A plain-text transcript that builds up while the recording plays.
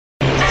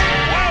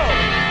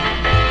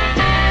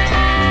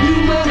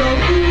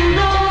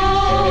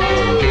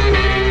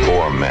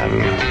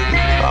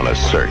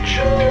search.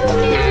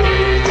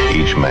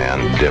 Each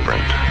man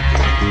different,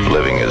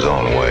 living his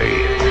own way,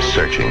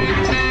 searching,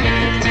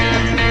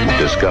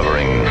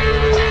 discovering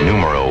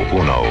numero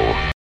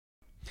uno.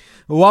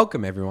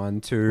 Welcome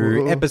everyone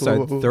to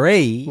episode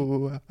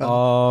 3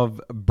 of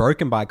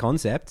Broken by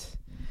Concept.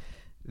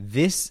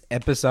 This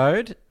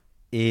episode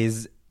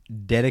is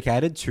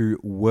dedicated to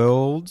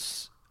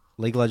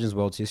League of Legends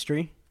World's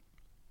history.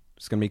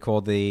 It's going to be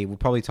called we'll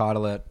probably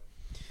title it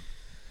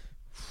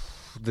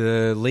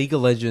the League of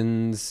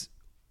Legends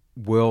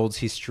World's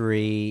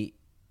History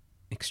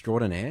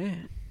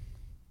Extraordinaire.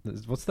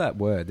 What's that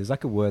word? There's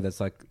like a word that's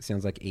like,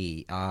 sounds like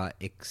E.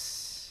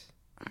 X.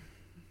 Do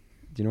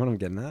you know what I'm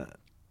getting at?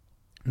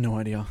 No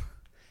idea.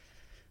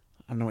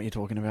 I don't know what you're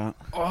talking about.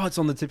 Oh, it's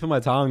on the tip of my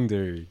tongue,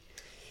 dude.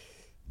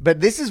 But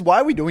this is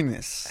why are we doing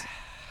this?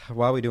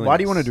 Why are we doing Why this?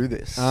 do you want to do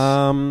this?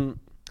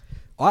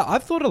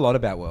 I've thought a lot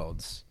about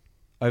Worlds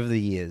over the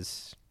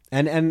years.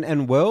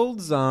 And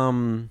Worlds,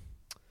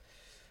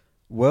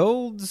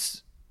 well,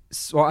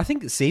 I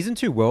think Season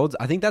 2 Worlds,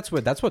 I think that's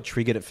what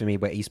triggered it for me,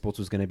 where esports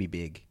was going to be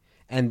big.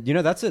 And, you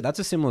know, that's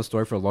a similar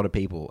story for a lot of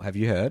people. Have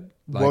you heard?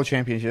 World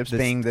Championships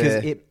being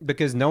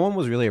because no one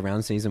was really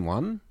around Season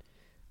 1.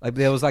 Like,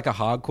 there was like a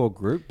hardcore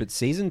group, but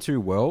Season 2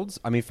 Worlds,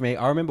 I mean, for me,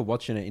 I remember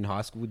watching it in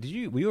high school.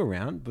 Were you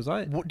around? Was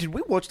I? Did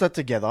we watch that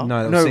together?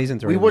 No, that was Season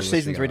 3. We watched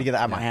Season 3 together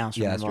at my house.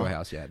 Yeah, that's remember? your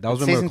house, yeah. That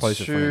was when we were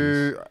closer friends.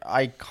 Season 2,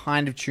 I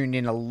kind of tuned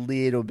in a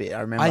little bit, I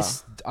remember.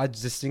 I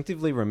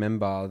distinctively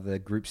remember the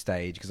group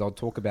stage, because I'll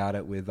talk about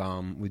it with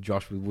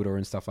Josh, with Wooder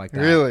and stuff like that.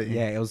 Really?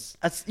 Yeah, it was...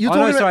 That's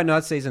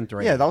Season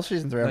 3. Yeah, that was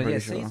Season 3, I'm pretty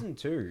sure. Season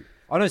 2.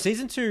 Oh, no,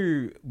 Season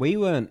 2, we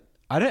weren't...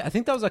 I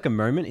think that was like a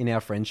moment in our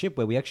friendship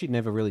where we actually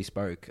never really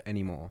spoke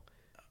anymore.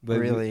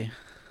 Really?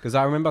 Because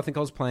I remember, I think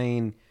I was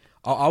playing...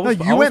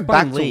 You went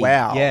back to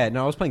WoW. Yeah,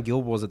 no, I was playing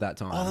Guild Wars at that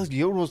time. Oh, that was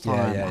Guild Wars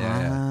time.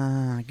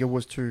 Yeah. Guild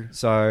Wars 2.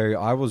 So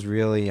I was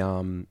really...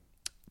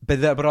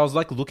 But I was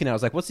like looking at it, I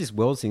was like, what's this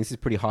World thing? This is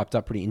pretty hyped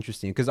up, pretty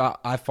interesting. Because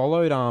I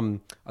followed, I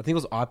think it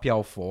was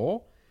IPL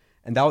 4.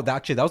 And that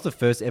was the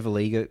first ever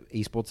League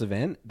esports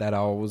event that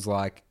I was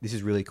like, this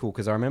is really cool.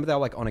 Because I remember they were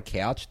like on a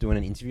couch doing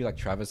an interview, like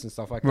Travis and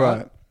stuff like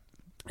that.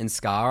 And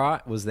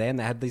Skara was there, and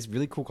they had this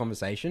really cool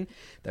conversation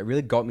that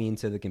really got me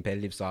into the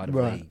competitive side of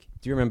League.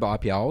 Do you remember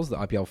IPLs, the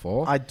IPL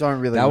 4? I don't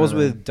really That remember. was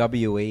with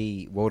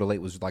WE. World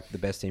Elite was like the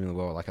best team in the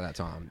world, like at that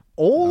time.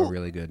 They were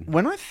really good.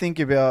 When I think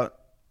about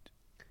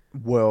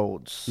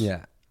Worlds,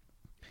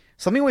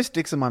 something always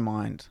sticks in my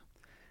mind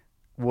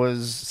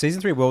was... Season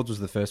 3 Worlds was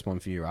the first one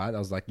for you, right? I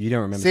was like, you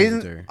don't remember Season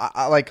 2.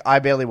 I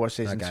barely watched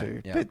Season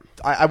 2. Yeah. But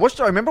I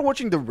remember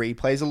watching the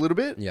replays a little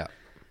bit. Yeah.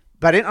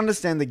 But I didn't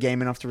understand the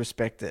game enough to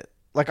respect it.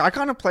 Like, I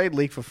kind of played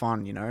League for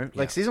fun, you know?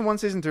 Like, Season 1,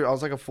 Season 2, I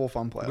was like a full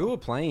fun player. We were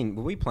playing...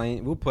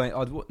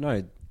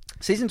 no.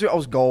 Season 2, I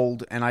was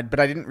gold, but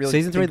I didn't really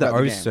Season 3, think the about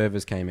O the game.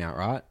 servers came out,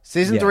 right?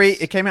 Season 3,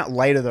 it came out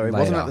later, though. It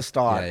wasn't at the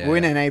start. Yeah, we were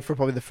in NA for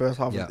probably the first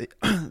half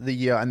of the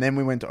year, and then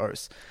we went to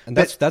OS. And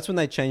that's when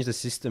they changed the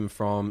system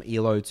from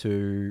ELO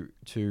to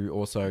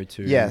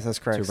Yes, that's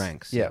correct. To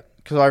ranks. Yeah,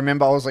 because I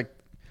remember I was like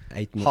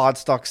hard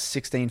stock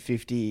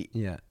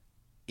 1650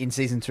 in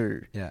Season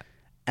 2. Yeah.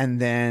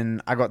 And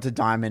then I got to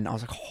Diamond. I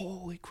was like,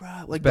 "Holy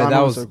crap!" Like, but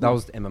Diamond that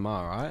was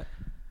MMR, right?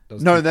 That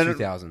was no,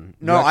 2000.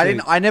 No, I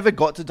didn't. I never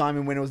got to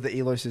Diamond when it was the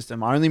ELO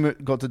system. I only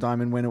got to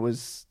Diamond when it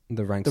was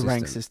the rank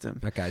system.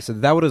 Okay, so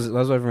that was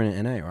over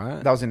in NA,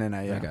 right? That was in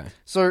NA. Yeah. Okay.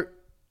 So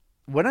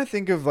when I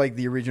think of like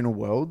the original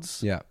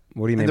Worlds,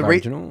 what do you mean by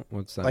original?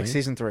 What's that? Like mean?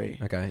 Season 3.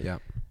 Okay, yeah.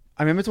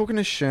 I remember talking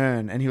to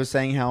Shern, and he was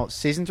saying how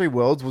Season 3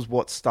 Worlds was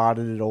what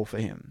started it all for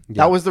him.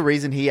 Yeah. That was the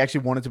reason he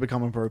actually wanted to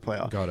become a pro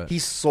player. Got it. He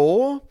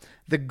saw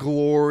the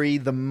glory,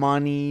 the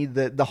money,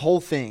 the whole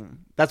thing.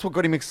 That's what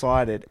got him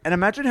excited. And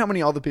imagine how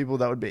many other people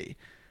that would be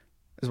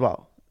as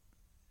well.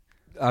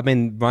 I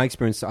mean, my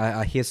experience,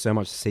 I hear so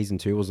much Season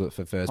 2 was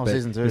for first. Oh, but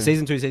Season 2.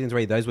 Season 2, Season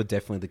 3, those were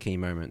definitely the key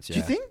moments. Yeah. Do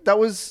you think that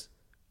was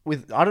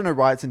with, I don't know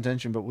Riot's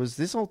intention, but was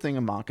this whole thing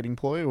a marketing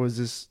ploy, or was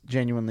this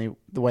genuinely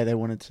the way they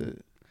wanted to...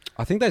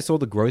 I think they saw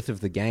the growth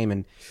of the game,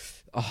 and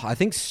I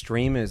think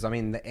streamers, I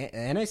mean, the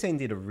NA scene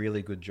did a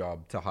really good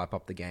job to hype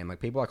up the game. Like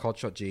people like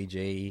Hotshot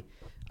GG,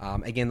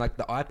 again, like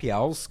the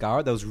IPL,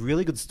 Scar, there was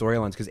really good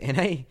storylines because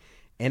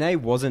NA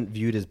wasn't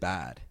viewed as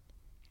bad.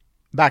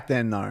 Back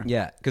then, no.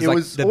 Yeah. It like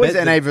was always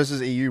NA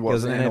versus EU,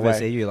 wasn't it? It was NA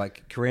versus EU,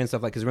 like Korea and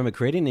stuff like, because remember,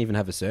 Korea didn't even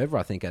have a server,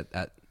 I think,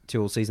 at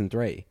till Season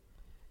 3.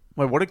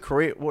 Wait, what did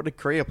Korea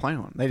play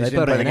on? They just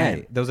played didn't play on the NA.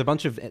 game. There was a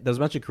bunch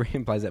of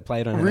Korean players that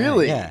played on NA.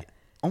 Really? Yeah.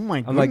 Oh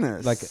my I'm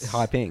goodness. like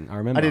high ping. I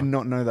remember. I did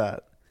not know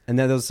that. And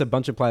then there was a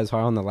bunch of players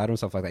high on the ladder and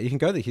stuff like that. You can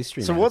go to the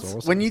history. So what's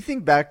awesome. when you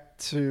think back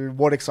to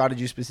what excited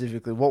you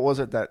specifically, what was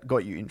it that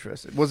got you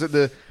interested? Was it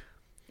the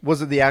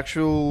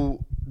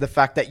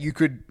fact that you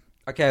could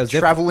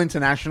travel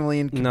internationally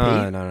and compete?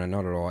 No,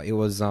 not at all. It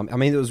was, I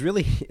mean, it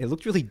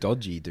looked really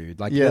dodgy, there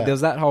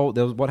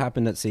was what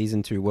happened at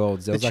Season 2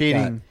 Worlds. There was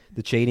cheating.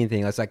 The cheating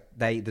thing. It's like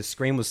the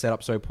screen was set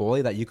up so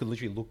poorly that you could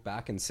literally look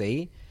back and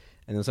see.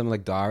 and then something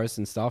like Dyrus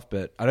and stuff.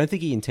 But I don't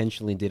think he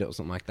intentionally did it or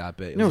something like that.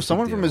 But it No, was a big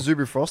someone from deal.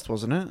 Azubu Frost,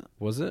 wasn't it?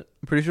 Was it?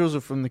 I'm pretty sure it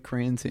was from the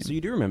Korean team. So you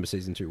do remember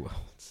season 2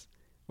 Worlds?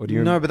 Or do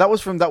you No, but that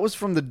was from the Oh, you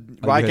Riot heard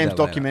Games that later.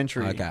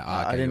 documentary. Okay,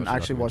 I you didn't watched the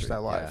actually watch that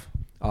documentary. live.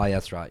 Yeah. Oh, yeah,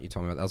 that's right. You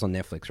told me about that. That was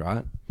on Netflix,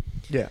 right?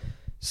 Yeah.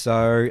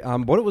 So,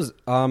 what it was,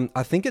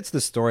 I think it's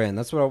the story, and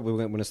that's what we're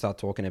going to start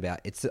talking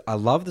about. I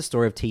love the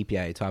story of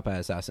TPA, Taipei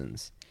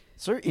Assassins.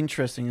 So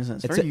interesting, isn't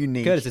it? It's very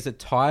unique. Curtis, it's a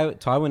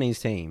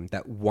Taiwanese team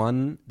that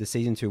won the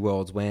season 2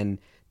 Worlds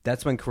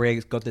that's when Korea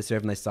got their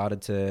server and they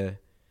started to.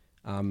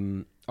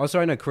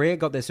 Korea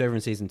got their server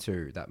in season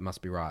 2. That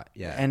must be right.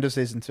 Yeah. End of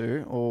season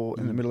 2 or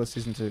in the middle of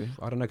season 2?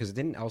 I don't know because it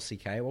didn't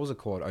LCK. What was it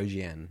called?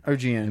 OGN.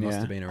 OGN, It must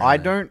have been around I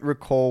there. don't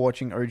recall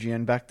watching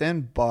OGN back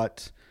then,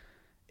 but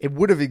it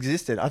would have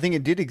existed. I think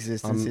it did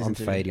exist in season I'm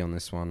 2. fadey on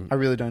this one. I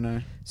really don't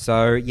know.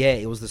 So yeah,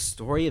 it was the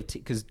story of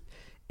because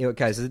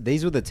so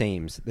these were the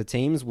teams. The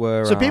teams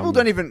were So people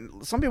don't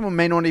even. Some people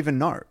may not even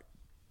know.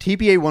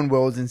 TPA won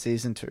Worlds in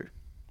season 2.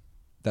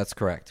 That's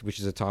correct, which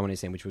is a Taiwanese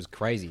team, which was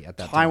crazy at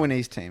that time.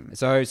 Taiwanese team.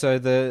 So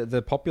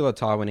the popular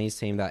Taiwanese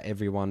team that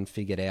everyone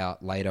figured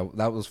out later,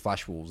 that was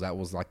Flash Wolves. That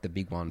was like the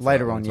big one. for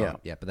Later that on, time. yeah.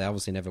 Yeah, but they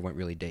obviously never went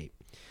really deep.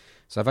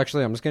 So I'm just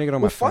going to get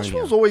on my Well, phone Flash here.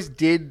 Wolves always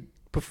did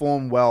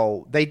perform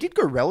well. They did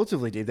go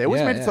relatively deep. They always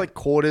Yeah, made it yeah. to like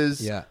quarters.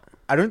 Yeah.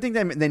 I don't think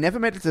they never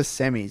made it to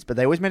semis, but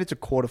they always made it to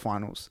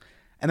quarterfinals,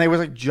 and they was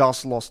like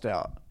just lost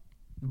out.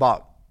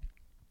 But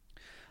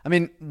I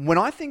mean, when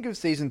I think of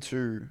season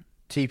 2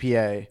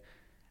 TPA,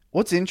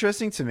 what's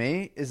interesting to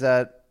me is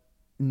that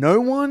no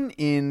one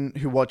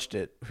who watched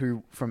it,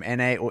 who from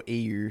NA or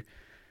EU,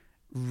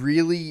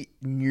 really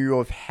knew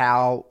of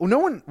how. Well, no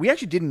one. We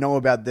actually didn't know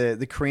about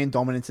the Korean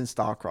dominance in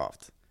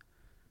StarCraft,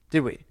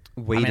 did we?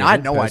 I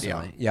had no idea.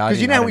 personally. Yeah,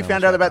 Because you know how we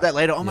found out about that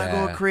later. Oh my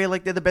Yeah. god, Korea,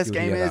 like they're the best You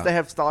would hear gamers. that. They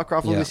have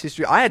StarCraft, all Yeah. this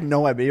history. I had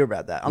no idea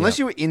about that. Unless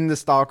Yeah. you were in the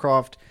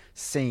StarCraft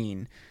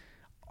scene,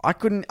 I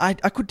couldn't. I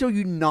could tell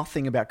you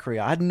nothing about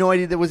Korea. I had no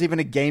idea there was even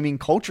a gaming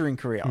culture in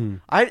Korea.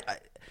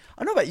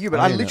 I know about you, but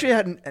I I didn't know. literally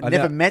had I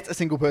never don't- met a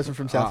single person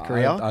from South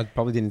Korea. I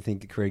probably didn't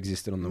think Korea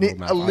existed on the Ni- world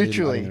map.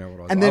 literally. I didn't know what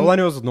it was. And then- All I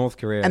knew was North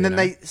Korea. and you then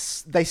know?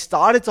 they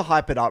started to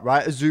hype it up,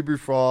 right? Azubu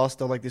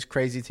Frost, or like this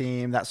crazy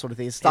team, that sort of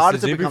thing. It started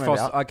It's the to Zubu become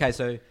Frost- about. Okay,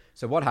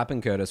 so what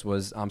happened, Curtis,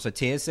 was so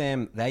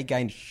TSM they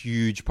gained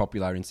huge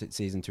popularity in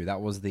season 2. That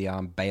was the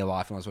Bay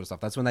Life and all that sort of stuff.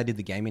 That's when they did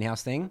the gaming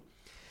house thing.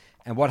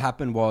 And what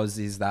happened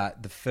is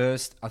that the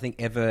first I think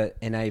ever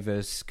NA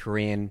versus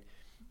Korean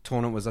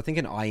tournament was I think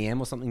an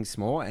IM or something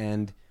small,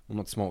 and well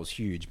not small, it was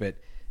huge, but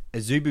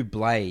Azubu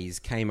Blaze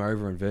came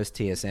over and versed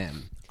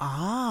TSM.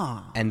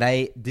 And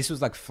this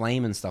was like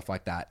Flame and stuff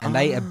like that, and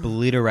they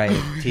obliterated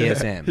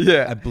TSM.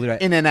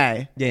 In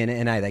NA. Yeah,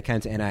 in NA they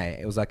came to NA.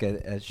 It was like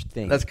a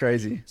thing. That's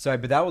crazy. So,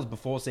 but that was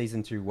before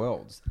season 2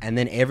 Worlds, and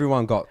then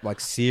everyone got like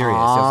serious. It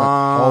was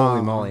like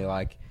holy moly,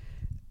 like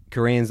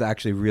Koreans are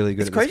actually really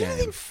good It's at crazy this to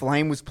game. think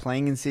Flame was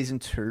playing in season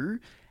 2,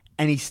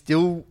 and he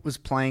still was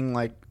playing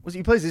like.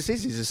 He plays this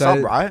season? He's a sub,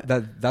 right?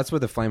 That's where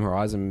the Flame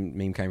Horizon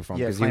meme came from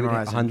Yeah, because Flame he was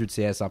Horizon. 100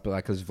 CS up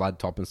like because Vlad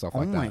top and stuff Oh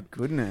like that. my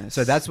goodness!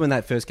 So that's when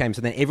that first came.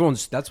 So then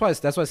everyone's that's why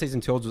season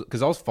 2 was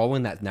because I was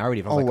following that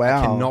narrative. I was Oh, like, I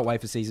wow. cannot wait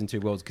for season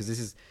 2 Worlds because this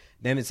is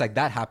then it's like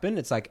that happened.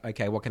 It's like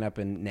okay, what can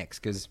happen next?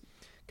 Because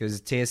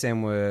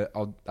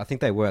TSM I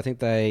think they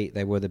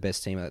were the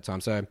best team at that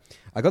time. So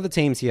I got the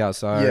teams here.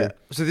 So yeah.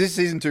 So this is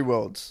season 2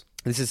 Worlds.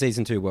 this is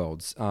season 2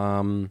 Worlds.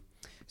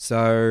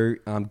 So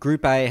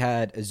Group A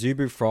had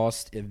Azubu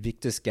Frost,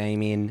 Invictus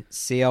Gaming,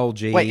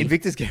 CLG. Wait,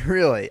 Invictus game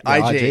really?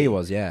 Yeah, IG.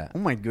 was, yeah. Oh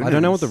my I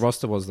don't know what the goodness.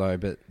 roster was though,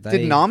 but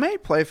Did Name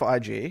play for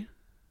IG?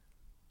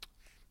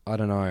 I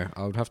don't know.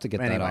 I would have to get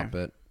that Anyway. up,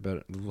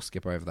 but we'll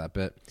skip over that.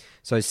 But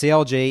so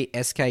CLG,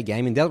 SK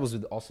Gaming, that was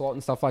with Ocelot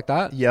and stuff like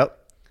that. Yep.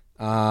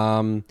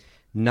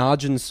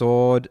 Narjan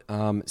Sword,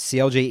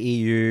 CLG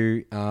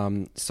EU,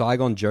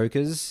 Saigon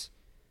Jokers.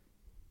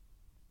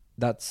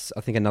 That's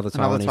I think another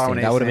Taiwanese team.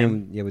 Taiwanese That would have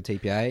team. been with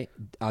TPA.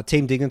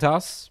 Team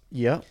Dignitas.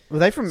 Yep. Were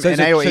they from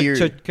NA or EU?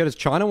 Curtis,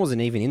 China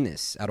wasn't even in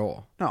this at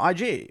all. No,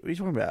 IG. What are you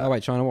talking about? Oh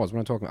wait, China was. What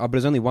am I talking about? Oh, but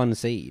there's only one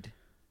seed.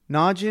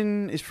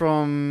 Narjin is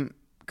from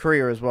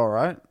Korea as well,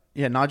 right?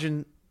 Yeah,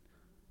 Narjin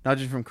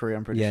from Korea,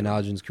 I'm pretty Yeah, sure.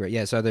 Narjan's Korea.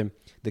 Yeah, so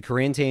the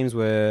Korean teams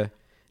were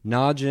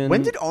Narjan.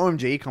 When did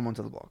OMG come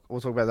onto the block? We'll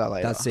talk about that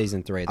later. That's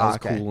season 3. That was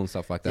okay. cool and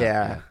stuff like that.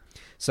 Yeah.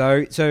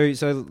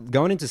 So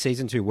going into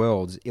season 2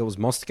 Worlds, it was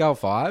Moscow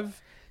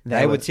 5.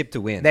 They were tipped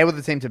to win. They were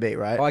the team to beat,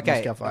 right? Okay.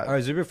 Moscow 5.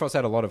 Azubu Frost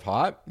had a lot of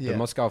hype. Yeah. But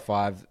Moscow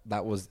 5,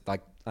 that was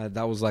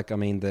like I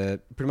mean the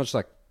pretty much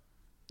like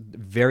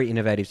very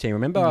innovative team.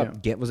 Remember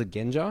was it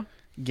Genja?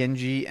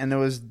 Genji, and there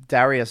was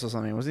Darius or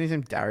something. Wasn't his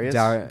name Darius?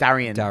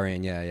 Darian,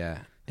 Darian. yeah.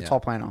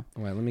 Top laner.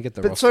 Wait, let me get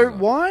the But roster so up.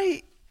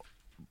 why...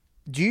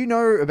 Do you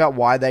know about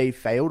why they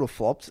failed or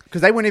flopped?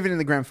 Because they weren't even in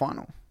the grand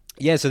final.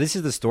 Yeah, so this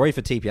is the story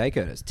for TPA,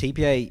 Curtis.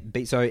 TPA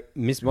beat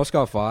Miss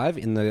Moscow 5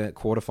 in the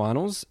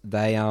quarterfinals.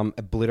 They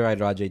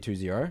obliterated RG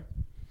 2-0.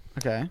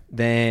 Okay.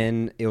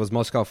 Then it was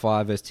Moscow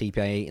 5 versus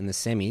TPA in the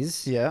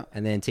semis. Yeah.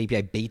 And then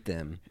TPA beat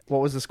them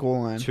What was the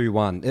scoreline?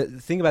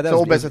 2-1. Think about that. So It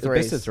all was best of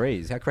best of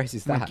threes. threes. How crazy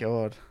is Oh my that?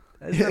 God.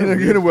 Isn't that a In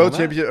weird a world format?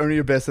 championship, only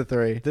a best of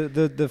 3.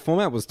 The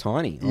format was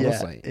tiny, Yeah,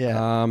 honestly.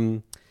 yeah.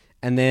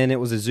 And then it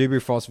was a Zubru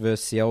Frost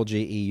versus CLG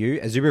EU.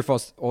 A Zubru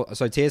Frost,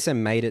 so TSM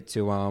made it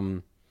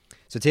to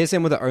so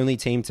TSM were the only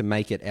team to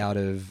make it out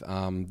of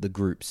the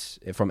groups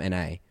from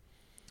NA.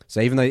 So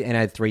even though NA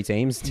had 3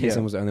 teams, TSM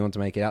Yeah. was the only one to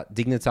make it out.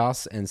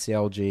 Dignitas and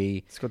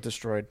CLG It's got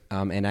destroyed.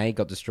 NA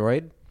got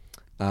destroyed.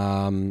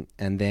 And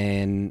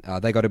then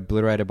they got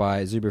obliterated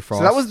by Zubru Frost.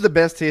 So that was the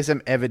best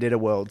TSM ever did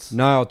at Worlds.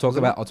 No, I'll talk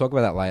about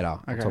that later.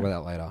 I'll Okay. talk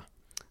about that later.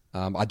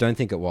 I don't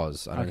think it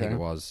was. I don't think Okay. it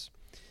was.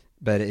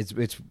 But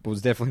it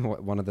was definitely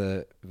one of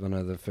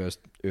the first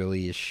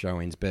early-ish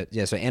showings. But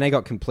yeah, so NA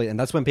got complete, and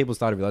that's when people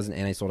started realizing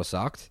NA sort of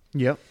sucked.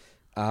 Yep.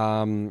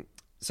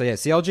 So yeah,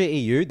 CLG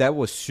EU, that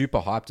was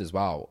super hyped as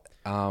well.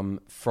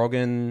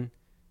 Froggen,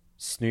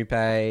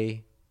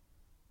 Snoopay,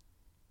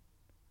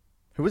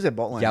 Who was their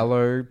bot lane?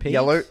 Yellow Pete.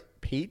 Yellow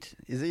Pete?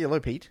 Is it Yellow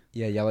Pete?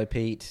 Yeah, Yellow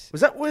Pete.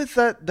 Was that with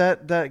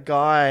that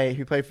guy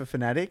who played for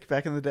Fnatic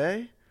back in the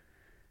day?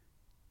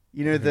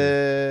 You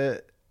know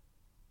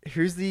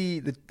who's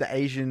the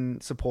Asian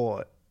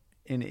support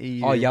in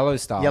EU? Oh, Yellow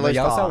Star. Yellow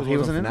No, Star. was He also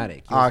wasn't in Fnatic.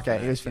 it? Oh, okay,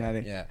 he was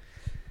Fnatic. Yeah.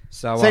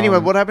 So Anyway,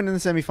 what happened in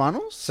the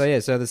semifinals? So yeah,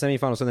 so the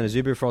semifinals, so then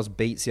Zubru Frost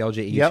beat CLG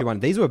EU Yep. 2-1.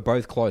 These were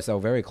both close. They were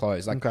very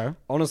close. Like, Okay.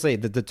 honestly,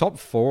 the top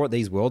 4 at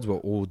these worlds were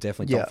all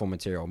definitely top Yeah. 4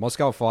 material.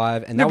 Moscow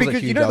 5, and No, that was a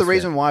because huge you know the upset.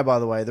 reason why, by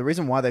the way, the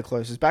reason why they're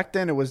close is back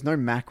then it was no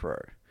macro.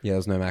 Yeah, there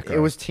was no macro. It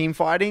was team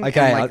fighting. Okay,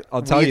 and like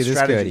I'll tell weird you this,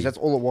 strategies. Gertie. That's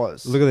all it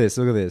was. Look at this.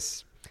 Look at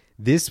this.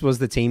 This was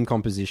the team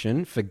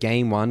composition for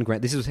Game 1.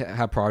 This is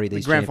how priority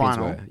these grand champions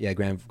final. were. Yeah,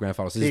 grand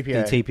final. So this is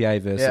TPA. the TPA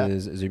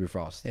versus Zubru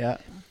Frost. Yeah.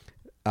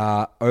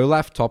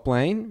 Olaf top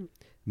lane,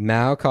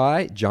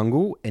 Maokai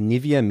jungle,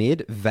 Anivia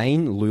mid,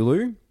 Vayne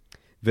Lulu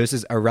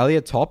versus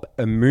Aurelia top,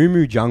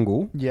 Amumu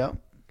jungle, Yeah.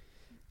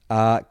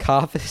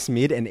 Karthus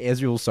mid, and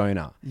Ezreal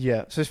Sona.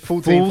 Yeah. So it's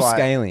full team fight.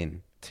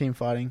 Scaling. Team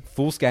fighting.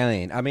 Full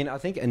scaling. I mean, I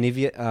think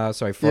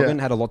Froggen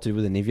had a lot to do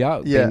with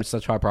Anivia Yeah. being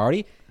such high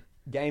priority.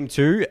 Game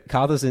 2,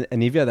 Karthus and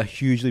Anivia, they're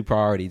hugely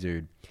priority,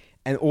 dude.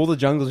 And all the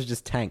jungles were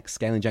just tanks,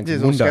 scaling junglers. Yeah,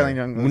 it's all scaling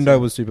junglers, Mundo yeah.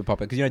 was super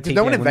popular. Because, you know, Because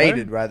no one TPA Mundo-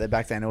 invaded right there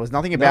back then. It was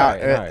nothing about.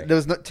 no. There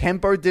was no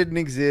tempo didn't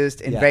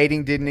exist.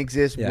 Invading didn't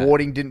exist. Yeah.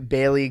 Warding didn't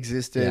barely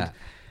existed. Yeah.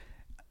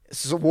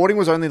 So warding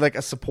was only like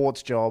a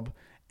support's job,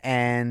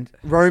 and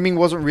roaming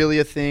wasn't really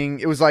a thing.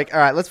 It was like, all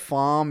right, let's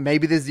farm.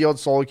 Maybe there's the odd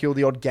solo kill,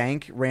 the odd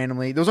gank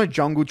randomly. There was no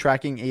jungle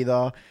tracking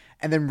either.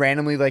 And then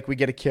randomly, like, we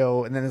get a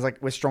kill, and then there's like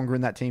we're stronger in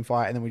that team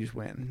fight, and then we just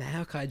win.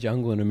 Maokai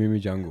jungle and Amumu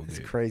jungle, It's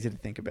dude. crazy to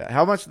think about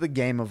how much the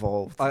game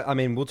evolved. I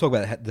mean, we'll talk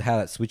about how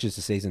that switches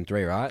to Season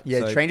 3, right? Yeah,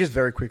 So- it changes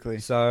very quickly.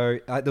 So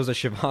there was a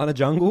Shyvana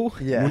jungle.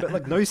 Yeah.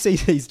 Like no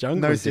CC's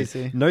jungle. No dude.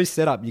 CC. No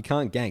setup. You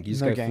can't gank. You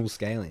just No go gank. full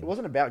scaling. It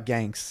wasn't about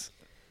ganks.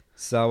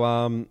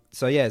 So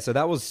yeah, so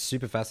that was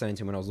super fascinating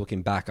to me when I was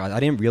looking back. I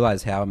didn't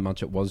realize how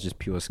much it was just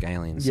pure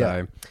scaling.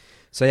 Yeah.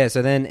 So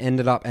then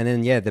ended up, and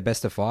then the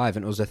best of 5,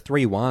 and it was a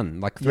 3-1.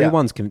 Like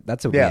 3-1's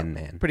that's a win,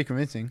 man. Pretty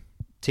convincing.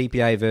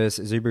 TPA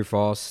versus Zubru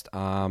Frost.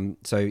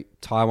 So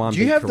Taiwan. Do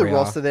you beat have the Korea.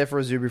 roster there for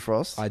a Zubru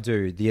Frost? I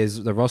do.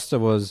 The roster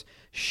was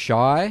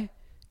Shy,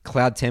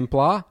 Cloud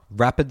Templar,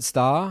 Rapid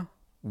Star,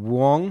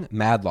 Wong,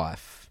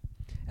 Madlife.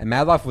 And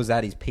Madlife was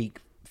at his peak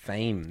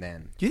fame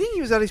then. Do you think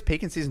he was at his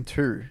peak in season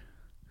 2?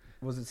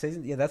 Was it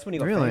season? Yeah, that's when he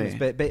got Really?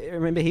 famous. But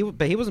remember, he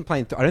wasn't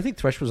playing. I don't think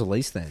Thresh was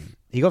released then.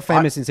 He got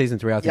famous in season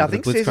 3. I think. Yeah, I with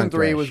think the season Blitzcrank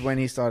 3 Thresh. was when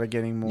he started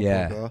getting more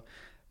Yeah. popular.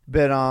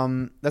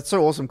 But that's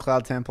so awesome.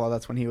 Cloud Templar,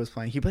 that's when he was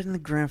playing. He played in the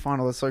grand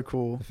final. That's so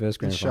cool. The first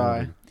grand It's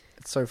final. Shy.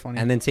 It's so funny.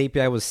 And then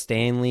TPA was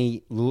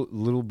Stanley,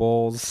 Little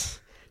Balls,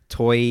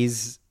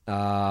 Toys,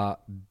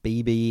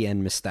 BB,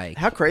 and Mistake.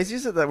 How crazy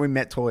is it that we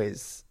met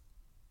Toys?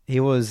 He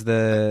was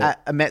the.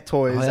 I met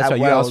Toys Oh, that's at right.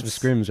 You Worlds. asked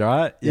for scrims,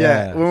 right?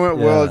 Yeah, we were at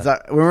Worlds.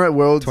 We were at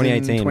Worlds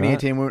 2018, in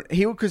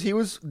 2018. Because he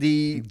was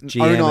the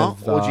GM owner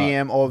of, or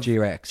GM of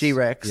G-Rex.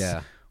 G-Rex,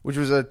 Yeah. which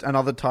was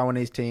another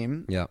Taiwanese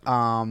team. Yeah.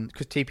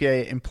 Because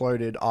TPA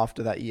imploded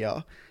after that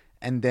year,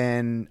 and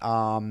then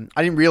I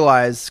didn't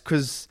realize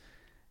because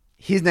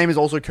his name is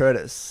also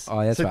Curtis.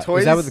 Oh, that's so right. Toys,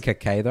 Is that with the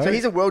KK though? So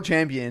he's a world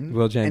champion.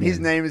 World and his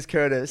champion. name is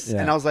Curtis.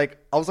 Yeah. And I was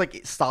like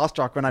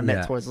starstruck when I met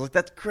Yeah. Toys. I was like,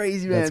 that's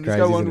crazy, man. That's This crazy.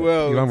 guy won isn't it?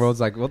 Worlds. He won Worlds.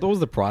 Like, what was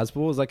the prize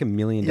pool? It was like $1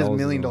 million. He has $1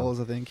 million, as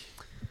well. I think.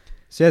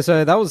 So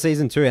that was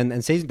season 2,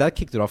 and season that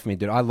kicked it off for me,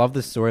 dude. I love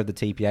the story of the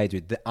TPA,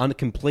 dude. The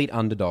complete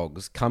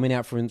underdogs coming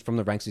out from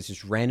the ranks. It's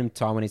just random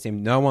Taiwanese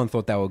team. No one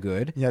thought they were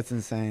good. Yeah, it's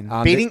insane.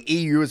 Um, Beating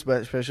EU,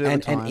 especially at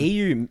And, the time. and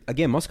EU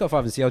again, Moscow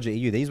 5 and CLG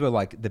EU. These were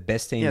like the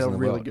best teams Yeah, in they're the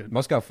really world. good.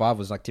 Moscow 5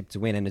 was like tipped to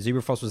win, and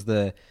Zubru Frost was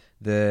the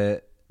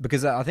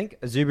because I think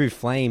Zubru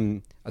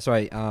Flame.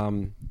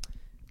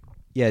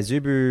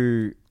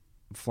 Zubru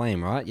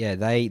Flame, right? Yeah,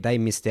 they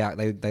missed out.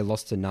 They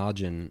lost to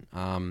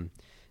Narjan,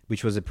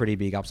 which was a pretty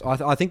big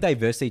upset. I think they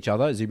versed each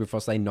other. Zubru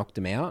Frost, they knocked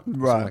them out,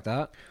 Right. something like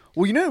that.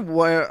 Well, you know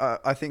why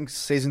I think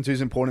season 2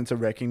 is important to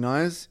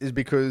recognize is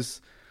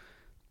because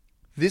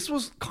this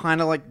was kind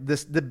of like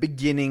the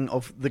beginning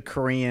of the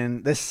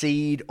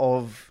seed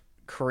of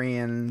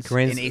Koreans in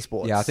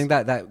esports. Yeah, I think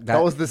that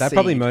was the that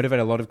probably seed.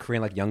 motivated a lot of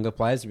Korean like younger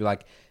players to be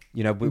like,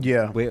 You know,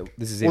 Yeah.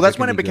 this is Well, it. that's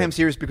We when can it be became good.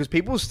 serious because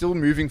people were still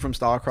moving from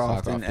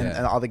StarCraft, and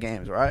yeah. other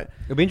games, right?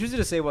 It'll be interesting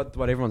to see what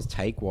everyone's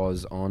take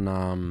was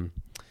on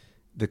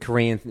the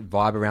Korean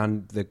vibe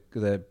around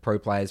the pro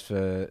players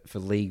for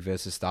League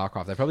versus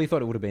StarCraft. They probably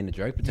thought it would have been a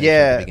joke potentially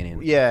at the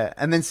beginning. Yeah.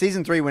 And then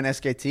Season 3 when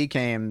SKT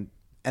came,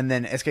 and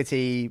then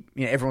SKT,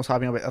 everyone was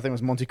hyping up, I think it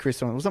was Monte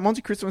Cristo. Was that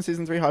Monte Cristo in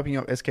Season 3 hyping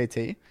up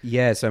SKT?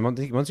 Yeah, so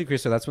Monte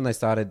Cristo, that's when they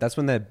started. That's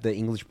when the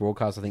English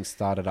broadcast, I think,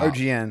 started up.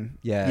 OGN.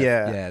 Yeah,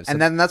 Yeah. yeah. So-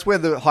 And then that's where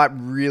the hype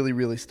really,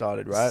 really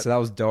started, right? So that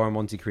was Doa and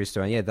Monte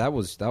Cristo, and yeah,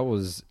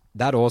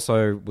 that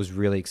also was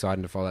really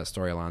exciting to follow that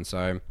storyline.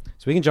 So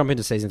we can jump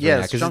into season 3 now,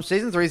 Yeah, so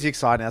Season 3 is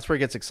exciting. That's where it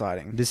gets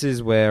exciting. this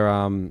is where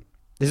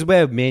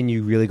me and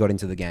you really got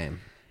into the game.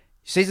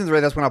 Season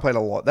 3, that's when I played a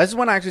lot. This is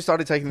when I actually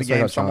started taking the That's when I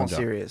game got somewhat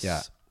Challenger. serious.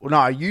 Yeah. Well,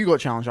 no, you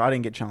got Challenger. I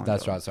didn't get Challenger.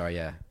 That's right. Sorry,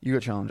 yeah, You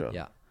got Challenger.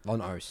 yeah. On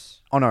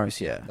OS. On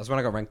OS, yeah. That's when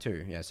I got ranked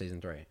 2. Yeah, season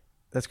 3.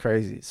 That's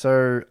crazy.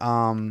 So,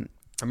 I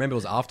remember it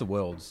was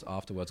afterwards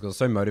because I was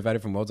so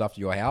motivated from Worlds after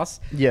your house.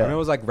 Yeah. I remember it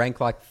was like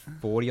ranked like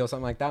 40 or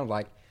something like that. I'm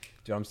like,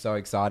 dude, I'm so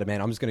excited, man.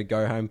 I'm just gonna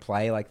go home,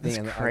 play like That's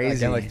thing, and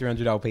crazy. I get like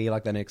 300 LP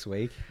like the next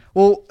week.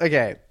 well,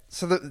 okay.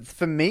 So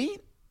for me,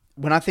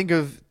 when I think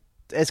of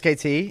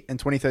SKT in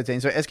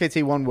 2013, so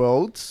SKT won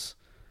Worlds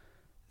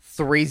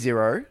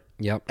 3-0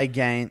 Yep.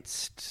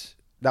 against,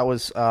 that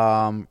was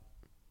Royal.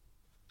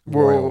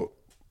 Royal.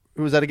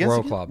 Who was that against? Royal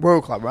again? Club.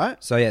 Royal Club,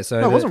 right? So yeah, so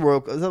No, it wasn't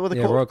Royal. Is that what they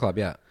yeah, call Royal it? Club.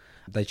 Yeah,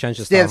 they changed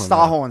the Yeah,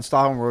 Starhorn.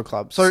 Starhorn Royal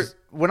Club. So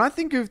when I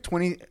think of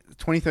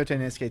 2013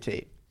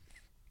 SKT,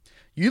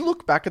 you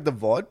look back at the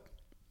VOD,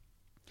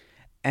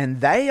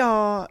 and they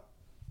are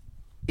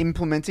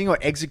implementing or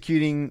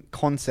executing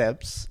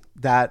concepts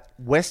that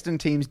Western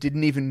teams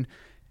didn't even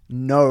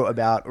know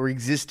about or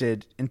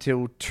existed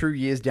until 2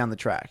 years down the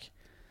track.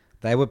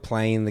 They were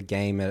playing the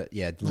game at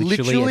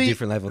literally a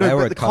different level. No, They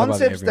were but a the cut above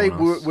concepts they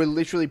everyone else. were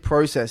literally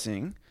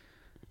processing,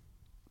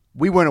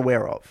 we weren't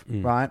aware of,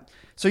 right?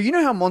 So you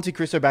know how Monte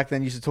Cristo back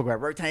then used to talk about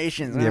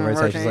rotations, Yeah,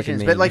 rotations like a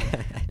but meme. like,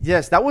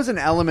 yes, that was an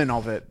element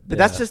of it, but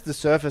that's Yeah. just the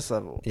surface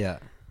level. Yeah,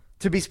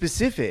 To be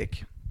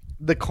specific,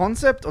 the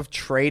concept of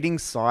trading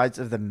sides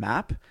of the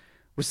map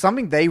was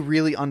something they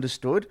really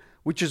understood,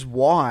 which is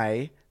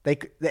why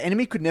the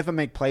enemy could never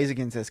make plays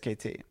against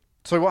SKT.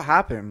 So what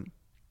happened?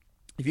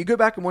 If you go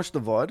back and watch the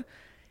VOD,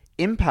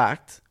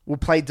 Impact will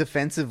play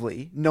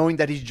defensively, knowing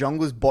that his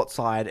jungler's bot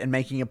side and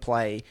making a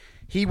play.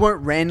 He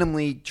won't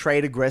randomly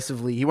trade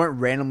aggressively. He won't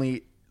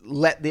randomly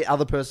let the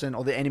other person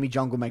or the enemy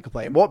jungle make a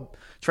play. And what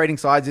trading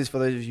sides is, for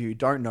those of you who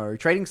don't know,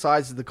 trading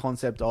sides is the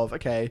concept of,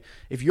 okay,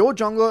 if your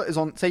jungler is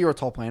on, say you're a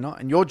top laner,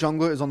 and your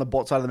jungler is on the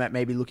bot side of the map,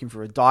 maybe looking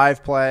for a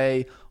dive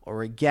play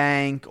or a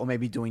gank, or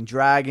maybe doing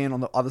dragon on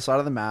the other side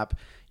of the map,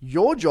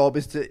 your job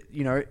is to,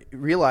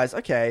 realize,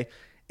 okay,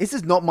 this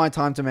is not my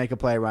time to make a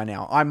play right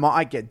now. I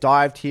might get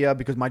dived here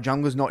because my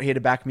jungler's not here to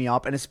back me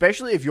up. And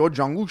especially if your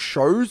jungle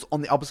shows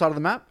on the opposite side of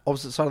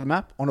the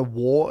map, on a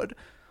ward,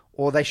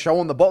 or they show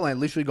on the bot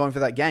lane, literally going for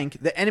that gank,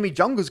 the enemy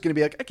jungler's going to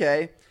be like,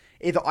 okay,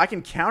 either I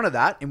can counter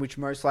that, in which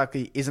most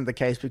likely isn't the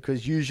case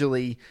because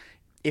usually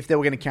if they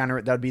were going to counter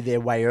it, that would be there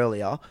way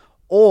earlier.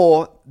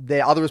 Or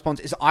their other response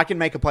is I can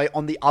make a play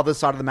on the other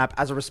side of the map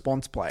as a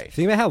response play.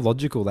 think about how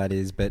logical that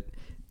is, but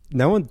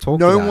no one talked.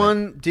 No about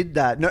one did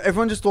that. No,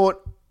 everyone just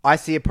thought, I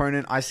see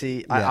opponent, I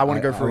want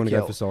to go for a I want to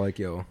kill. go for solo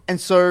kill.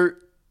 And so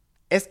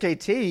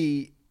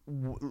SKT,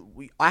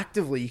 we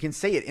actively, you can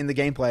see it in the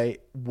gameplay,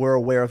 were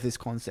aware of this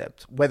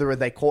concept. Whether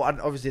they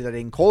obviously they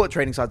didn't call it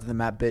trading sides of the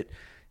map, but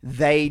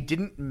they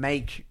didn't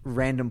make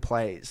random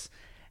plays.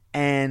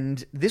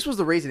 And this was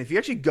the reason. If you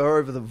actually go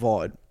over the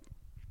VOD,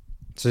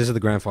 So this is the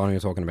grand final you're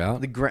talking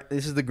about.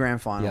 this is the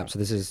grand final. Yep. So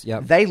this is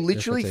They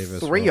literally SKT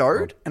versus 3-0'd, Royal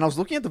Club. and I was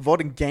looking at the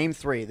VOD in game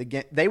 3.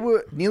 They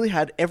were nearly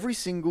had every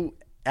single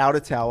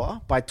outer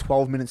tower by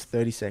 12 minutes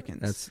 30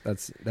 seconds.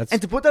 That's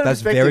And to put that in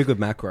that's perspective, very good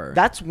macro.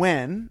 That's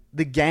when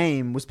the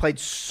game was played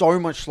so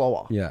much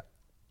slower. yeah.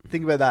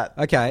 Think about that.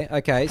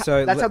 Okay.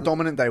 So That's how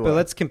dominant they were. But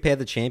let's compare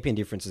the champion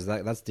differences.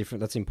 That's different.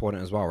 That's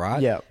important as well,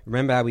 right? Yeah.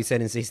 Remember how we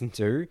said in season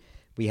 2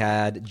 we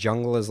had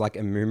junglers like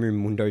Amumu,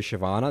 Mundo,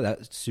 Shyvana.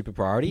 That's super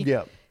priority.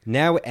 Yeah.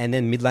 Now and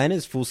then mid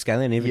laners full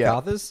scaling and Yeah.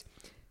 Ivy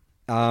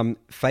Carthus.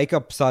 Fake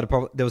Up started.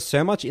 There was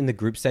so much in the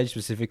group stage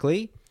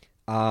specifically.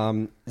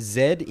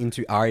 Zed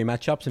into Ari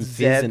matchups and Fizz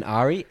Zed. and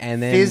Ari,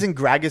 and then Fizz and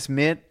Gragas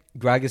mid.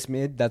 Gragas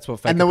mid. That's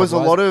what. Faker And there was a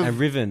lot of- and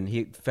Riven.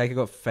 Faker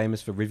got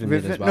famous for Riven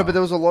mid as well. No, but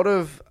there was a lot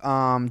of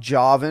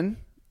Jarvan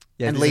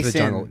and this Lee is the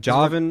jungle.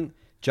 Sin.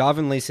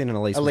 Jarvan, Lee Sin, and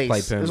Elise was played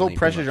Elise. permanently. It was all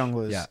pressure pretty much.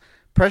 junglers. Yeah.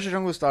 Pressure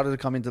junglers started to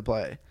come into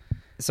play.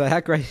 So how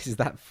great is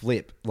that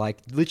flip? Like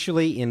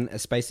literally in a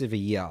space of a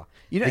year,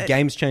 You know- the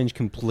game's changed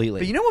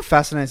completely. But you know what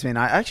fascinates me? And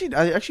I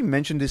actually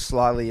mentioned this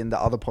slightly in the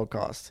other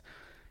podcast.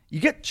 You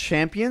get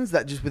champions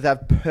that just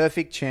have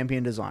perfect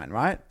champion design,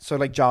 right? So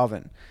like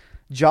Jarvan.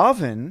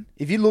 Jarvan,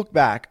 if you look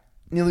back,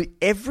 nearly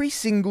every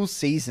single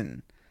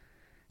season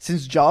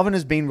since Jarvan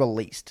has been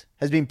released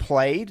has been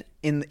played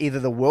in either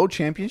the World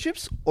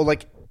Championships or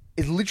like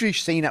is literally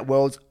seen at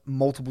Worlds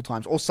multiple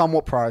times or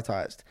somewhat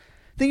prioritized.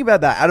 Think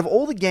about that. Out of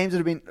all the games that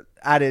have been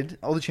added,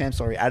 all the champs,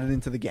 added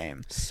into the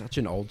game, Such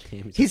an old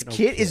team. his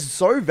kit is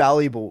so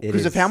valuable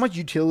because of is. how much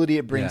utility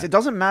it brings. Yeah. It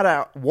doesn't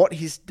matter what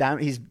his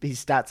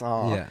stats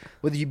are, Yeah.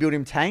 whether you build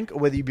him tank or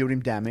whether you build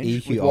him damage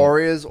EQ with ult.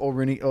 warriors or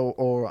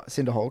or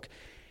Cinderhulk.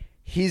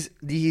 His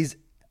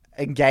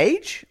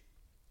engage,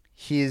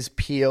 his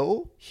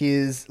peel,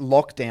 his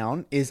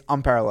lockdown is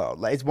unparalleled.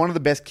 Like, it's one of the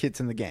best kits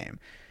in the game,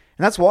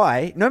 and that's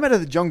why no matter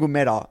the jungle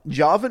meta,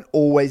 Jarvan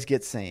always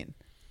gets seen.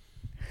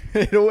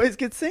 It always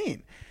gets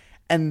seen.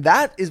 And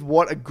that is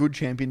what a good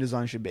champion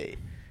design should be.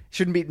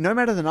 Shouldn't be, no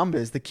matter the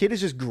numbers, the kit is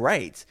just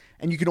great.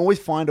 And you can always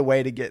find a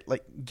way to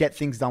get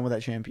things done with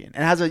that champion.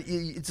 And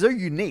it's so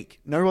unique.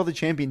 No other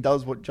champion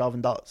does what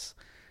Jarvan does.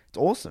 It's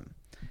awesome.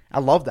 I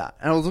love that.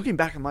 And I was looking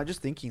back and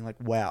just thinking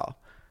wow,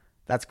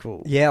 that's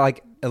cool. Yeah,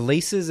 like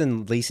Elisa's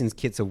and Lee Sin's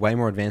kits are way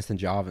more advanced than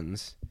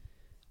Jarvan's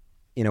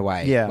in a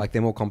way. Yeah. Like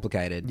they're more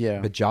complicated.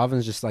 Yeah. But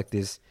Jarvan's just like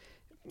this.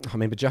 But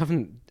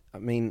Jarvan,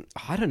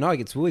 I don't know.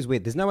 It's always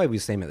weird. There's no way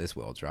we've seen him at this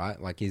Worlds, right?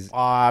 Like he's.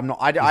 I'm not.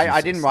 I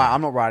useless, didn't write.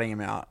 I'm not writing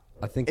him out.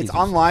 I think it's he's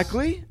useless.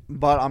 unlikely,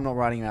 but I'm not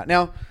writing him out.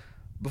 Now,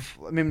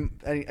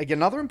 again,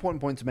 another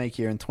important point to make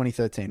here in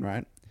 2013,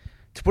 right?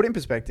 To put it in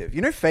perspective,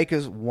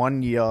 Faker's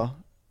 1 year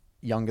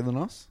younger than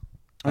us.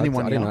 Only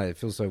 1 I year. don't know. It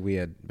feels so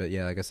weird, but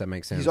yeah, I guess that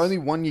makes sense. He's only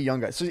 1 year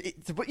younger. So,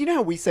 but you know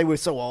how we say we're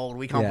so old,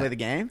 we can't Yeah. play the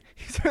game?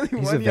 He's only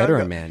He's one a year veteran,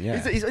 younger. man,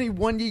 yeah. He's only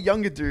 1 year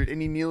younger, dude,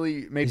 and he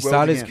nearly made He Worlds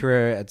started his again.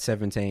 career at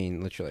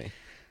 17, literally.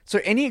 So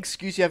any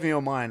excuse you have in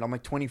your mind, I'm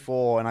like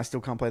 24 and I still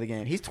can't play the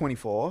game. He's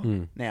 24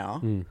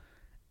 now.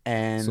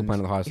 And Still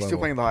playing at the highest he's still level.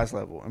 playing at the highest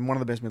level and one of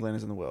the best mid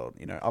laners in the world,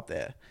 up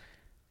there.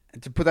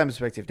 And to put that in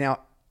perspective,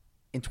 now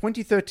in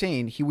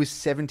 2013 he was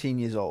 17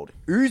 years old.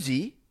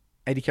 Uzi,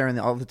 AD carry on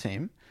the other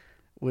team,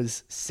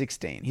 was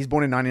 16. He's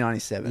born in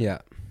 1997. Yeah.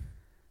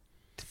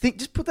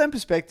 Just put that in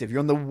perspective. You're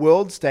on the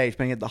world stage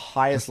playing at the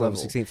highest level.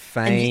 16, And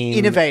fame. he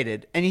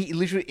innovated. And he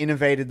literally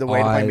innovated the way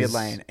to play Eyes. mid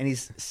lane. And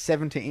he's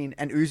 17.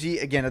 And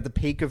Uzi, again, at the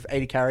peak of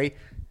AD carry,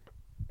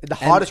 the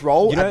hardest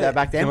role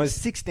back then was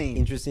 16.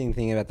 Interesting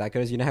thing about that,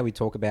 guys, you know how we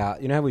talked about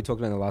in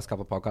the last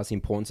couple of podcasts the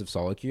importance of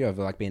solo queue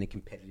over being a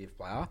competitive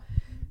player.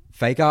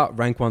 Faker,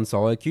 rank 1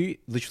 solo queue,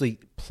 literally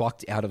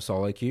plucked out of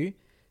solo queue.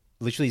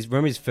 Literally,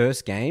 remember his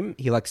first game?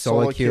 He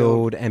solo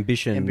killed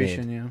Ambition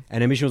mid. Yeah.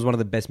 And Ambition was one of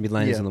the best mid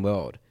laners in the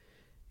world.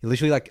 He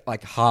literally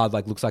hard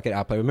looks like an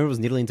outplay. Remember, it was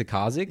Nidalee into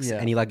Kha'Zix,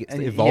 and he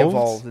and evolved. He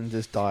evolved and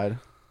just died.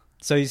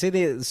 So you see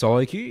the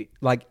solo queue,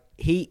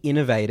 he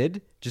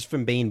innovated just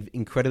from being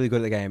incredibly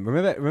good at the game.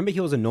 Remember, he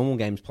was a normal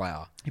games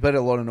player. He played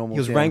a lot of normal. He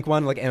was rank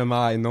 1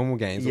 MMR in normal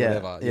games or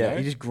whatever. you know?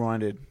 He just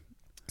grinded.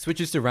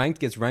 Switches to ranked,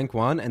 gets rank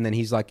 1, and then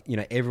he's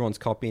everyone's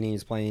copying.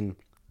 He's playing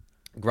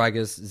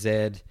Gragas,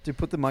 Zed, Dude,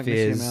 put the mic next to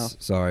your Fizz. mouth.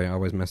 Sorry, I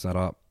always mess that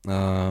up.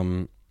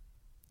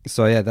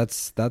 So yeah,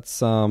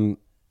 that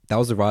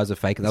was the rise of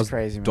Faker. That was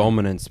crazy, man.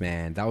 dominance,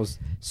 man. That was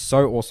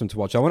so awesome to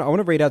watch. I want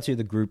to read out to you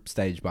the group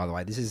stage, by the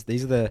way.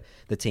 These are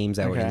the teams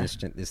that were in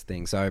this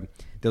thing. So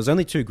there was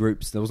only 2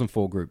 groups. There wasn't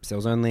 4 groups. There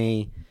was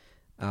only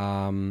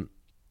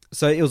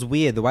so it was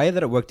weird the way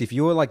that it worked. If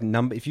you were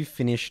if you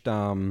finished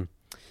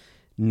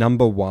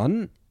number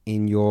 1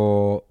 in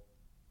your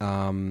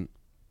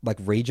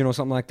region or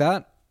something like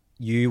that,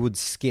 you would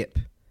skip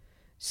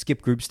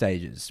group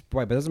stages.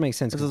 Wait, but that doesn't make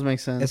sense. That doesn't make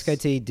sense.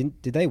 SKT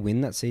did they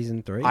win that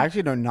season 3? I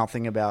actually know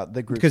nothing about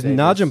the group Because stages.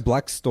 Naj and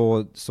Black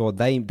saw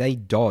they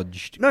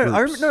dodged. No,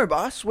 groups. but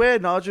I swear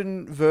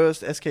Najin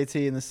versus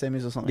SKT in the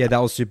semis or something. Yeah, that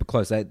was super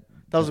close. That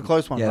was a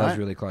close one, Yeah, right? that was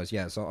really close.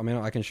 Yeah, so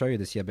I can show you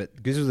this here, but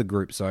this was the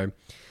group. So,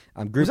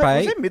 group was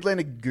that A. mid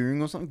laner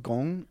Goong or something?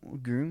 Gong or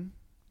Goong?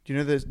 Do you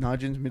know there's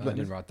Najin's mid I laner?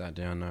 didn't write that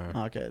down. No.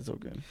 Oh, okay, it's all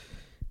good.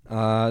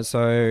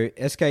 So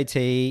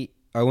SKT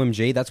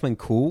OMG. That's when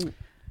Cool.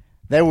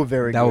 They were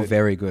very good. They were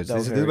very good. So They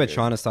this were is very where good.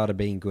 China started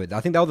being good. I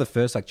think they were the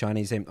first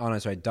Chinese team. Oh no,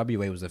 sorry.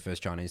 WA was the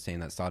first Chinese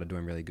team that started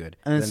doing really good.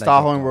 And then they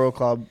Starhole dropped and off. Royal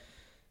Club.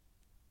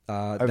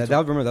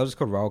 Remember that was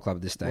called Royal Club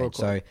at this Royal stage.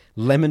 Club. So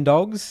Lemon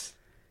Dogs,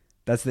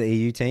 that's the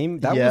EU team.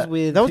 That Yeah. was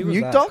with That was who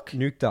Nuke Duck?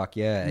 Nuke Duck,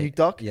 yeah. Nuke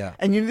Duck. Yeah.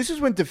 And this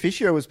is when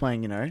Deficio was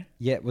playing,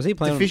 Yeah, was he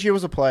playing? Deficio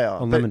was a player.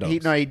 on but Lemon Dogs? he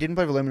didn't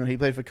play for Lemon Dogs. He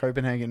played for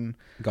Copenhagen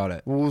Got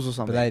it. Wolves or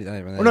something. But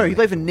no, he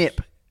played for Wolves.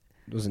 NIP.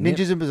 Was it Nip?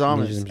 Ninjas in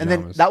Pajamas. Ninjas in And then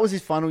Pajamas. that was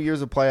his final year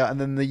as a player. And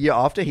then the year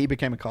after, he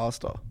became a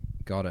caster.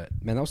 Got it.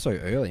 Man, that was so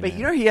early. But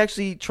man. he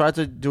actually tried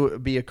to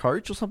be a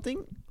coach or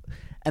something,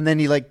 and then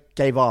he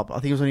gave up. I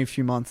think it was only a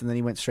few months, and then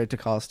he went straight to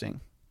casting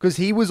because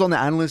he was on the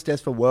analyst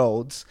desk for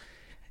Worlds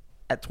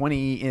at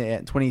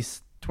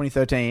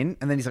 2013,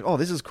 and then he's like, "Oh,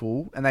 this is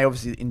cool," and they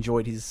obviously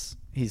enjoyed his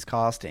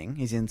casting,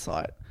 his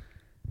insight.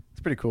 It's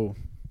pretty cool,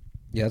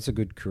 Yeah, that's a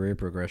good career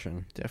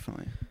progression.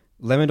 definitely.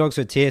 Lemon Dogs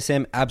for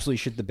TSM absolutely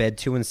shit the bed.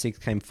 2 and 6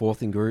 came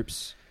 4th in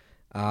groups.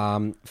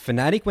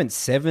 Fnatic went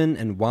 7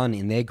 and 1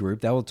 in their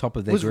group. They were top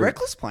of their Was group.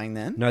 Reckless playing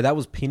then? No, that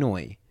was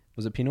Pinoy.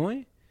 Was it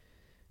Pinoy?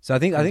 So I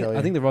think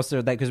the roster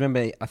of that, because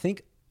remember, I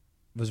think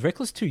was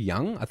Reckless too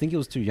young? I think he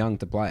was too young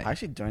to play. I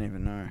actually don't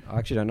even know. I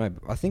actually don't know.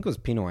 But I think it was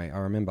Pinoy. I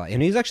remember,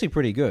 and he's actually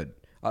pretty good.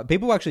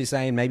 People were actually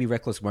saying maybe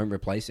Reckless won't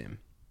replace him.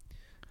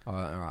 All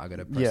right, I got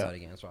to press that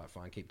again. That's right.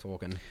 Fine, keep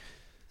talking.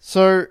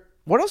 So,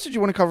 what else did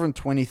you want to cover in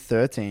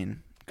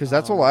 2013? Because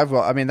that's all I've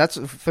got. I mean, that's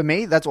for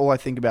me. That's all I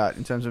think about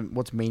in terms of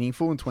what's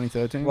meaningful in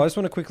 2013. Well, I just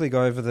want to quickly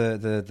go over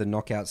the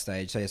knockout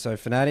stage. So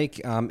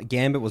Fnatic,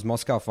 Gambit was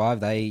Moscow 5.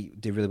 They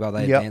did really well.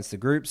 They advanced the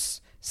groups.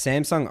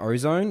 Samsung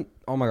Ozone.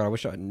 Oh my god, I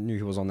wish I knew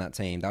who was on that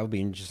team. That would be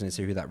interesting to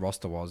see who that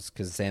roster was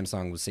because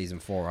Samsung was season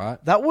 4,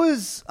 right? That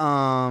was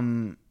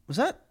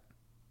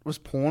was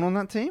Pawn on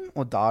that team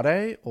or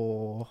Dade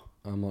or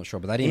I'm not sure,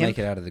 but they didn't make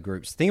it out of the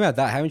groups. Think about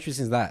that. How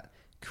interesting is that?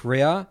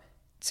 Korea,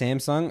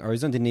 Samsung,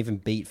 Ozone didn't even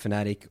beat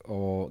Fnatic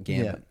or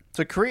Gambit. Yeah.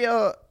 So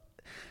Korea,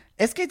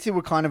 SKT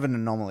were kind of an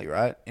anomaly,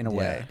 right? In a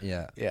way.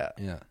 Yeah.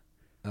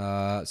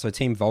 So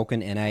Team Vulcan,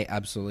 NA,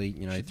 absolutely,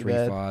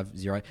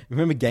 3-5-0.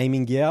 Remember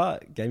Gaming Gear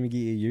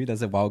EU?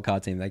 That's a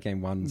wildcard team. They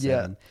came 1-7.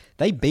 Yeah.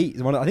 They beat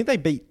I think they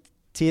beat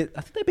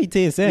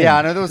TSM. Yeah,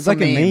 I know there was like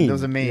a meme. meme. There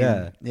was a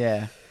meme.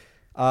 Yeah.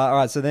 All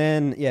right. So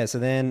then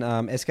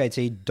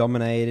SKT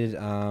dominated.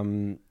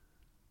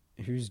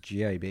 Who's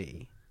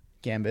GAB?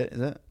 Gambit, is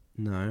it?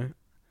 No.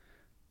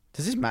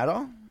 Does this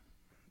matter?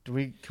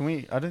 Can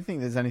we? I don't think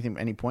there's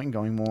any point in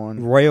going more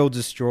on. Royal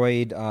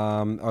destroyed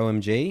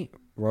OMG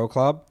Royal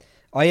Club.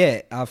 Oh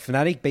yeah,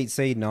 Fnatic beat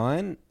Seed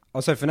 9.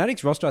 Also,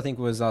 Fnatic's roster I think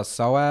was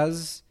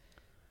Soaz,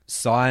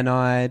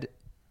 Cyanide,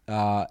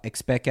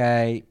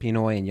 Expeke,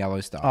 Pinoy, and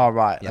Yellowstar. Oh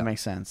right, that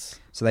makes sense.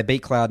 So they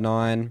beat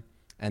Cloud9,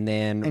 and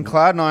then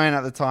Cloud9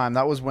 at the time,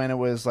 that was when it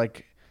was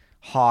like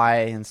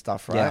high and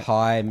stuff, right? Yeah,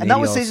 high. And that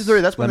was season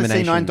 3. That's when the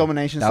C9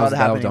 domination started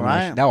happening,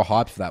 right? They were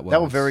hyped for that. They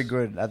were very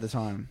good at the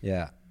time.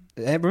 Yeah.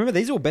 And remember,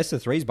 these are all best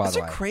of 3s, by the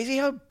way. It's so crazy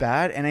how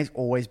bad NA's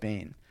always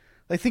been.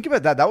 Like, think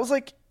about that. That was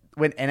like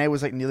when NA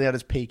was like nearly at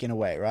its peak in a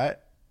way, right?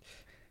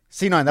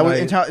 C9, that was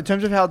in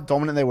terms of how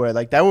dominant they were.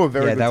 Like, they were a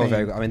very good they were team.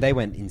 very good. I mean, they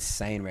went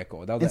insane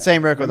record.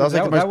 Insane record. That was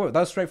like that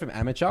was straight from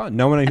amateur.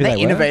 No one knew who they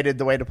were. Innovated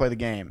the way to play the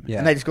game. Yeah.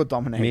 And they just got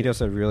dominated. Meteos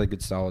had a really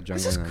good style of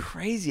jungling. This is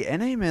crazy.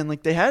 NA, man,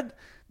 like they had...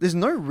 There's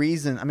no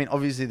reason... I mean,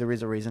 obviously there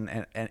is a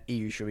reason and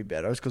EU should be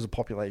better. It's because of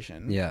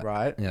population,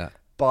 right? Yeah.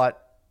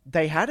 But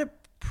they had a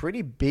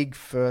pretty big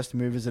first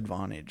movers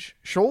advantage.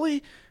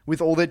 Surely, with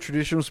all their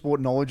traditional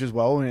sport knowledge as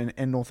well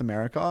in North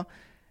America...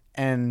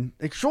 And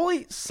like,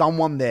 surely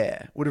someone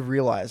there would have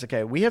realized,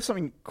 okay, we have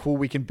something cool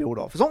we can build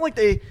off. It's not like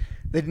they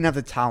didn't have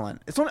the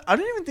talent. It's not. I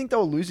don't even think they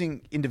were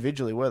losing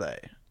individually, were they?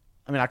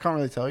 I mean, I can't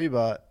really tell you,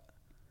 but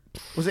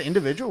was it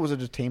individual or was it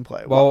just team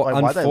play? Well,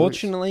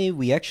 unfortunately,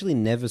 we actually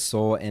never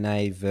saw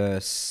NA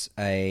versus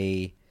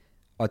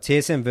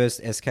TSM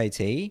versus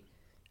SKT,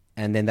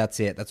 and then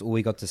that's it. That's all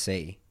we got to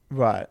see.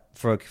 Right.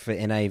 For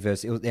NA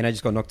versus... NA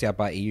just got knocked out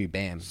by EU,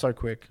 bam. So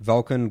quick.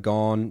 Vulcan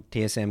gone,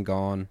 TSM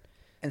gone.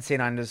 And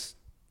C9 just...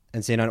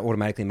 And C9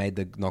 automatically made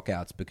the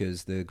knockouts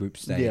because the group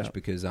stage,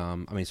 because, the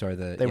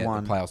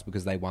playoffs,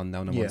 because they won, they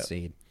were number 1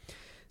 seed.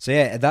 So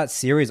yeah, that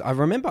series, I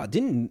remember,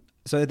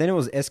 so then it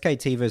was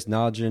SKT versus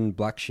Narjan,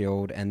 Black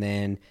Shield, and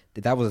then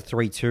that was a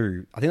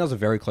 3-2. I think that was a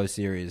very close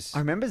series. I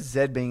remember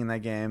Zed being in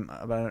that game,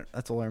 but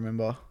that's all I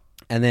remember.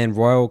 And then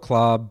Royal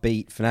Club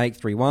beat Fnatic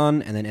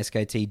 3-1, and then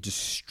SKT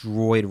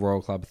destroyed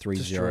Royal Club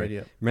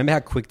 3-0. Remember how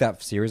quick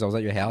that series? I was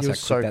at your house. How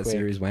quick that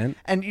series went.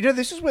 And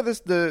this is where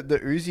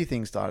the Uzi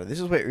thing started. This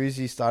is where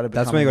Uzi started.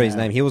 That's when he got his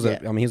name. He was he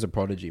was a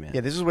prodigy, man.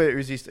 Yeah, this is where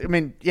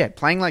Uzi.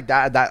 Playing like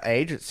that at that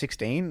age at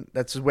 16.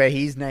 That's where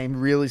his name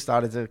really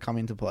started to come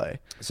into play.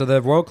 So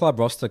the Royal Club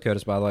roster,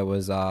 Curtis, by the way,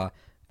 was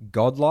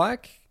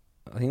Godlike.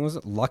 I think it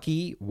was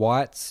Lucky,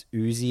 Whites,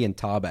 Uzi, and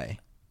Tabe.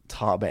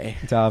 Tabe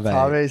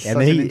is such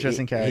an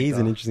interesting character. He's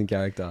an interesting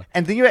character.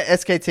 And thinking about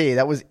SKT,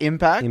 that was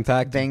Impact,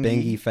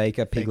 Bengi,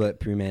 Faker,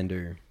 Piglet,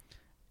 Pumandu.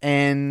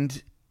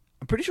 And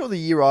I'm pretty sure the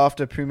year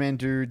after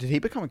Pumandu, did he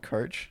become a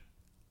coach?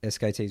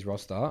 SKT's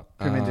roster.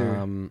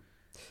 Pumandu.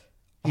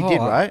 He did,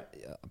 right?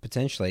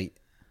 Potentially.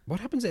 What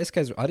happens to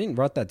SKT's... I didn't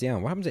write that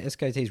down. What happens to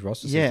SKT's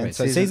roster?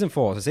 So season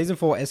 4. So season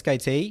 4,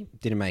 SKT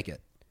didn't make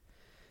it.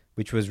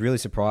 Which was really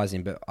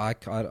surprising, but I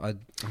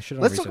should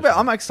have... Let's talk about...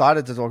 I'm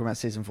excited to talk about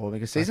Season 4,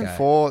 because Season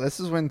 4, this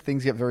is when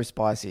things get very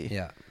spicy.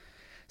 Yeah.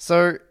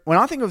 So, when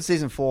I think of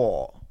Season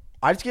 4,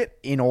 I just get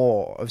in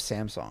awe of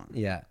Samsung.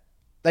 Yeah.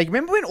 Like,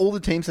 remember when all the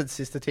teams had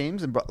sister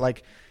teams? And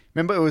like,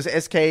 remember it was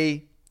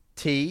SKTS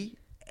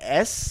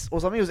or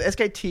something? It was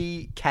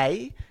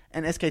SKTK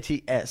and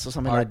SKTS or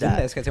something like that.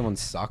 Didn't the SKT one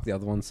suck? The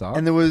other one sucked?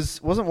 And there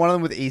wasn't one of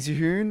them with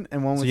Easyhoon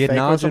and one with Faker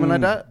or something like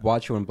that?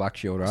 White Shield and Black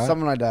Shield, right?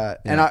 Something like that.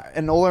 Yeah.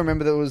 And all I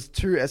remember, there was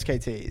 2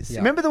 SKTs. Yeah.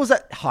 Remember there was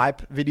that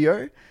hype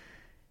video?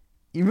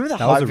 You remember that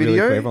hype was video? Really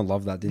cool. Everyone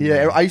loved that, didn't they?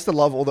 Yeah, I used to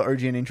love all the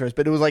OG and intros,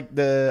 but it was like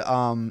the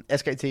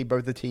SKT,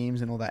 both the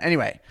teams and all that.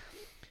 Anyway,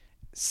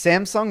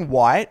 Samsung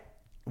White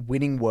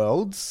winning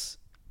Worlds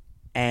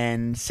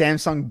and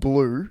Samsung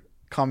Blue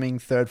coming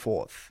 3rd,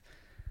 4th.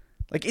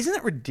 Like, isn't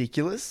that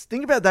ridiculous?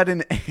 Think about that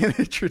in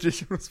a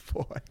traditional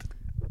sport.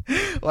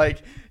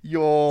 Like,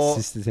 your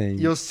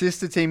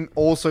sister team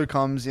also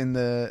comes in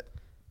the...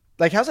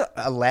 Like, how's it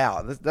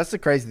allowed? That's the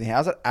crazy thing.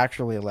 How's it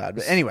actually allowed?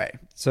 But anyway.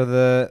 So,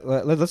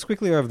 let's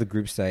quickly go over the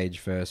group stage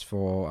first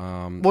for...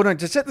 Well, no,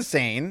 to set the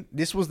scene,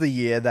 this was the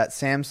year that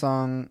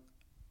Samsung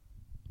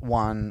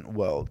won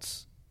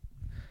Worlds.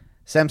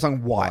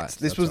 Samsung White. White, This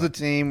that's was the right.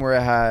 team where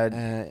it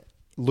had...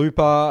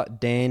 Looper,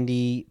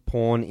 Dandy,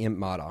 Pawn, Imp,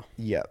 Martyr.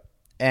 Yeah.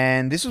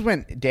 And this was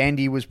when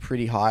Dandy was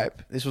pretty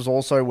hype. This was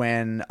also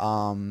when...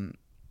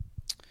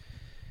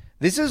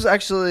 this is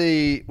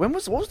actually... what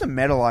was the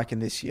meta like in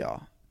this year?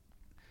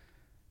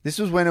 This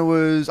was when it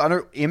was... I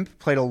know Imp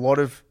played a lot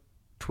of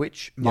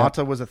Twitch. Yep.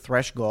 Marta was a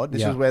Thresh god.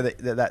 This Yep. is where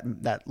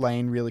that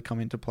lane really come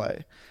into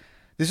play.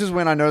 This is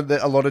when I know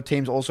that a lot of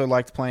teams also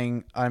liked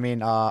playing,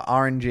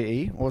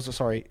 RNG. Or was it,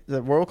 sorry,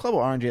 the Royal Club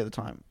or RNG at the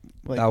time?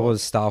 Like, That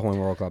was Starhorn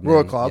Royal Club.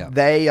 Royal name. Club. Yeah.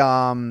 They,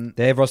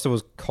 Their roster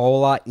was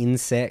Cola,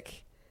 Insec,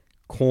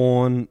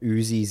 Corn,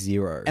 Uzi,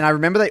 Zero. and I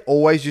remember they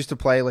always used to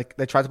play, like,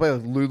 they tried to play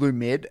like Lulu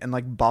mid and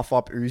like buff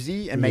up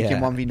Uzi and make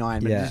him Yeah.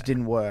 1v9, but it Yeah. just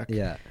didn't work.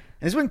 Yeah. And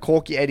this is when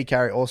Corky AD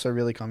Carry also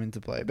really come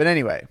into play. But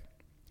anyway,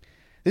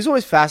 this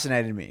always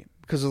fascinated me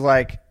because it was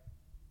like,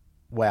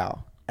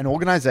 wow, an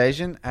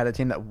organization had a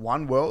team that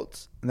won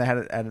Worlds and they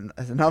had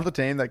another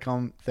team that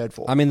come third,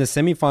 fourth. I mean, the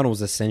semi-final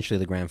was essentially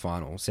the grand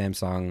final.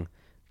 Samsung,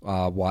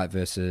 White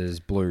versus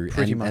Blue.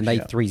 Pretty and, much, and they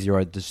yeah.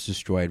 3-0 just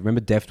destroyed. Remember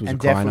Deft was And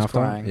Deft crying was after?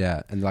 crying.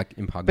 Yeah. And like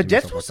Imp hugged But him and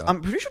Deft stuff was, like that.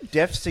 I'm pretty sure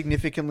Deft's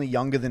significantly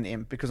younger than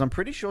Imp because I'm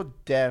pretty sure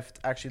Deft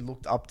actually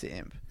looked up to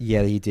Imp.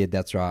 Yeah, he did.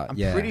 That's right. I'm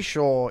yeah. pretty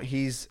sure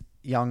he's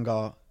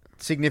younger,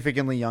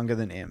 significantly younger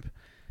than Imp.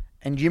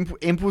 And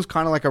Imp was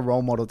kind of like a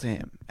role model to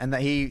him. And that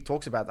he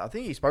talks about that. I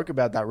think he spoke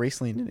about that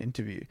recently in an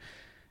interview.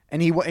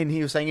 And he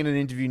was saying in an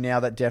interview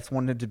now that Deft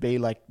wanted to be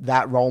like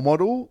that role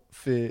model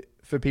for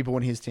people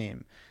in his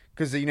team.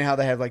 Because you know how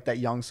they have like that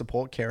young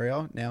support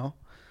carrier now?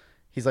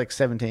 He's like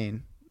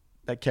 17,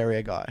 that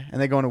carrier guy.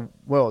 And they're going to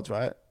Worlds,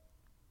 right?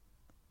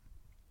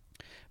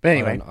 But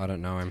anyway. I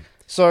don't know him.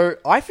 So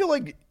I feel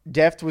like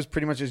Deft was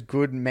pretty much as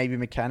good maybe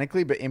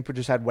mechanically, but Imp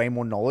just had way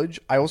more knowledge.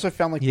 I also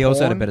found like He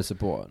also had a Pawn- better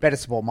support. better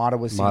support. Marta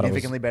was Marta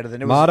significantly better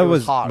than it was. Marta it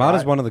was hard,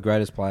 Marta's right? one of the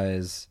greatest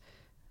players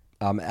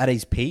at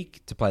his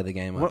peak to play the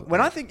game.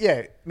 When I think,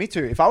 yeah, me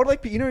too. If I would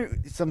like,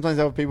 sometimes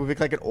there are people pick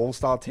like an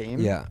all-star team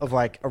Yeah. of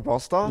like a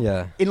roster.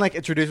 Yeah. In like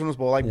a traditional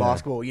sport like Yeah.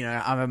 basketball, I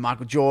have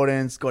Michael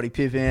Jordan, Scottie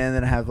Pippen,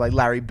 then I have like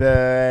Larry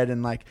Bird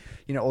and like,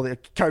 all the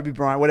Kobe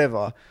Bryant,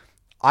 whatever.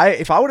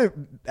 If I were to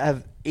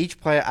have each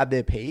player at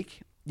their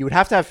peak, you would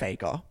have to have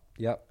Faker.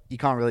 Yep. You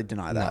can't really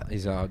deny No, that.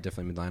 he's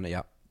definitely mid-laner.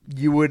 Yep.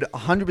 You would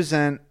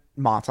 100%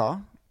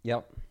 Marta.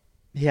 Yep.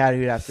 He'd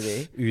have to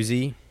be.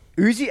 Uzi.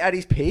 Uzi at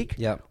his peak.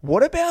 Yep.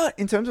 What about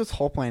in terms of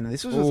top lane? And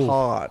this was just Ooh.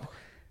 hard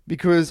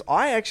because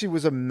I actually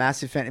was a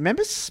massive fan.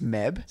 Remember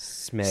Smeb?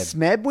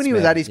 Smeb. When he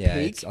was at his yeah,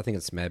 peak. I think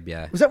it's Smeb,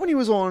 yeah. Was that when he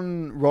was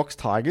on Rocks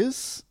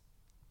Tigers?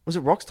 Was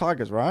it Rocks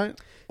Tigers, right?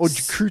 Or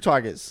Crew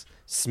Tigers?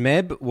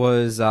 Smeb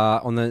was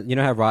on the,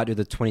 how Riot did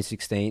the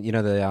 2016,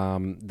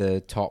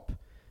 the top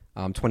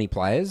 20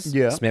 players?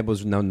 Yeah. Smeb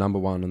was number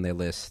one on their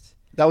list.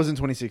 That was in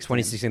 2016.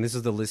 2016, this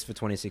is the list for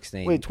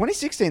 2016. Wait,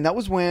 2016, that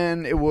was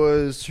when it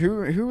was...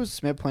 Who was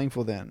Smeb playing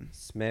for then?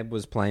 Smeb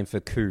was playing for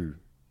Coup.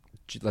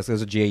 Like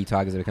those are GE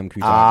Tigers that become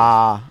Coup Tigers.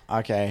 Ah,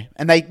 okay.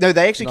 And they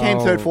actually came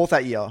No. third, fourth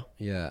that year.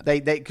 Yeah.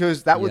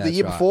 Because that was Yeah, the that's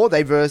year right. before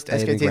they versed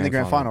They did SKT in the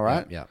grand final,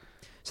 right? Yeah.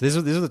 So this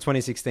is the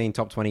 2016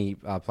 top 20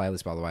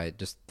 playlist, by the way.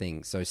 Just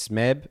things. So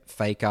Smeb,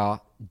 Faker,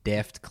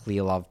 Deft,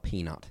 Clear Love,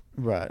 Peanut.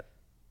 Right.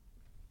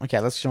 Okay,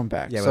 let's jump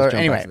back. Yeah, so let's jump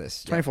anyway, back to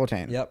this.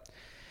 2014. Yep.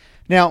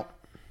 Now,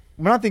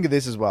 when I think of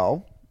this as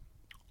well,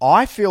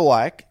 I feel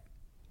like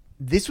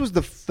this was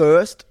the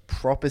first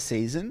proper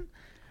season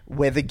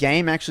where the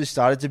game actually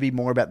started to be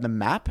more about the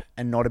map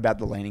and not about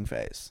the laning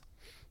phase.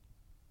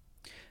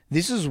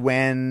 This is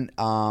when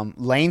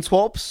lane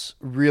swaps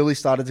really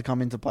started to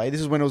come into play. This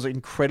is when it was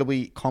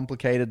incredibly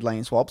complicated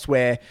lane swaps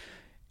where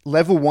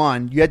level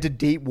 1, you had to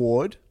deep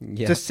ward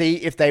to see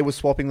if they were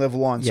swapping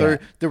level 1. So Yeah.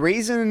 the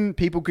reason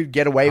people could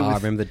get away I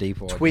with remember the deep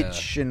ward,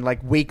 Twitch and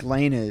like weak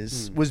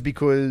laners was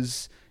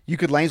because you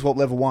could lane swap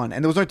level 1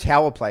 and there was no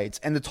tower plates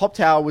and the top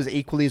tower was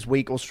equally as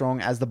weak or strong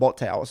as the bot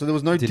tower. So there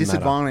was no Didn't matter.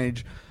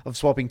 disadvantage of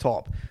swapping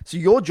top. So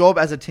your job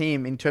as a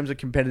team in terms of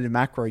competitive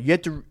macro,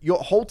 your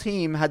whole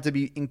team had to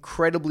be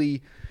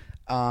incredibly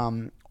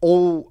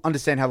all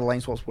understand how the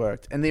lane swaps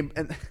worked. And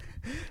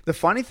the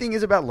funny thing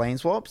is about lane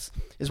swaps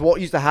is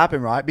what used to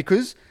happen, right?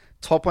 Because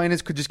top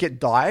laners could just get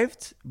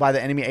dived by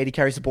the enemy AD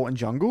carry support in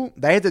jungle.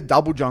 They had to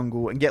double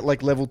jungle and get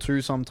like level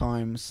 2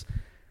 sometimes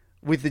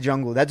with the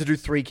jungle. They had to do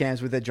 3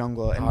 camps with their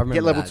jungler I remember and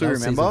get level that. 2, That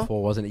was remember? Season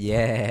 4, wasn't it?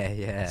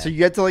 Yeah. So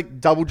you had to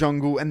like double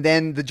jungle and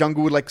then the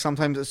jungle would like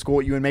sometimes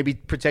escort you and maybe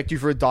protect you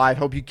for a dive,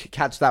 help you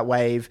catch that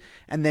wave,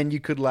 and then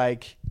you could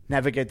like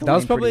navigate the That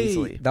was lane pretty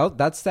probably easily.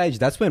 that stage.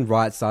 That's when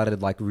Riot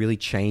started like really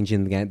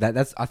changing the game.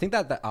 I think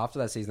that after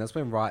that season, that's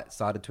when Riot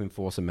started to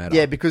enforce a meta.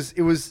 Yeah, because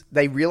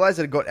they realized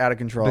that it got out of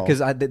control. because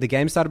the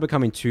game started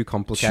becoming too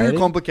complicated.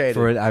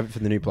 for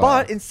the new player.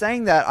 But in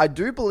saying that, I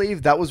do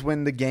believe that was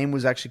when the game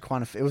was actually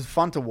it was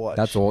fun to watch.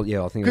 That's all.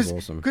 Yeah, I think it was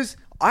awesome. Because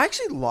I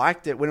actually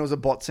liked it when it was a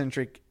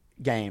bot-centric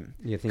game.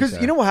 You think Because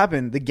so? you know what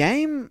happened? The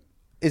game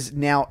is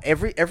now,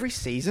 every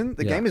season,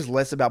 the Yeah. game is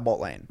less about bot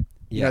lane.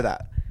 You Yeah. know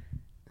that.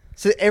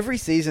 So every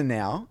season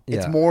now,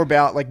 it's Yeah. more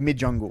about like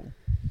mid-jungle.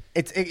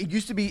 It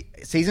used to be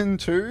season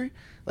 2,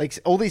 like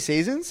all these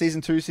seasons,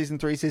 season 2, season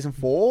 3, season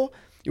 4.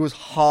 It was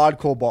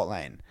hardcore bot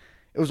lane.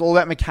 It was all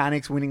about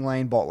mechanics, winning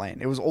lane, bot lane.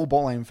 It was all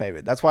bot lane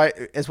favored. That's why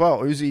as well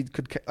Uzi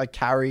could like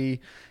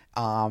carry.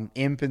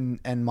 Imp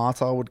and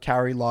Marta would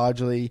carry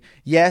largely.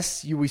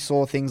 Yes, we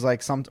saw things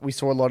like we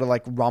saw a lot of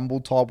like Rumble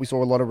top. We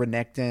saw a lot of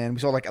Renekton. We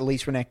saw like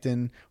Elise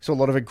Renekton. We saw a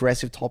lot of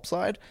aggressive top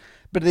side.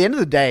 But at the end of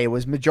the day, it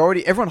was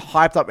majority. Everyone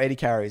hyped up AD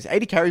carries.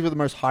 AD carries were the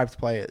most hyped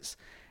players.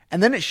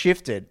 And then it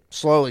shifted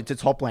slowly to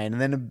top lane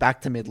and then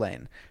back to mid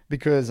lane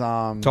because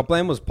top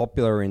lane was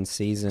popular in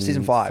season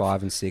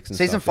 5 and 6 and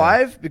season stuff,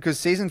 5 because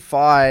season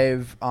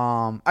 5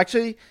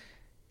 actually,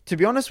 to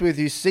be honest with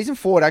you, season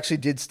 4 it actually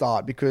did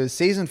start because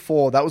season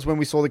 4 that was when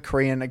we saw the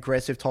Korean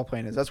aggressive top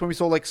laners. That's when we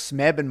saw like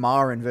Smeb and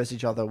Marin versus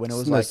each other when it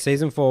was like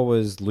season 4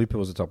 was Lupa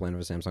was the top laner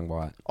for Samsung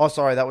White. Oh,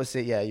 sorry, that was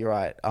it. Yeah, you're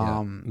right.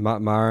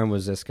 Marin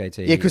was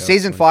SKT. Yeah, because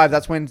season 5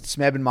 that's when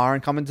Smeb and Marin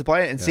come into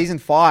play, and season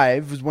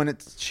 5 was when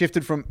it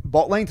shifted from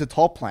bot lane to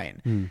top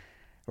lane.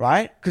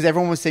 Right? Because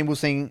everyone was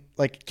seeing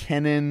like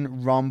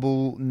Kennen,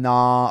 Rumble,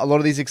 a lot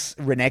of these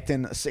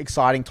Renekton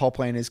exciting top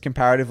laners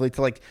comparatively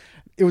to like.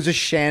 It was a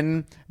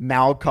Shen,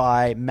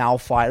 Maokai,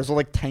 Malphite. It was all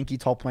like tanky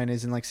top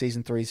laners in like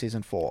season 3,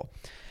 season 4.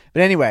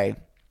 But anyway.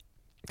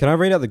 Can I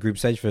read out the group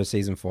stage for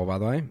season 4, by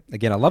the way?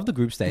 Again, I love the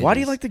group stage. Why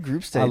do you like the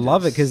group stage? I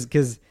love it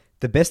because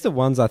the best of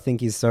ones I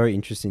think is so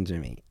interesting to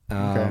me.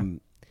 Okay.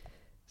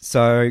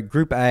 So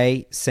Group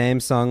A,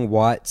 Samsung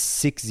White,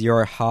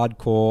 6-0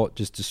 hardcore,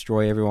 just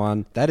destroy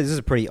everyone. This is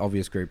a pretty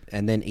obvious group.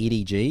 And then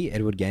EDG,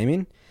 Edward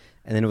Gaming.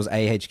 And then it was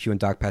AHQ and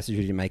Dark Passage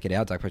who didn't make it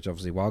out. Dark Passage,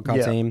 obviously,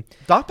 wildcard team.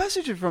 Dark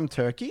Passage are from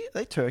Turkey? Are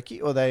they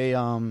Turkey or are they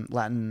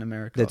Latin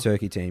America? They're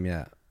Turkey team,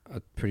 yeah.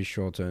 I'm pretty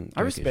sure.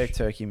 I respect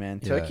Turkey, man.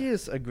 Turkey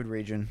is a good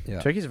region.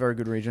 Yeah. Turkey's a very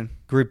good region.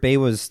 Group B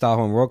was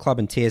Starhorn World Club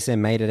and TSM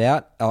made it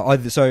out.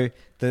 So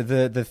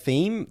the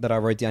theme that I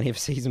wrote down here for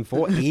season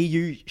 4,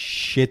 EU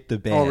shit the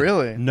bed. Oh,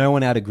 really? No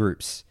one out of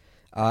groups.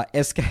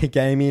 SK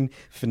Gaming,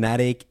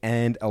 Fnatic,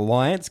 and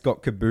Alliance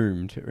got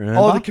kaboomed. Remember?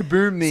 Oh, the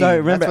kaboom meme. So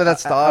remember, that's where that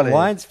started.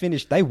 Alliance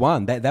finished. They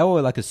won. They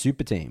were like a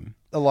super team.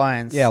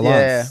 Alliance. Yeah,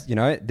 Alliance. Yeah. You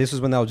know, this was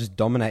when they were just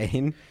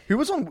dominating. Who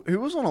was on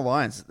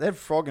Alliance? They had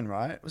Froggen,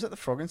 right? Was that the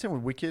Froggen team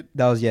with Wicked?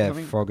 That was,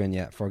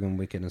 Froggen,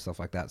 Wicked, and stuff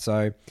like that.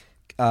 So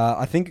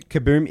I think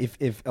Kaboom,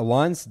 if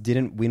Alliance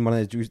didn't win one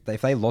of those,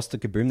 if they lost to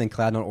Kaboom, then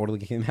Cloud9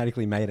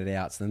 automatically made it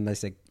out. So then they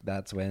said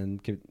that's when,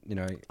 you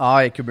know. Oh,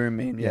 yeah, Kaboom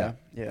mean, yeah.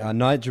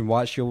 Nitrogen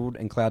White Shield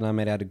and Cloud9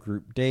 made out of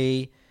Group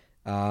D.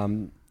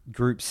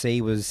 Group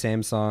C was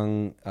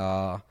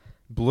Samsung,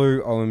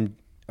 Blue,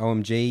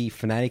 OMG,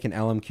 Fnatic, and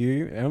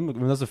LMQ.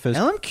 That was the first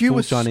LMQ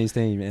was Chinese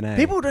team in NA.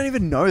 People don't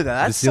even know that.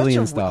 That's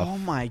Brazilian stuff. Oh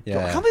my God.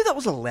 I can't believe that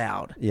was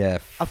allowed. Yeah.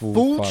 A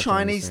full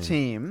Chinese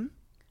team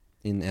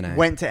in NA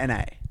went to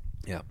NA.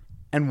 Yeah.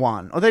 And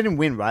won. Oh, they didn't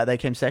win, right? They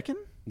came second?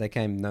 They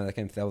were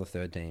the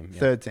third team. Yeah.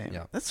 Third team.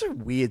 Yeah. That's so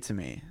weird to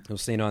me. It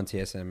was C9,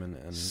 TSM,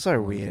 and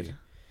so weird.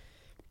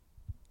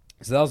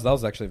 So that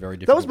was actually very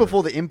different. That was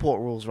before the import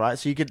rules, right?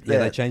 So you could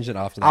they changed it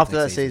after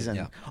that season.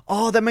 Yeah.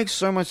 Oh, that makes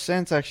so much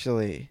sense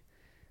actually.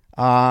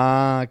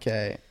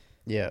 Okay.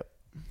 Yeah.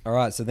 All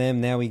right, so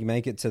then now we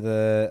make it to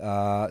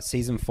the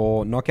season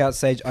 4 knockout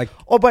stage.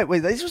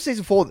 Wait, this was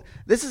season 4.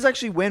 This is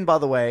actually when, by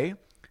the way,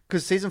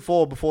 because season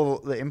 4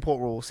 before the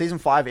import rule, season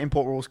 5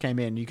 import rules came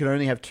in. You could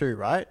only have 2,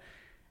 right?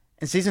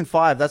 And season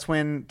 5, that's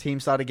when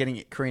teams started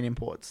getting Korean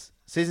imports.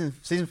 Season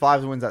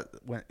 5 was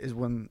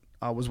when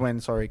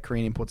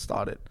Korean imports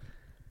started.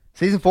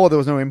 Season 4 there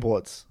was no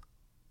imports.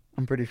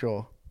 I'm pretty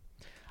sure.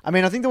 I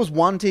mean, I think there was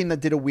one team that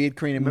did a weird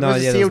Korean import. There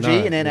was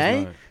CLG in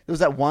NA. There was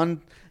that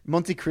one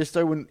Monte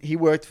Cristo when he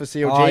worked for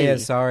CLG. Oh yeah,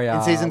 sorry.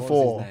 In season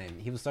 4, was his name?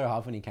 He was so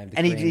hard when he came to.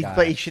 And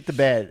he shit the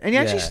bed, and he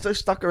actually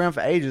stuck around for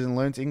ages and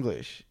learned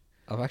English.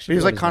 But he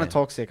was like kind of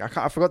toxic.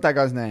 I forgot that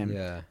guy's name.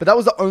 Yeah. But that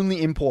was the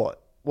only import,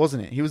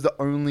 wasn't it? He was the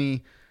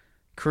only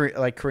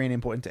Korean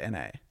import into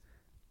NA.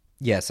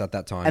 Yes, at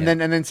that time. And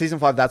then season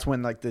 5, that's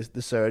when like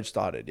the surge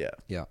started. Yeah.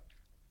 Yeah.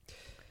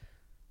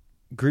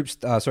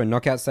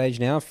 Knockout stage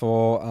now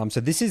for so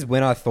this is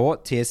when I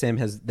thought TSM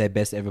has their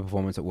best ever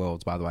performance at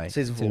Worlds, by the way.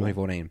 Season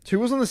 2014. Who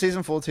was on the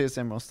season 4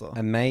 TSM roster?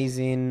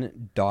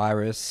 Amazing,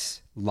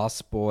 Dyrus,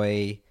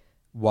 Lustboy,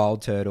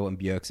 Wild Turtle, and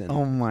Bjergsen.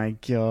 Oh my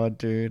God,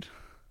 dude.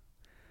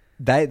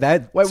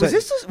 Was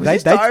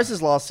this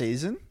Dyrus' last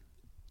season?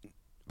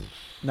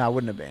 No, it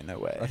wouldn't have been. No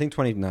way. I think it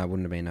wouldn't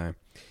have been. No,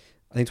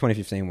 I think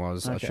 2015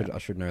 was. Okay. I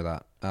should know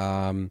that.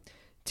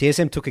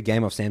 TSM took a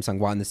game off Samsung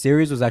White, and the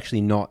series was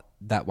actually not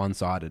that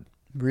one-sided.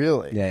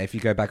 Really? Yeah, if you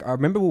go back. I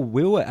remember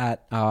we were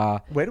at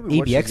where did we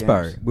EB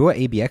Expo. We were at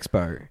EB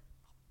Expo.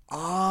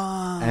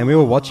 And we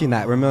were watching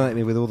that.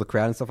 Remember with all the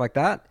crowd and stuff like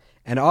that?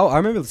 And I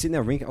remember sitting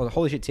there thinking,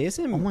 holy shit,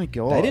 TSM. Oh my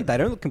God. They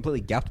don't look completely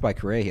gapped by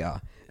Korea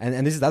here.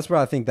 And that's where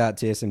I think that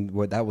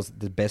TSM, that was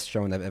the best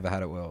showing they've ever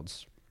had at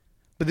Worlds.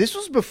 But this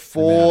was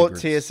before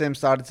TSM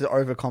started to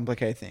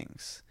overcomplicate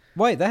things.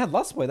 Wait, they had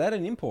Lustboy. They had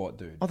an import,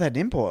 dude. Oh, they had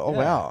an import. Oh, yeah.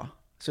 Wow.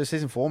 So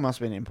season 4 must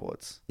have been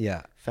imports.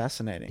 Yeah.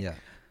 Fascinating. Yeah.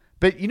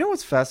 But you know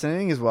what's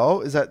fascinating as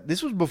well is that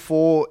this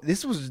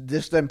was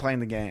just them playing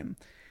the game.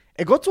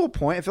 it got to a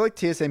point. I feel like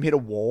TSM hit a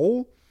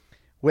wall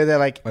where they're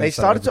like they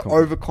started to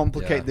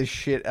overcomplicate the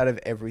shit out of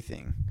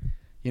everything.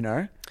 You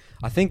know,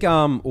 I think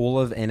all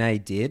of NA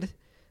did.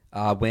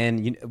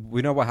 When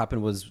we know what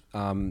happened was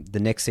the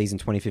next season,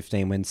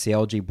 2015, when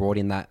CLG brought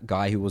in that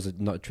guy who was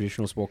not a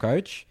traditional sport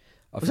coach.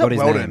 I forgot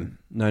his name.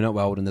 No, not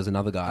Weldon. There's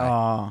another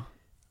guy.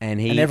 And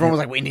everyone was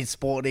like, "We need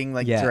sporting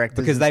directors."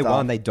 Because they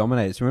won, they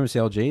dominated. So remember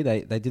CLG?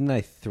 They didn't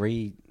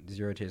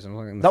 3-0 to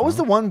something. That was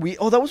the one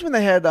that was when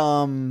they had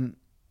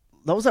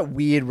that was that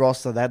weird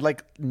roster. They had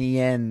like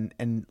Nien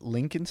and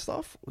Link and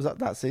stuff. Was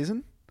that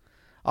season?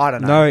 I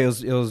don't know. No, it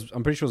was.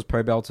 I'm pretty sure it was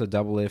Pro Belter,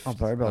 Double Lift,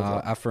 Pro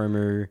Belter,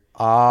 Afromu.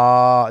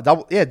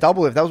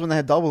 Double Lift. That was when they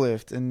had Double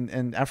Lift and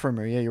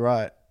Afromu. Yeah, you're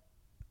right.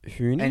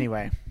 Huni?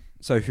 Anyway,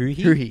 so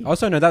Huhi.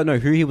 Also,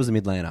 Huhi was a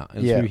mid laner.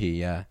 It was Huhi,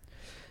 yeah.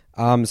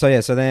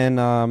 So then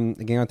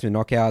getting on through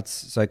knockouts.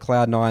 So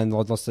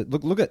Cloud9 lost it.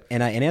 Look at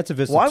NA to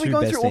versus. Why are we two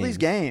going best through all teams. these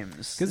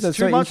games? Because it's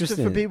too so much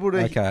interesting for people to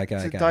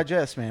okay.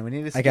 digest, man. We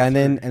need to and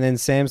then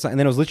Samsung, and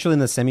then it was literally in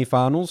the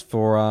semifinals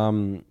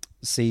for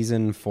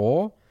season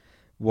 4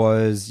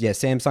 was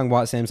Samsung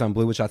White, Samsung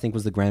Blue, which I think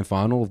was the grand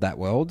final of that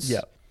Worlds.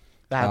 Yeah.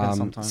 That happens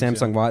sometimes.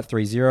 Samsung White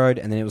 3-0'd,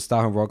 and then it was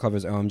Starhawk World Cup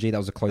versus OMG. That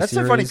was a close That's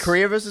series. so funny.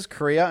 Korea versus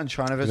Korea and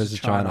China versus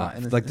China.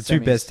 Like the two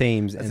best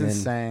teams. That's and then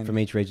insane. from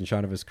each region,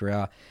 China versus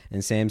Korea.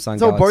 And Samsung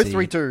So Galaxy,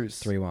 both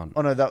 3-2s. 3-1.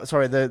 Oh, no. The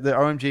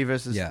OMG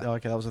versus... Yeah.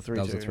 Okay, that was a 3-2.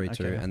 That was a 3-2.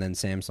 Okay. And then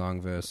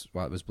Samsung versus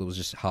White versus Blue was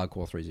just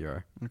hardcore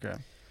 3-0. Okay.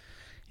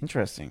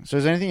 Interesting. So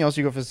is there anything else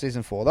you got for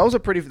season 4? That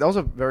was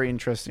a very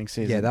interesting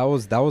season. Yeah, that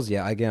was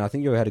again, I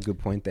think you had a good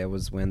point there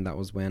was when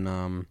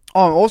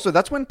also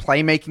that's when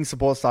playmaking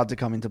support started to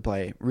come into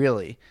play,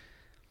 really.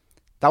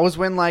 That was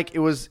when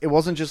it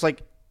wasn't just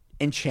like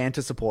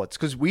enchanter supports,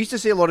 because we used to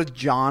see a lot of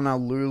Janna,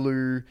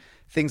 Lulu,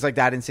 things like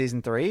that in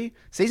season 3.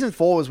 Season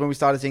 4 was when we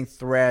started seeing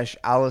Thresh,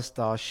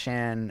 Alistar,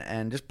 Shen,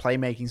 and just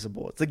playmaking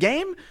supports. The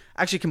game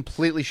actually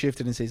completely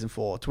shifted in season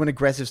 4 to an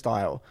aggressive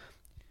style.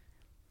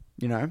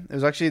 You know, it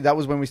was actually, that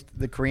was when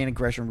the Korean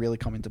aggression really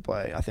come into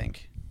play, I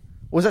think.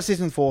 Or was that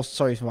season 4?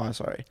 Sorry.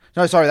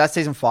 No, sorry, that's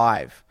season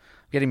 5.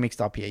 I'm getting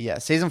mixed up here. Yeah,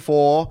 season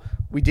 4,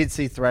 we did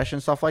see Thresh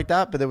and stuff like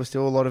that, but there was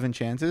still a lot of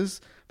enchanters.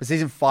 But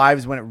season 5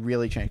 is when it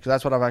really changed, because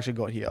that's what I've actually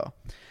got here.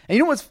 And you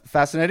know what's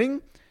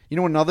fascinating? You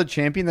know another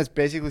champion that's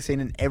basically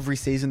seen in every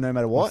season, no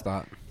matter what,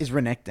 is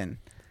Renekton.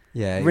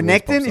 Yeah,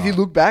 Renekton, if you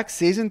look back,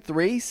 season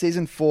 3,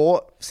 season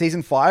 4,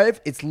 season 5,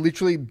 it's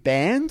literally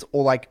banned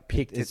or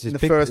picked in the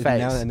first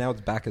phase. And now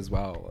it's back as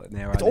well.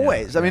 It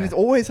always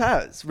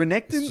has.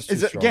 Renekton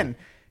is, again,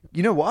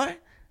 you know why?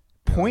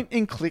 Point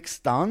and click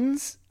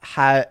stuns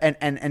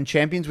and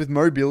champions with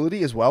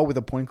mobility as well with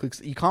a point and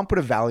click. You can't put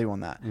a value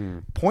on that.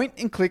 Point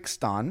and click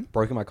stun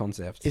broken by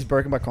concept is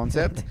broken by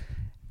concept.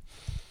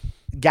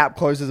 Gap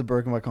closers are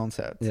broken by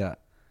concept. Yeah,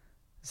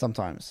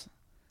 sometimes.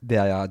 They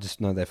are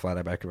just they're flat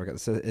out back.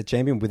 So a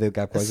champion with a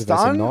gap closer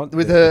stun not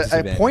with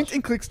a point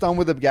and click stun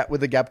with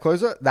a gap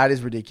closer, that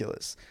is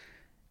ridiculous.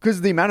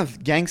 Because the amount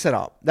of gang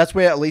setup, that's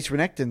where at least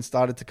Renekton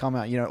started to come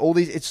out. You know, all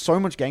these, it's so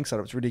much gang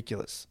setup, it's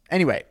ridiculous.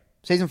 Anyway,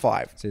 season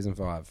 5.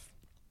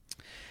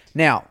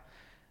 Now,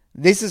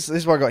 this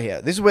is what I got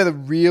here. This is where the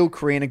real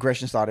Korean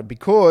aggression started,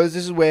 because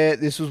this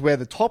was where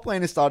the top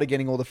laners started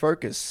getting all the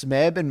focus.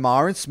 Smeb and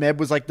Marin. Smeb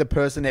was like the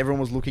person everyone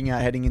was looking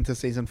at heading into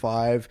season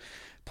 5.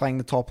 Playing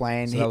the top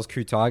lane. So that was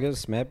Q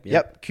Tigers, Smeb?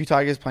 Yep, Q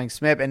Tigers playing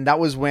Smeb. And that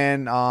was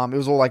when it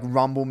was all like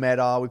Rumble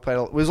meta.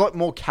 It was like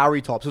more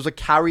carry tops. It was a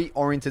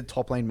carry-oriented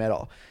top lane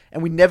meta.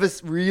 And we never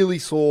really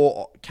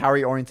saw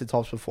carry-oriented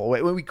tops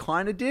before. We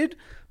kind of did,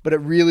 but it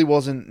really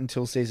wasn't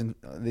until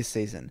this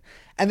season.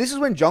 And this is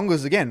when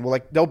junglers, again, were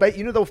like, they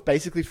were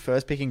basically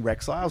first picking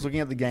Rek'Sai. I was looking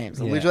at the games.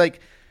 They're literally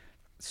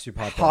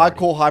super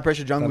hardcore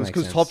high-pressure junglers.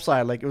 Because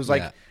topside, it was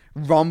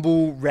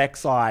Rumble,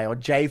 Rek'Sai, or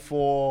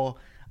J4...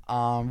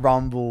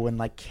 Rumble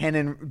and Ken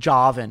and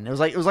Jarvan. It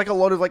was like a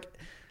lot of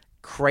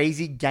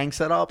crazy gang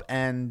setup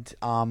and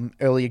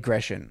early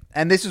aggression.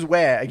 And this is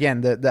where,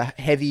 again, the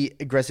heavy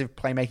aggressive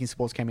playmaking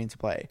supports came into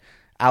play.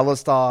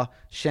 Alistar,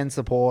 Shen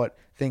support,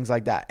 things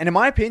like that. And in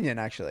my opinion,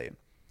 actually,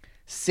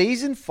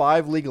 Season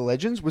 5 League of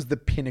Legends was the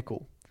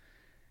pinnacle.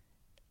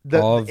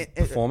 Of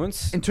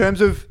performance? In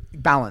terms of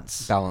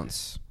balance.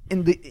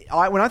 When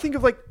I think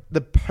of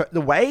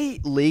the way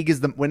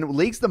when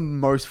League's the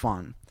most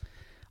fun,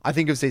 I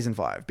think of Season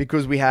 5,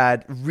 because we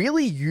had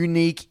really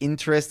unique,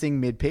 interesting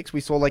mid picks. We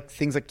saw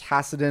things like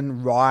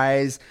Kassadin,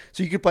 Ryze.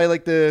 So you could play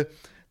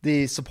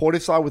the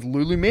supportive side with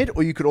Lulu mid,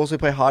 or you could also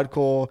play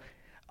hardcore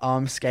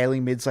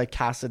scaling mids like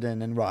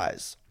Kassadin and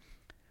Ryze.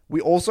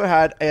 We also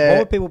had... what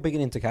were people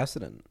picking into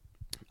Kassadin?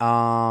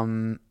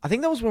 I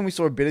think that was when we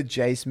saw a bit of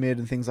Jace mid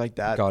and things like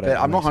that. Got it. But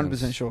I'm not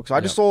 100% sure. Because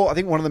I just saw, I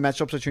think one of the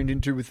matchups I tuned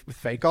into with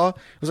Faker,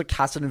 it was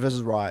Kassadin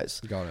versus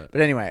Ryze. Got it.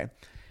 But anyway...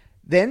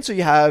 Then, so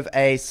you have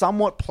a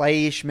somewhat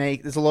play-ish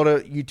make. There's a lot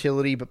of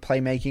utility, but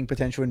playmaking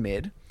potential in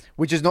mid,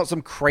 which is not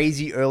some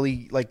crazy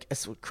early,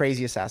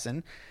 crazy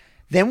assassin.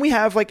 Then we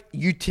have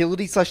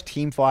utility /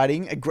 team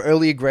fighting,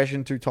 early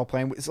aggression through top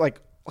lane. It's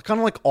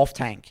kind of off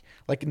tank.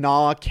 like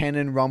Gnar,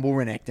 Kennen, Rumble,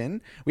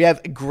 Renekton. We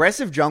have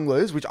aggressive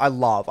junglers, which I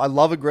love. I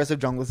love aggressive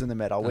junglers in the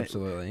meta.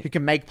 Absolutely. Who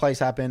can make plays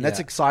happen. That's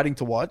Yeah. exciting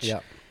to watch. Yeah.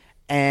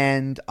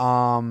 And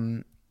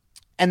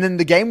then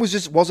the game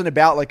wasn't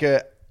about like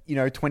a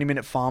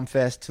 20-minute farm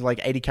fest to like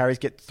 80 carries,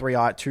 get 3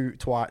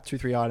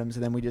 items,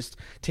 and then we just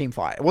team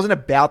fight. It wasn't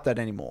about that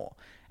anymore.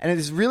 And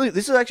this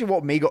is actually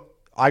what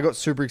I got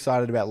super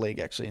excited about League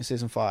actually in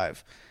season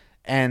 5.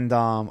 And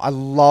I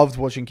loved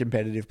watching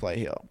competitive play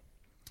here.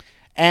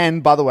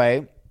 And by the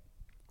way,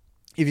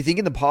 if you think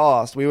in the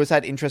past, we always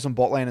had interest on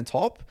bot lane and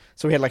top.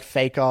 So we had like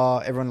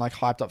Faker, everyone like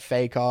hyped up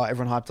Faker,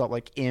 everyone hyped up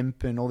like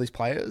Imp and all these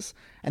players.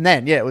 And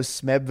then, it was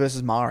Smeb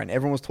versus Mara, and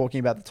everyone was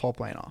talking about the top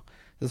laner,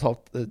 the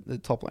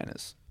top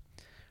laners,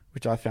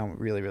 which I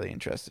found really, really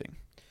interesting.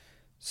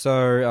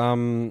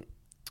 So,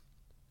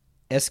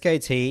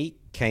 SKT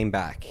came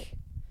back.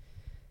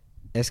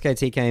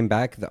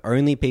 The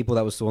only people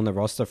that were still on the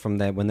roster from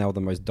there when they were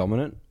the most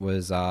dominant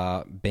was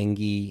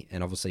Bengi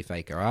and obviously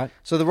Faker, right?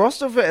 So the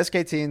roster for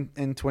SKT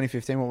in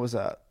 2015, what was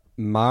that?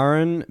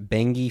 Marin,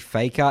 Bengi,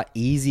 Faker,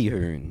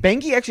 Easyhoon.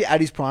 Bengi actually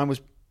at his prime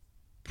was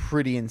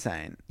pretty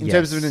insane in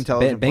terms of an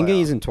intelligent Bengi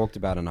player. isn't talked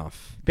about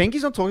enough.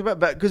 Bengi's not talked about,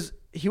 but because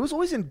he was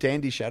always in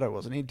Dandy's shadow,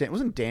 wasn't he?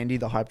 Wasn't Dandy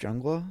the hype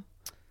jungler?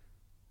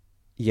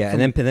 Yeah, and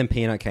then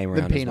Peanut came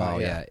around as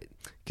well, yeah.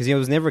 Because he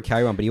was never a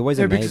carry one, but he always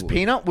enabled. Because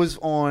Peanut was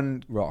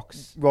on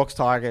Rocks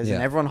Tigers,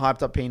 and everyone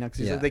hyped up Peanut because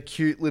he's like the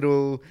cute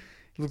little,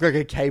 he looked like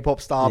a K-pop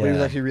star, but he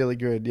was actually really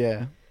good,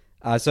 yeah.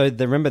 So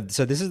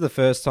this is the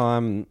first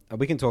time,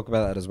 we can talk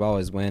about that as well,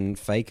 is when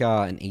Faker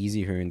and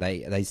Easyhoon,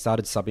 they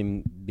started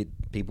subbing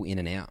people in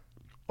and out.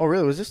 Oh,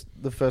 really? Was this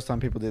the first time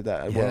people did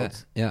that at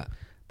Worlds? Yeah.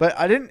 But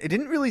it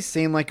didn't really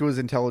seem like it was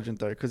intelligent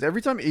though, because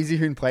every time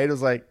Easyhoon played, it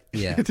was like,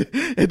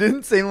 it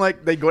didn't seem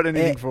like they got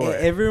anything for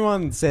it.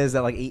 Everyone says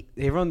that, like,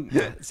 everyone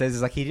says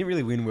it's like he didn't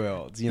really win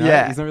Worlds, you know?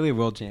 Yeah. He's not really a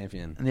world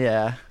champion.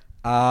 Yeah.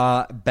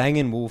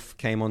 Bang & Wolf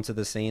came onto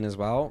the scene as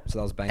well, so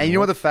that was Bang & Wolf. And you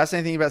know what the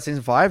fascinating thing about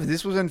season 5?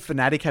 This was when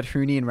Fnatic had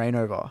Huni and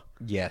Reignover.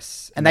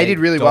 Yes. And they did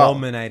really well.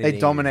 They EU.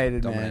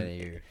 dominated, man.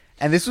 EU.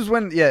 And this was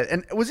when,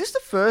 and was this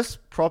the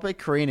first proper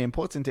Korean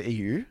imports into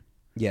EU?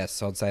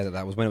 Yes, I'd say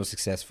that was when it was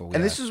successful.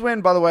 And this was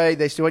when, by the way,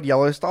 they still had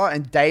Yellow Star,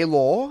 and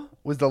Daylor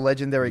was the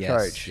legendary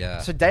coach. Yeah.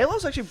 So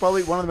Daylor's actually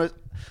probably one of the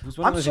most...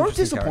 I'm so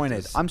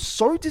disappointed. I'm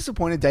so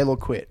disappointed Daylor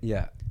quit.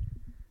 Yeah.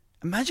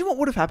 Imagine what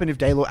would have happened if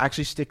Daylor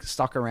actually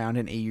stuck around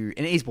in EU,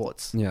 in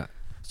esports. Yeah.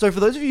 So for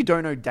those of you who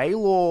don't know,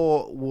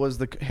 Daylor was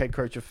the head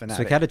coach of Fnatic.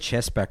 So he had a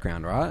chess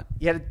background, right?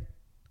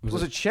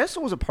 Was it chess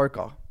or was it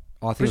poker?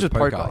 Oh, I think it was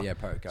poker. Yeah,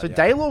 poker. So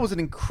Daylor was an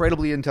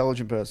incredibly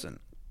intelligent person.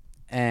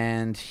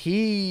 And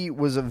he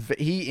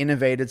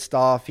innovated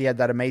stuff. He had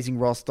that amazing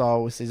roster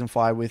with season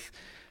 5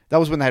 that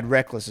was when they had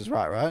Reckless, is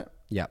right?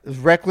 Yeah. It was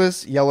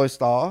Reckless, Yellow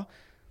Star,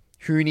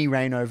 Huni,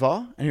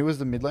 Reignover, and who was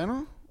the mid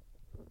laner?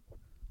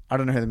 I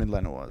don't know who the mid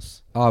laner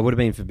was. Oh, it would have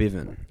been for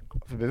Bivin.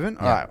 For Bivin?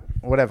 Yeah. Alright,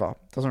 whatever.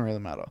 Doesn't really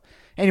matter.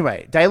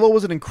 Anyway, Daylor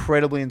was an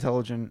incredibly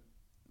intelligent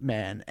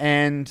man,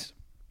 and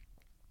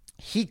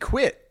he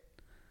quit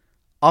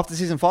after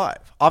season 5.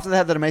 After they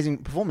had that amazing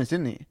performance,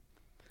 didn't he?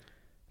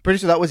 Pretty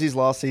sure that was his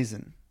last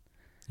season.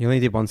 He only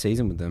did one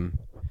season with them.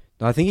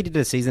 No, I think he did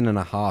a season and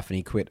a half and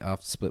he quit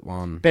after split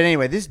 1. But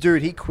anyway, this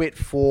dude, he quit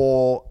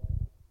for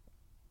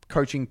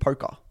coaching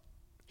poker.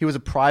 He was a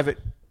private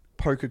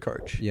poker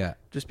coach. Yeah.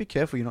 Just be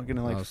careful. You're not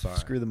going to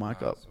screw the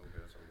mic up. It's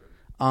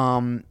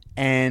all good.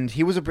 And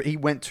he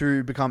went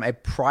to become a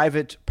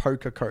private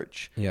poker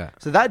coach. Yeah.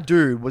 So that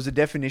dude was a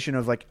definition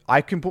of like,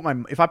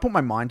 if I put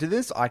my mind to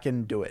this, I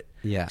can do it.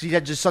 Yeah. 'Cause he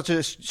had just such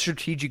a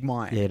strategic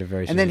mind. Yeah, he had a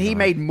very And then he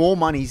strategic made more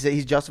money.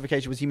 His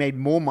justification was he made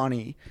more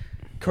money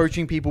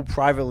coaching people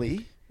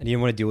privately. And he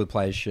didn't want to deal with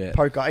players' shit.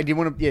 Poker. I didn't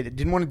want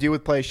to deal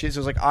with player shit. So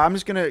I was like, I'm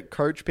just going to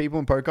coach people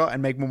in poker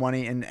and make more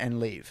money and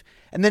leave.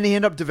 And then he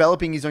ended up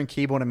developing his own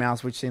keyboard and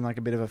mouse, which seemed like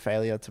a bit of a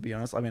failure, to be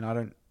honest. I mean, I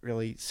don't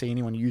really see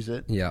anyone use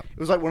it. Yeah. It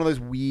was like one of those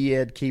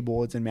weird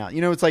keyboards and mouse.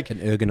 You know, it's like An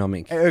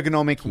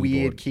ergonomic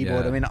weird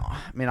keyboard. Yeah.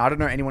 I mean, I don't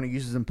know anyone who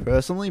uses them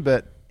personally,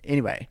 but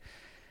anyway.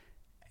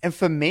 And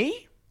for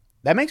me,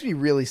 that makes me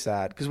really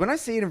sad because when I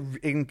see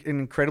an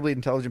incredibly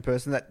intelligent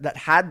person that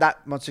had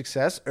that much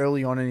success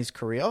early on in his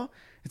career,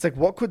 it's like,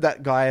 what could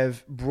that guy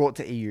have brought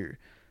to EU?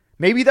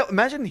 Maybe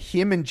imagine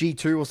him and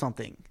G2 or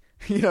something.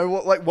 You know,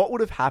 what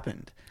would have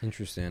happened?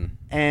 Interesting.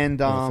 And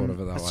Never thought of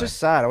it that it's way. just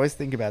sad. I always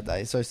think about that.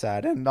 It's so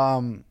sad.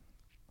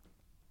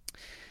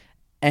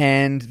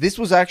 And this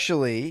was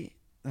actually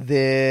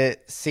the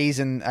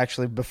season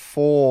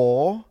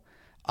before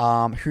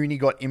Huni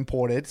got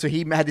imported. So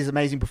he had this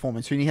amazing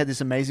performance. Huni had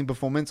this amazing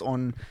performance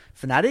on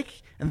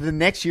Fnatic, and the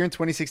next year in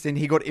 2016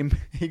 he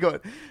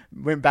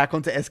went back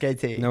onto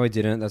SKT. No, he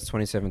didn't. That's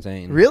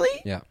 2017.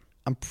 Really? Yeah.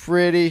 I'm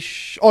pretty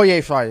sure. Oh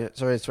yeah, sorry.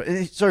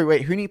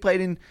 Wait, Huni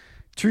played in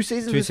 2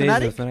 seasons with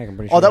Fnatic? With Fnatic, I'm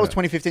pretty Oh, sure. that was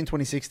 2015,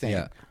 2016.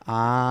 Yeah.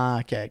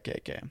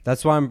 Okay.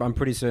 That's why I'm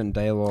pretty certain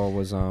Daylor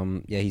was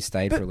he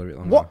stayed for a little bit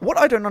longer. What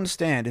I don't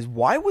understand is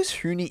why was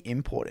Huni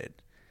imported?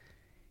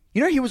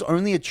 You know, he was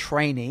only a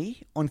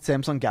trainee on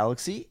Samsung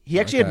Galaxy. He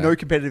actually had Okay. no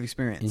competitive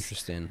experience.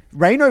 Interesting.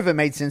 Rainova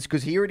made sense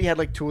because he already had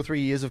like 2 or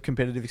 3 years of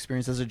competitive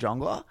experience as a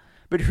jungler.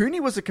 But Huni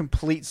was a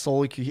complete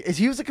solo queue.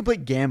 He was a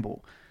complete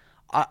gamble.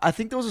 I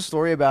think there was a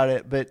story about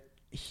it, but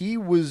he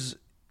was,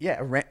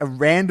 a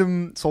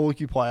random solo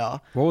queue player.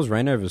 What was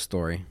Rainover's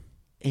story?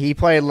 He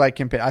played like,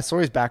 I saw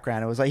his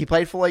background. It was like he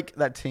played for like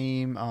that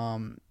team,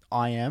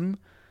 IM.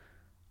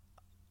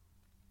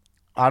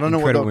 I don't know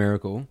Incredible what the,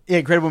 Miracle. Yeah,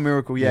 Incredible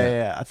Miracle. Yeah.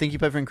 Yeah. I think he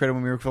played for Incredible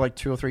Miracle for like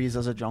 2 or 3 years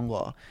as a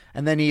jungler,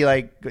 and then he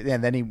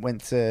then he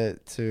went to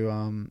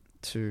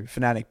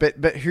Fnatic. But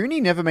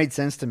Huni never made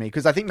sense to me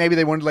because I think maybe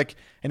they wanted like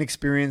an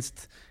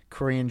experienced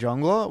Korean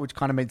jungler, which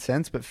kind of made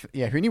sense. But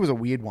Huni was a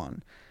weird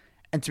one,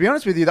 and to be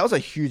honest with you, that was a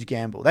huge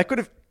gamble. That could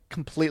have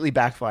completely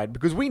backfired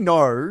because we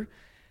know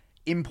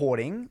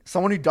importing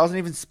someone who doesn't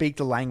even speak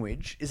the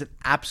language is an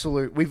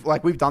absolute.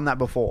 We've done that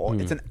before.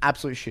 It's an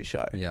absolute shit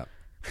show. Yeah.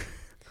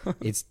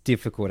 It's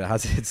difficult. It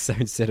has its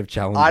own set of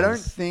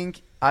challenges.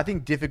 I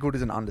think difficult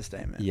is an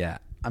understatement. Yeah.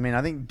 I mean,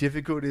 I think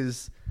difficult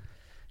is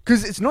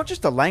because it's not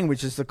just a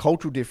language; it's the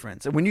cultural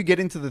difference. And when you get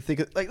into the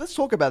thick, let's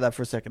talk about that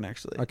for a second.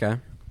 Actually, Okay.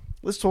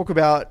 let's talk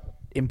about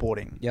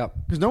importing. Yep.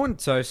 Because no one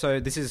So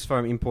this is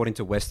from importing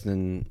to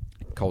Western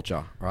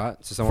culture, right?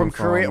 So someone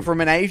from Korea, from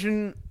an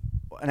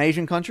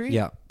Asian country,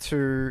 Yeah.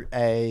 to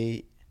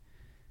a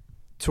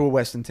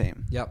Western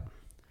team. Yep.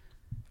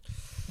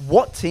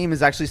 What team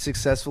has actually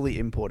successfully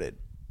imported?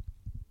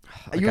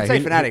 You would say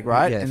Fnatic,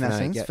 right? Yeah, in that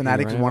sense, yeah,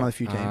 Fnatic is right. one of the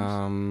few teams.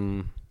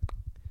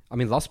 I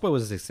mean, Lost Boy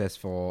was a success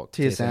for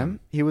TSM,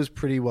 he was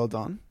pretty well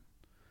done.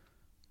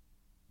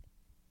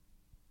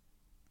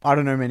 I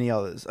don't know many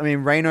others. I mean,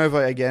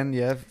 Rainova again,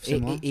 yeah,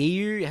 similar.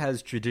 EU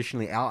has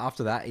traditionally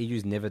after that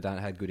EU's never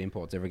had good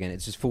imports ever again.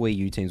 It's just full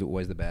EU teams were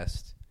always the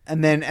best.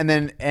 And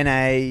then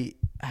NA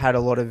had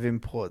a lot of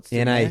imports.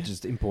 didn't NA they?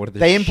 just imported.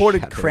 They imported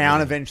shit out of Crown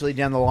everything. eventually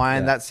down the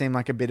line. Yeah. That seemed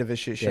like a bit of a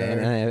shit show.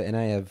 Yeah,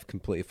 NA have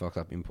completely fucked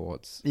up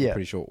imports. Yeah. I'm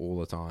pretty sure all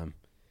the time.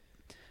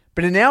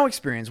 But in our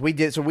experience, we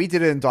did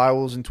it in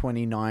Direwolves in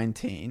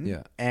 2019.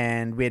 Yeah.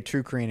 And we had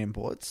 2 Korean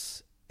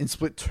imports in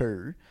Split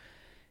 2.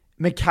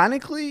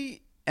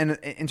 Mechanically, and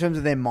in terms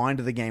of their mind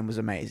of the game, was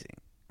amazing.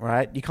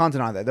 Right? You can't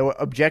deny that. They were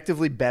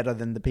objectively better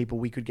than the people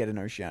we could get in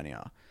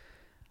Oceania.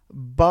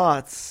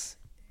 But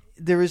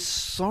there is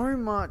so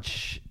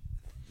much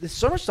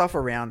stuff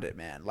around it,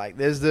 man. Like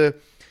there's the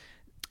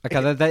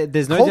Okay,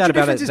 there's no culture doubt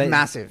about it. difference is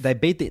massive. They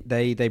beat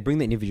they bring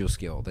the individual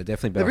skill. They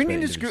definitely They bring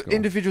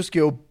individual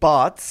skill,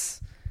 but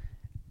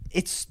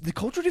the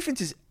cultural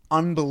difference is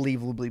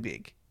unbelievably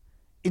big.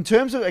 In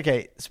terms of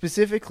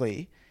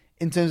specifically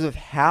in terms of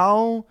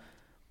how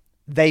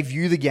they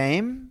view the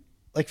game,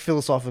 like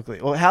philosophically,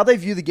 or how they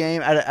view the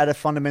game at a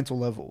fundamental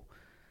level.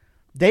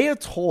 They are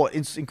taught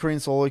in Korean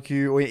solo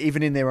queue or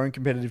even in their own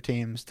competitive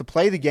teams to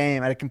play the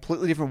game at a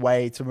completely different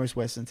way to most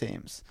Western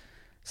teams.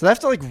 So they have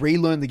to like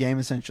relearn the game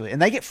essentially,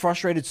 and they get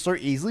frustrated so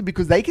easily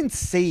because they can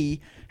see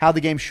how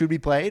the game should be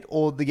played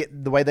or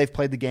the way they've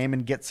played the game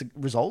and get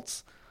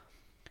results.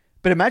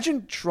 But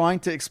imagine trying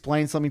to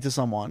explain something to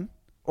someone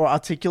or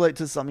articulate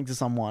something to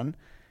someone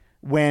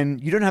when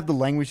you don't have the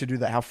language to do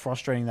that. How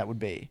frustrating that would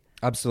be.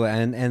 Absolutely,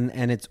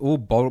 and it's all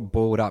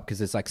boiled up because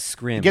it's like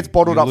scrim. It gets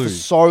bottled You up for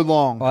lose. so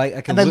long,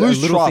 Like and they lose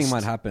a little trust. thing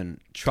might happen.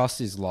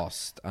 Trust is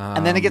lost,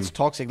 And then it gets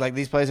toxic. Like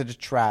these players are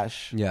just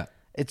trash. yeah.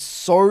 It's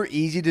so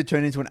easy to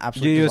turn into an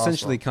absolute You disaster.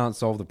 essentially can't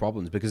solve the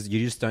problems because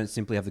you just don't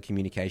simply have the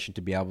communication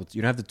to be able to.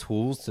 You don't have the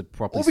tools to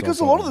properly. Well, because a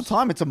solve lot of the problems.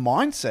 time it's a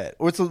mindset,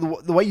 or it's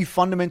the way you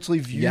fundamentally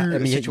view Yeah, I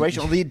mean, a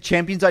situation, or the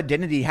champion's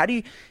identity. How do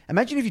you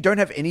imagine if you don't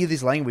have any of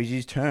this language,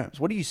 these terms?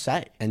 What do you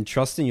say? And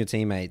trusting your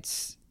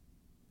teammates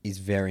is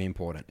very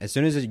important. As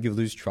soon as you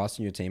lose trust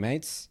in your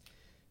teammates,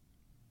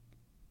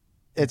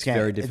 it's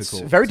very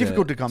difficult. It's very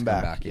difficult to come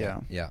back.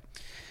 Yeah.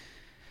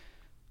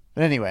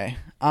 But anyway,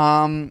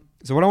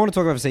 So what I want to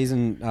talk about for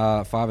season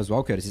 5 as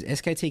well, Curtis,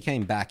 is SKT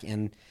came back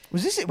and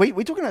was this? We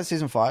talking about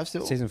season 5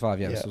 still? season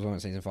 5, yeah, this was on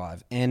season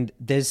 5, and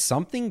there's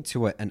something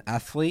to it. An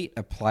athlete,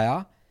 a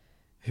player,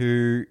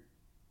 who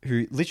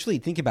literally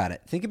think about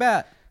it. Think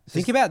about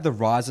the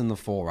rise and the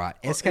fall, right?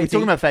 SKT. We're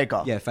talking about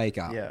Faker. Yeah,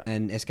 Faker. Yeah.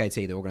 And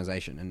SKT, the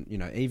organization,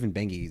 and even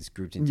Bengi is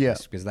grouped into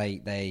this because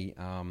they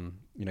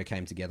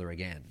came together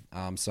again.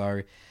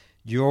 So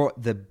you're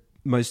the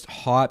most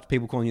hyped.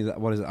 People calling you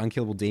what is it?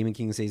 Unkillable Demon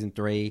King season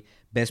 3,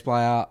 best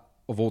player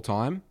of all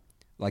time,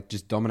 like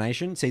just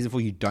domination. Season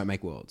 4, you don't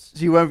make worlds.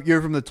 So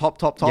you're from the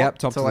top, Yep,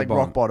 top to the like bottom.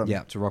 rock bottom.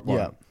 Yeah, to rock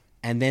bottom. Yeah.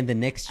 And then the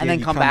next year, And then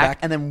you come back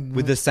and then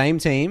with the same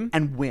team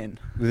and win.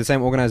 with the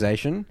same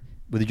organization,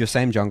 with your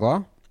same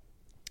jungler,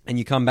 and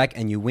you come back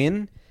and you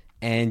win,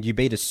 and you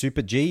beat a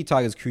Super G.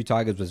 Tigers, Crew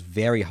Tigers was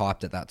very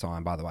hyped at that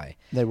time, by the way.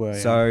 They were,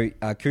 So,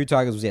 Crew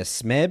Tigers was,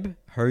 Smeb,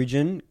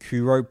 Hojin,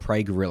 Kuro,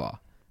 Prey, Gorilla.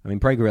 I mean,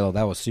 Prey, Gorilla,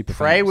 that was super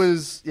Prey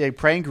famous.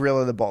 Prey and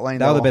Gorilla, the bot lane.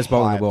 They were the best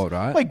bowler in the hyped. world,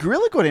 right? Wait,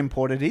 Gorilla got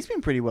imported. He's been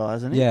pretty well,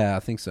 hasn't he? Yeah,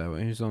 I think so.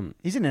 Who's on?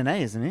 He's in NA,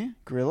 isn't he?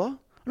 Gorilla?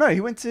 No, he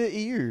went to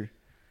EU.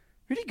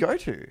 Who did he go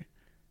to?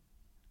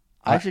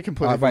 I actually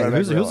completely forgot about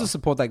who's Gorilla. the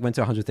support that went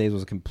to 100 Thieves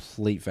was a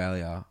complete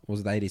failure? Was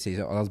it the ADC?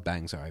 Oh, that was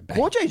Bang, sorry. Bang.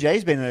 Core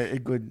JJ's been a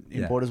good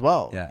import as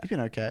well. Yeah. He's been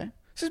okay.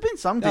 So there's been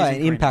some Oh, decent and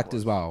Korean Impact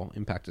imports. as well.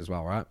 Impact as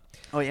well, right?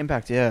 Oh,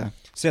 Impact, yeah.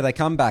 So they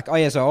come back. Oh,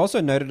 yeah, so I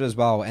also noted as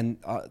well, and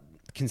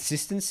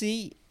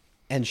consistency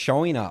and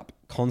showing up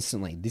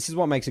constantly. This is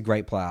what makes a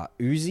great player.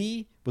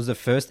 Uzi was the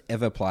first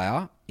ever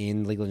player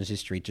in League of Legends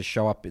history to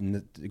show up in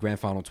the grand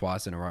final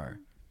twice in a row.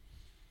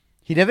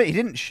 He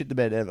didn't shit the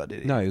bed ever,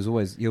 did he? No, he was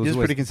always was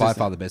pretty by consistent.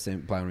 far the best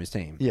player on his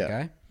team.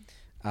 Yeah.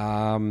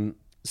 Okay.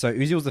 So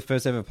Uzi was the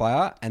first ever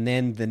player, and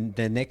then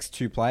the next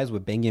two players were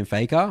Bengi and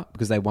Faker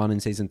because they won in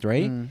season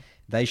 3.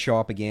 They show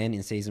up again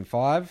in season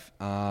 5.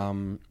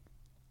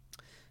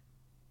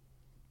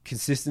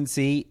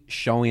 Consistency,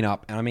 showing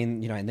up, and I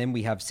mean, and then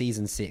we have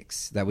season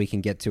 6 that we can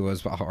get to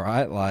as well,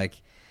 right?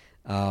 Like,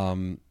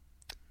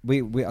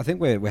 we I think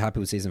we're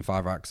happy with season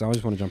 5, right? Because I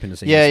just want to jump into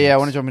season. Yeah, 6. I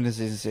want to jump into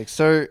season 6.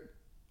 So,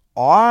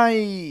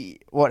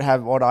 what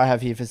I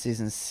have here for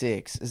season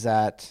 6 is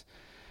that,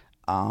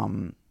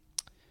 okay.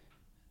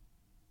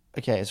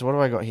 So what do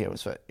I got here?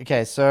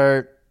 Okay,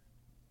 so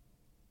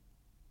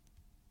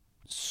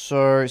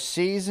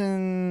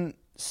season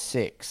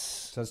 6.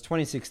 So it's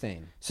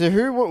 2016.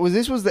 So what was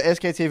this? Was the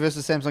SKT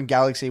versus Samsung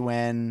Galaxy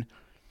when?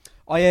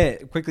 Oh yeah,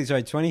 quickly.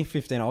 Sorry,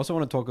 2015. I also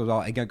want to talk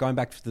about again, going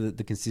back to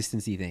the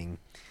consistency thing.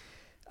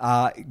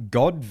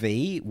 God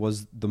V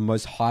was the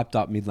most hyped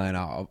up mid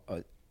laner,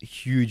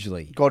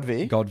 hugely. God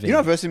V. God V. You know,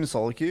 I versed him in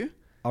solo queue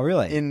Oh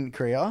really? in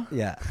Korea.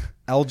 Yeah.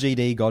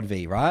 LGD God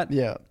V, right?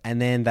 Yeah.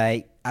 And then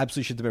they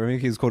absolutely shit the bed.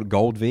 He was called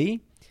Gold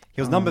V.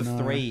 He was number no.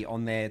 3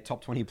 on their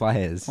top 20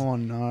 players. Oh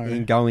no.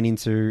 In going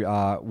into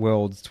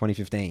Worlds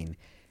 2015.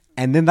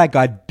 And then that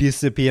guy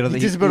disappeared. He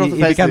disappeared off the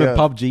he face of became the a earth.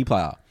 PUBG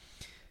player.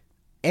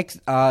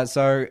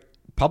 So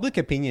public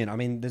opinion, I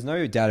mean, there's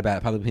no doubt about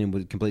it. Public opinion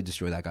would completely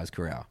destroy that guy's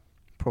career.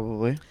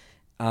 Probably.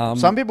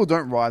 Some people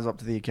don't rise up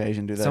to the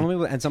occasion, do they? Some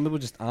people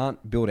just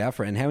aren't built out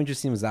for it. And how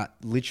interesting was that?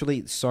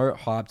 Literally so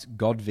hyped,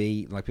 God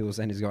V, like people were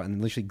saying he's got,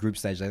 and literally group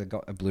stage, they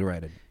got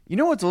obliterated. You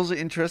know what's also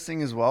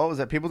interesting as well is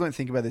that people don't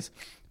think about this.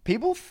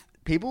 People,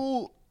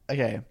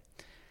 okay.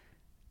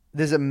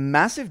 There's a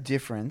massive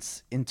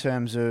difference in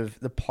terms of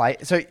the play.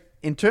 So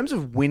in terms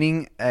of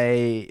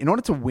in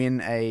order to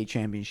win a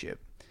championship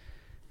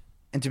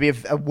and to be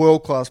a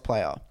world-class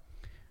player,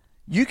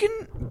 you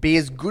can be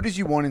as good as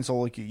you want in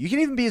solo queue. You can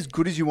even be as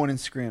good as you want in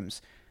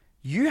scrims.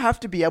 You have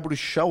to be able to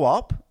show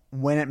up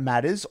when it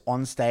matters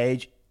on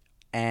stage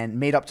and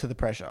meet up to the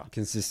pressure.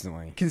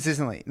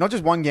 Consistently. Not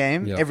just one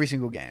game, Yep. every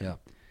single game. Yeah.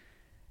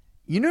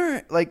 You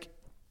know, like,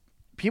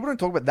 people don't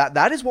talk about that.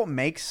 That is what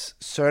makes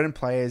certain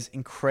players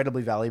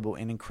incredibly valuable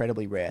and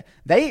incredibly rare.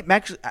 They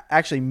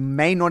actually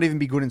may not even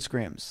be good in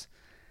scrims.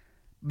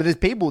 But there's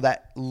people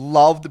that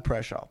love the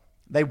pressure.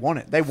 They want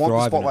it. They want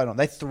the spotlight on.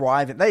 They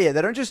thrive in it.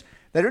 They don't just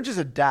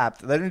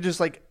adapt. They don't just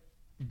like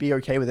be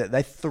okay with it.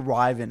 They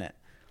thrive in it.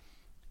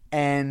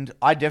 And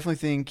I definitely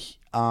think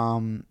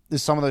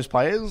there's some of those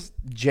players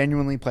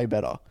genuinely play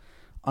better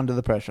under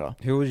the pressure.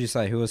 Who would you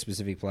say? Who are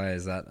specific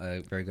players that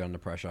are very good under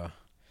pressure?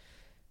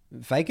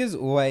 Faker's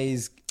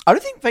always... I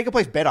don't think Faker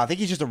plays better. I think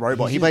he's just a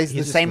robot. He plays the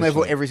he's same just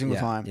level glitching. every single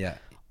Yeah, time. Yeah.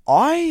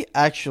 I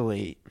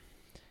actually...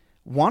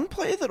 One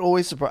player that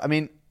always surprised... I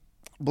mean,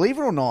 believe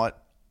it or not,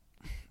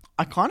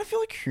 I kind of feel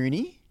like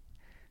Huni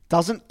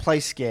doesn't play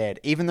scared,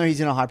 even though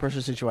he's in a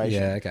high-pressure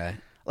situation. Yeah, okay.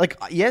 Like,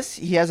 yes,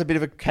 he has a bit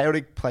of a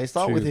chaotic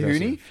playstyle Too with the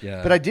Huni, aggressive,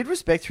 yeah. but I did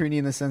respect Huni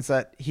in the sense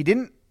that he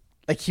didn't...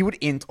 Like, he would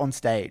int on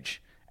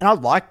stage. And I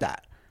like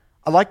that.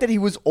 I like that he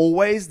was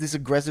always this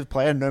aggressive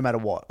player no matter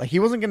what. Like, he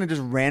wasn't going to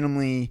just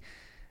randomly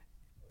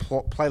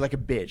play like a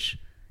bitch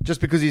just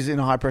because he's in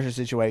a high-pressure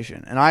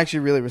situation. And I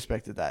actually really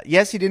respected that.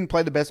 Yes, he didn't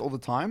play the best all the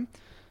time,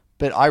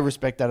 but I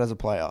respect that as a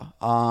player.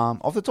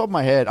 Off the top of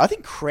my head, I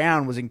think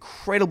Crown was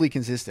incredibly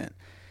consistent.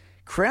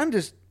 Crown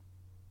just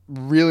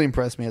really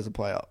impressed me as a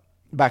player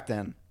back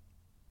then.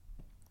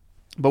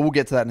 But we'll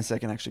get to that in a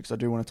second, actually, because I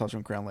do want to touch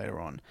on Crown later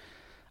on.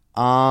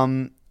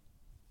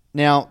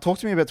 Now, talk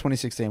to me about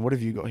 2016. What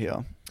have you got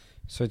here?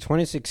 So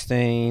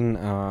 2016,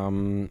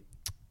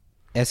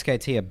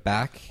 SKT are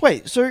back.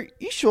 Wait, so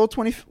you sure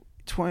 20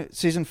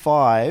 season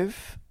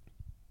 5...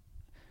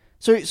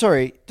 So,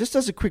 sorry, just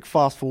as a quick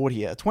fast forward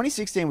here.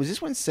 2016, was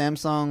this when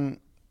Samsung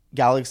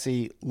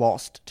Galaxy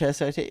lost to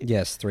SKT?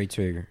 Yes,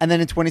 3-2. And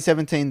then in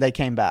 2017, they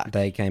came back.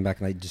 They came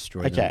back and they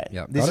destroyed Okay. them.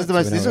 Yep. This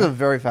is a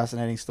very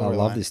fascinating storyline. I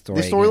love this story.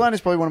 This storyline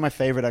is probably one of my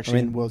favorite, actually,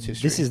 in world's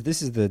history.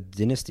 This is the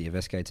dynasty of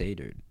SKT,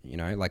 dude. You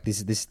know, like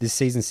this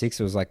season 6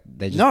 was like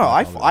they just... No,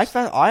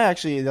 I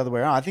actually the other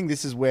way around. I think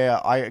this is where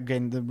I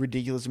gain the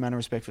ridiculous amount of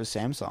respect for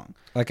Samsung.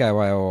 Okay,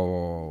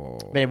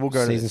 wait. Man, we'll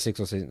go to season this. 6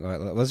 or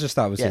season... let's just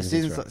start with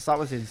season 6. Right? Start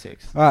with season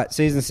 6. All right,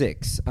 season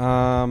 6.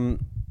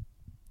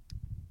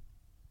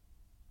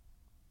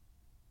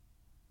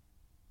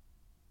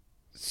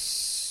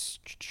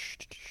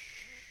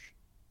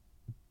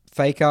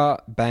 Faker,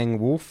 Bang,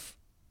 Wolf,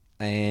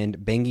 and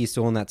Bengi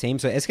still on that team.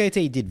 So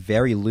SKT did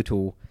very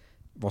little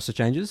roster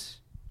changes,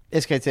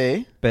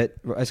 SKT.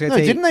 but SKT... No,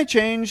 didn't they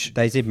change?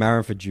 They did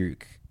Marin for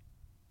Duke.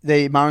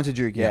 The Marin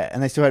Tajuk, yeah.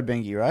 And they still had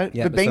Bengi, right?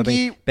 Yeah, but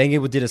Bengi...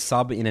 Bengi did a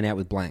sub in and out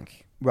with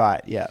blank.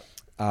 Right, yeah.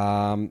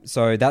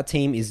 So that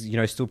team is,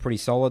 still pretty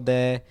solid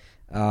there.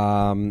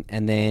 And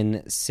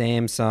then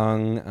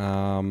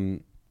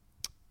Samsung,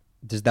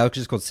 they were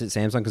just called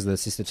Samsung because of the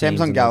sister teams.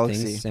 Samsung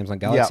Galaxy. Samsung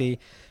Galaxy.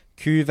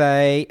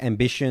 Cuvée,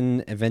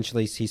 Ambition,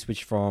 eventually he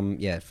switched from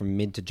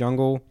mid to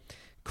jungle.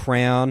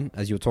 Crown,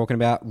 as you were talking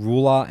about,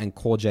 Ruler, and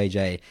Core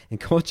JJ. And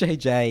Core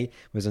JJ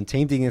was on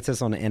Team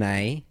Dignitas on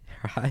NA,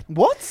 right?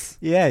 What?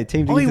 Yeah,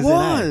 Team Dignitas Oh, he NA.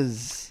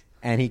 was.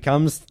 And he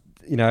comes,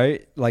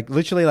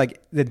 literally,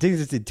 the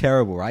Dignitas did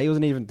terrible, right? He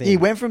wasn't even there. He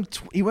went from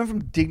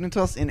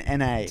Dignitas in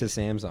NA to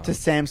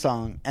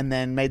Samsung and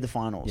then made the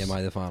finals. Yeah,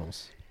 made the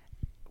finals.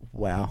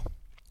 Wow.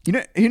 You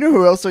know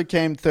who also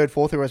came third,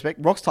 fourth, who I respect?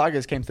 Rocks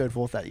Tigers came third,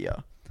 fourth that year.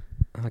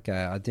 Okay,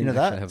 I didn't You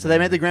know actually that? have So they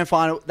made the grand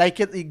final. They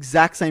kept the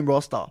exact same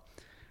roster.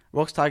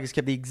 Rocks Tigers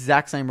kept the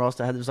exact same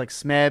roster. There was like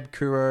Smeb,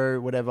 Kuro,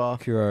 whatever.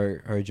 Kuro,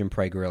 Hojin,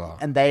 Prey, Gorilla.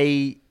 And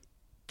they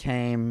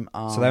came...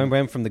 so they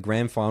went from the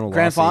grand final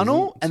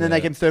and then they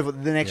to- came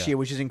third the next Yeah. year,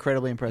 which is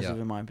incredibly impressive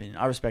Yeah. in my opinion.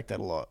 I respect that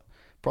a lot.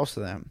 Props to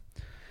them.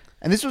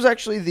 And this was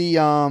actually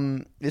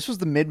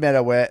the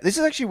mid-meta where... This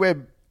is actually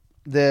where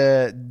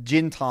the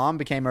Jin Tam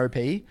became OP.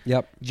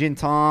 Yep. Jin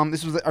Tam.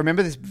 I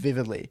remember this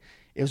vividly.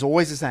 It was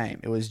always the same.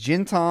 It was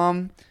Jin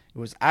Tam. It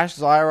was Ash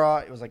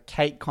Zyra. It was like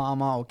Kate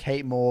Karma or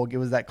Kate Morg. It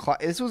was that.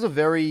 This was a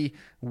very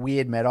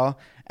weird meta,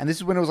 and this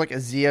is when it was like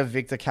Azir,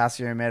 Victor,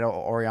 Cassio meta, or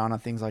Orianna,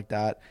 things like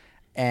that.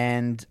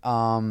 And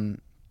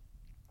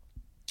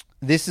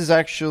this is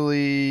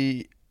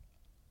actually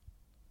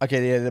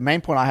okay. Yeah, the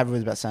main point I have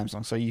was about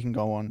Samsung, so you can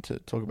go on to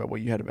talk about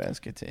what you had about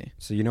SKT.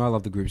 So I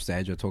love the group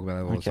stage. I talk about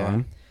that all Okay. the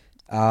time.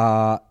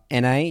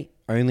 NA,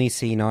 only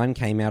C9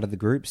 came out of the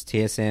groups.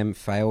 TSM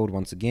failed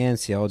once again.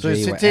 CLG So were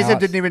TSM out.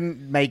 didn't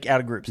even make out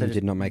of groups. They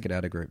did not make it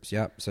out of groups.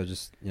 Yep. So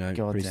just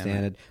God pretty damn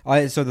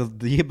standard. So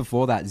the year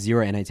before that,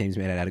 0 NA teams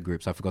made it out of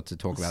groups. I forgot to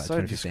talk about that.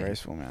 So 2015.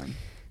 disgraceful,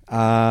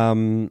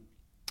 man.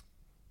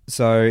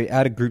 So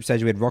out of group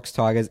stage, we had Rocks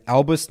Tigers,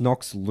 Albus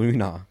Nox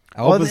Luna.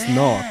 Albus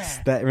Nox.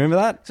 Remember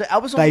that? So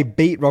Albus they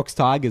beat Rocks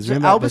Tigers. So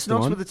Remember Albus that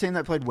Nox one? were the team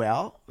that played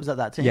WoW? Was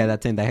that team? Yeah,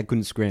 that team. They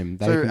couldn't scrim.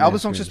 So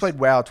Albus Nox just played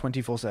WoW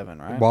 24/7,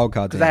 right? Wildcard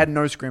because team. they had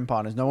no scrim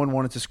partners. No one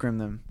wanted to scrim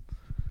them.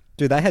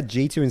 Dude, they had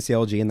G2 and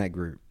CLG in that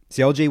group.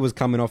 CLG was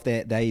coming off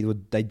there. That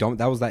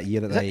was that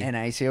year that Is they. that NA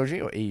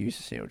CLG or EU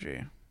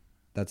CLG?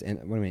 What do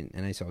you mean?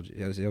 NA CLG.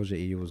 Yeah, CLG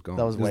EU was gone.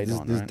 That was way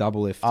gone, This right?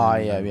 double lift. Oh,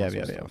 and yeah, all yeah, that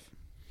yeah, sort of yeah. stuff.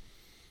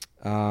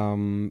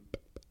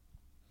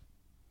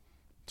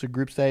 So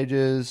group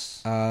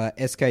stages.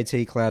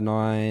 SKT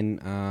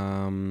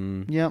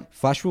Cloud9. Yep.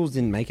 Flash Wolves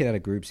didn't make it out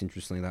of groups.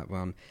 Interestingly, that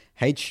one.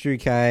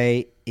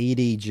 H2K,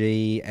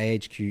 EDG,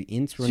 AHQ,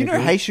 Ints. So you know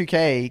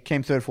H2K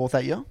came third, fourth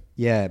that year?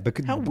 Yeah,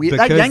 because How weird.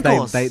 That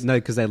Yankos.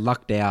 because they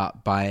lucked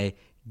out by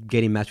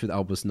getting matched with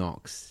Albus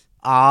Nox.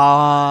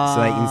 Ah.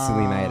 So they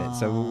instantly made it.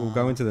 So we'll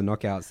go into the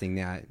knockouts thing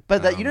now.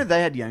 But they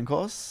had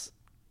Yankos.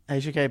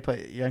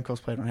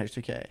 Yankos played on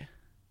H2K.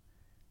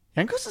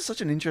 Yankos is such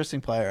an interesting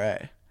player,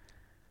 eh?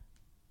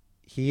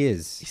 He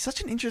is. He's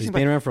such an interesting He's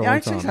player. been around for a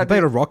long time. He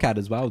played a Rockat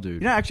as well,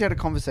 dude. I actually had a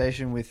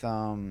conversation with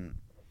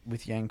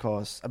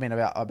Yankos. I mean,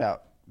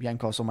 about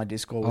Yankos on my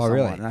Discord with someone.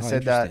 Really? And I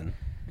said that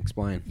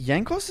Explain.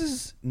 Yankos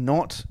is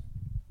not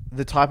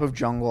the type of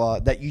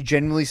jungler that you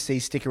generally see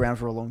stick around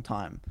for a long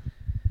time.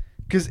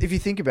 Because if you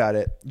think about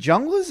it,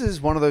 junglers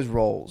is one of those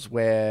roles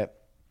where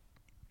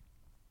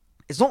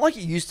it's not like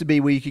it used to be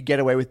where you could get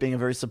away with being a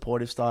very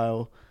supportive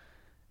style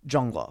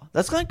jungler.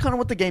 That's kind of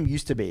what the game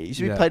used to be. It used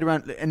to be played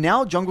around, and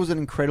now jungle's an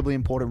incredibly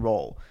important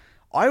role.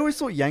 I always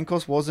thought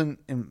Yankos wasn't,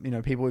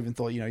 and people even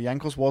thought,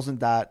 Yankos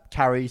wasn't that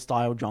carry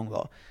style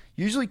jungler.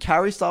 Usually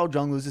carry style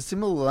junglers are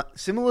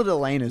similar to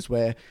laners,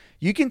 where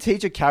you can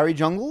teach a carry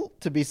jungle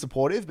to be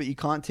supportive, but you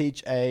can't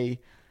teach a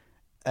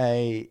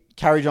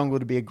carry jungler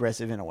to be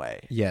aggressive in a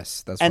way.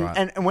 Yes, that's And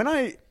right. and when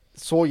I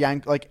saw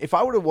if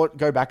I were to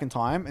go back in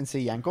time and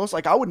see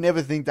Yankos, I would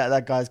never think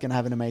that guy's going to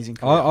have an amazing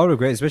career. I would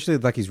agree, especially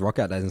like his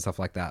Rockat days and stuff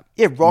like that.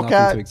 Yeah, Nothing too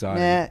Rockat,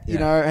 exciting.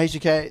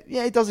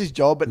 HGK, he does his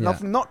job, but Yeah.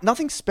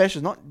 nothing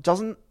special,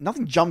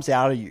 nothing jumps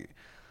out at you.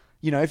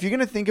 If you're going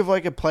to think of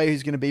like a player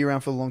who's going to be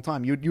around for a long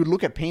time, you'd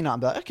look at Peanut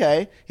and be like,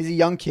 okay, he's a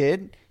young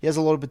kid, he has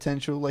a lot of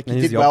potential, like And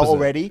he he's did the well opposite.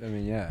 already, I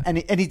mean, yeah. and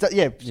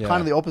it's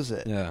kind of the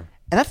opposite. Yeah.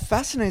 And that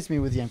fascinates me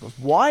with Yankos.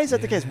 Why is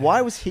that the case?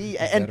 Why was he?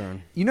 And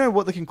veteran. you know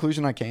what the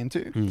conclusion I came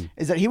to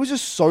is that he was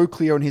just so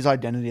clear on his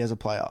identity as a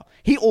player.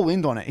 He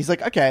all-ined on it. He's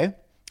like, okay,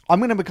 I'm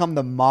going to become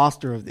the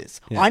master of this.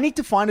 Yeah. I need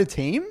to find a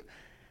team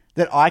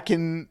that I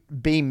can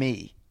be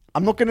me.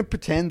 I'm not going to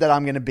pretend that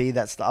I'm going to be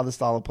that other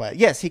style of player.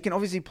 Yes, he can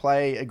obviously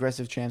play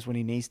aggressive champs when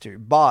he needs to,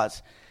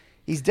 but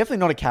he's definitely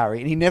not a carry,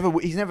 and he's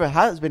never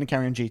has been a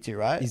carry on G2,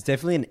 right? He's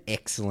definitely an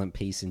excellent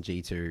piece in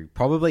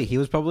G2. He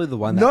was probably the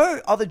one that...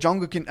 No other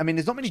jungler can... I mean,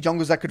 there's not many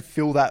junglers that could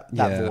fill that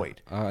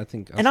void. I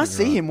think... And I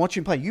see him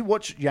watching play. You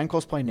watch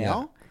Yankos play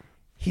now. Yeah.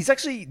 He's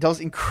actually does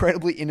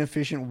incredibly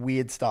inefficient,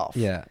 weird stuff.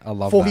 Yeah, I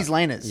love for that. his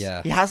laners.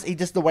 Yeah. He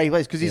just the way he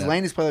plays because his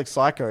laners play like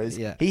psychos.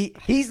 Yeah.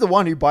 He's the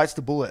one who bites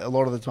the bullet a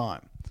lot of the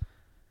time,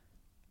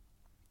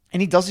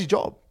 and he does his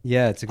job.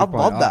 Yeah, it's a good I point.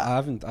 love that. I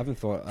haven't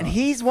thought. And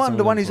he's the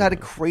one who's had a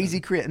crazy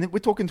career. And we're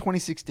talking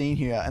 2016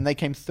 here, and they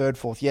came third,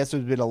 fourth. Yes, it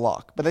was a bit of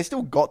luck, but they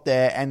still got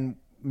there and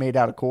made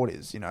out of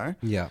quarters, you know?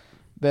 Yeah.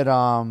 But,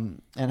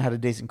 and had a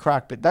decent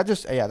crack. But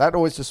that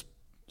always just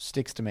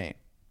sticks to me.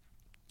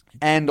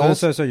 And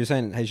also, So you're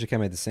saying HJK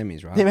made the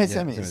semis, right? they made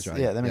Yeah, semis. right.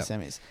 Yeah, they made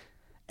semis.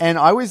 And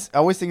I always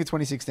think of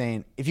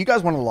 2016, if you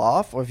guys want to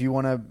laugh or if you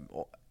want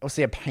to or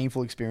see a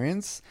painful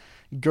experience,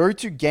 go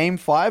to Game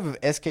 5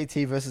 of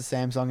SKT versus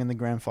Samsung in the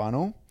grand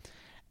final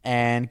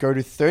and go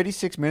to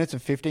 36 minutes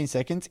and 15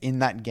 seconds in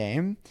that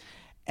game,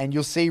 and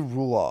you'll see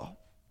Ruler.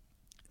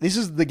 This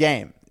is the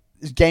game.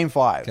 It's Game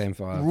 5. Game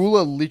 5.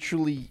 Ruler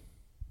literally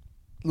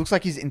looks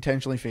like he's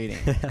intentionally feeding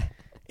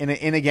in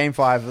a Game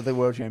 5 of the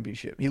World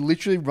Championship. He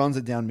literally runs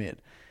it down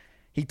mid.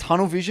 He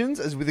tunnel visions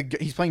as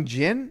he's playing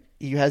Jin.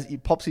 He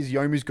pops his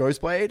Yomu's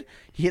Ghost Blade.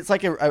 He hits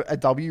like a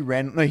W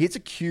random. No, he hits a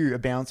Q, a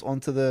bounce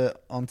onto the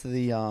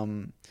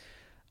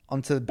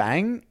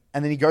bang,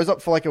 and then he goes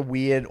up for like a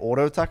weird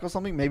auto attack or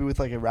something, maybe with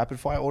like a rapid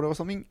fire auto or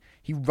something.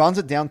 He runs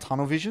it down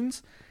tunnel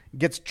visions,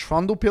 gets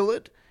trundle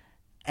pillared,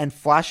 and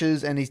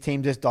flashes, and his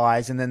team just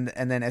dies. And then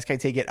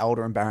SKT get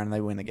Elder and Baron, and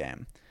they win the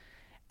game.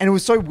 And it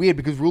was so weird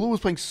because Ruler was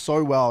playing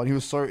so well, and he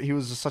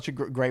was such a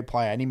great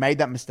player, and he made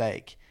that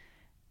mistake.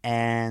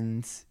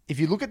 And if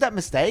you look at that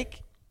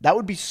mistake, that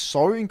would be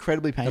so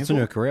incredibly painful. That's in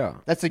your career.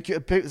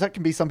 That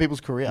can be some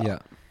people's career. Yeah.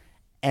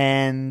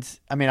 And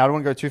I mean, I don't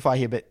want to go too far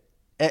here, but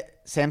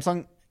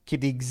Samsung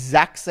keep the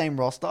exact same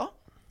roster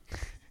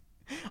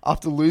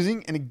after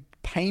losing in a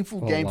painful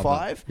Game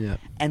 5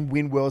 and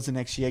win Worlds the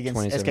next year against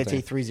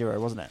SKT 3-0,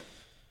 wasn't it?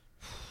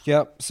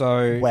 Yep.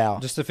 So Wow.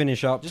 Just to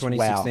finish up,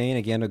 2016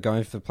 again,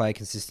 going for player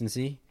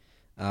consistency.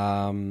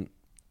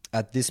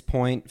 At this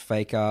point,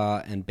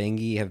 Faker and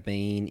Bengi have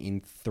been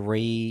in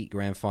 3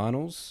 grand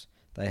finals.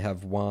 They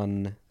have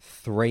won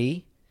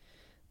 3.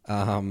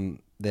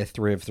 They're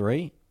 3 of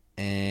 3,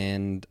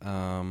 and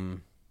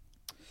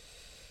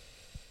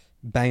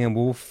Bang and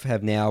Wolf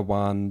have now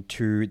won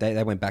 2.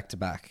 They went back to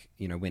back,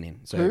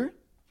 winning. So, Who?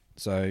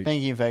 So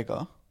Bengi and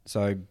Faker.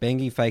 So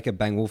Bengi, Faker,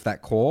 Bang Wolf,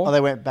 that core. Oh, they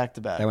went back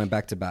to back. They went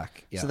back to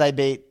back. Yeah. So they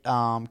beat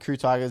Crew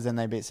Tigers, then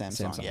they beat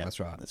Samsung. Yeah, that's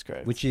right. That's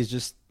correct. Which is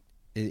just,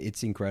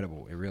 it's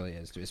incredible. It really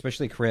is.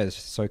 Especially Korea is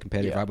so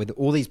competitive, Yeah. right? With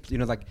all these,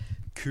 like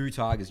Crew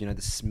Tigers, the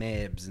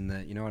Smebs and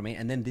the, you know what I mean?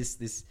 And then this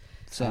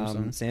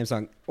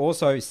Samsung.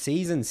 Also,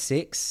 season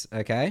 6,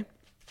 okay?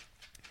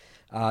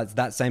 It's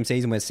that same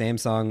season where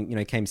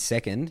Samsung, came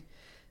second.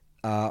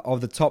 Of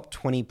the top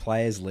 20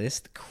 players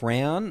list,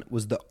 Crown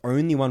was the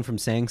only one from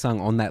Samsung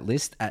on that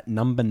list at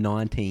number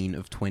 19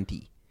 of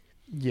 20.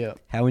 Yeah.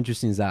 How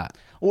interesting is that?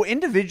 Well,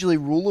 individually,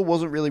 Ruler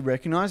wasn't really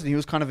recognized, and he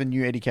was kind of a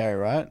new Eddie Carey,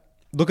 right?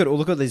 Look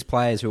at these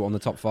players who are on the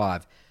top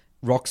 5.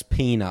 Rox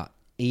Peanut,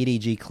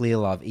 EDG Clear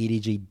Love,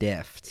 EDG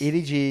Deft.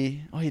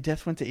 EDG. Oh, he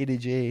Deft went to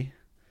EDG.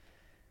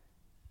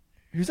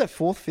 Who's that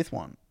 4th, 5th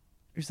one?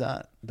 Who's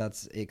that?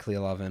 That's it, Clear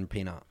Love and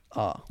Peanut.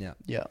 Oh. Yeah.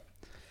 Yeah.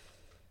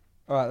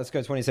 All right, let's go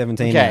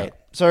 2017. Okay, now.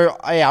 so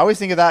I always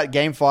think of that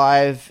Game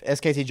 5,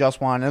 SKT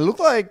just won, and it looked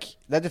like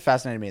that just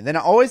fascinated me. Then I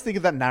always think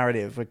of that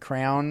narrative where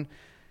Crown,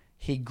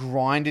 he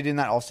grinded in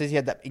that offseason. He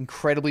had that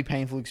incredibly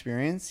painful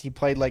experience. He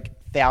played like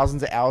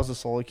thousands of hours of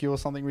solo queue or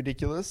something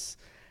ridiculous,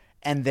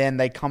 and then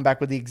they come back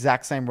with the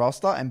exact same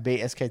roster and beat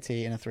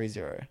SKT in a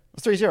 3-0.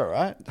 It's 3-0,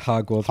 right?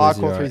 Hardcore 3-0.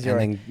 Hardcore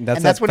 3-0. And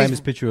then that's what famous he's-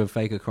 picture of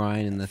Faker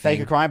crying in the Faker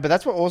thing. crying, but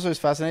that's what also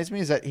fascinates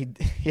me is that he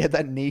had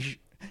that niche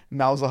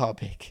Malzahar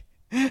pick.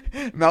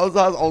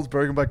 Malzahar's old's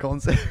broken by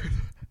concept.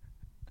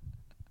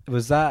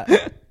 Was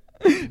that?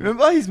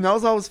 Remember, his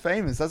Malzahar was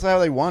famous. That's how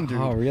they won, dude.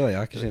 Oh, really?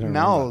 I actually don't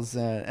Malz,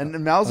 and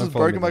Malz was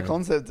follow broken by the game.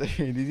 concept,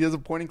 dude. He has a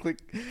point and click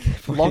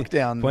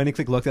lockdown. Point and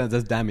click lockdown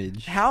does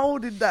damage. How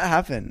did that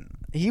happen?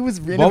 He was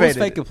renovated. What was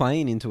Faker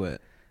playing into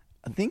it?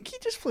 I think he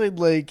just played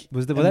like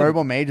Was the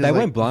mobile majors. They like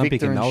weren't blind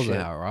Victor picking and shit.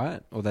 Malzahar,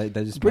 right? Or they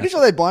just Pretty sure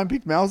they blind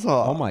picked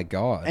Malzahar. Oh my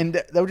god! And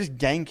they would just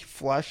gank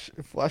flash.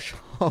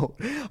 Oh,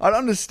 I don't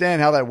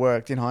understand how that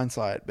worked in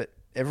hindsight, but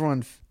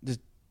everyone just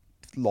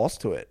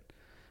lost to it.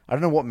 I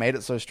don't know what made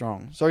it so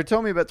strong. So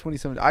tell me about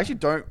 2017. I actually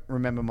don't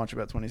remember much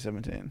about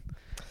 2017.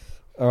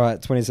 All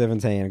right,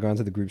 2017. I'm going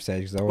to the group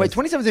stage. Wait,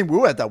 2017 we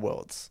were at that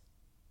Worlds.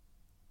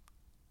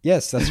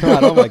 Yes, that's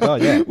right. Oh my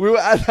god, yeah. We were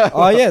at that.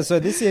 Oh yeah. So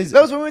this is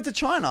That was when we went to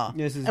China.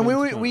 Yes, this is and when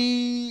we we went to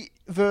we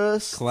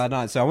versed.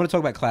 Cloud9. So I want to talk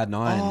about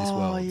Cloud9 in this Oh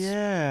world.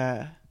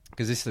 yeah.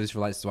 Because this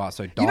relates to us.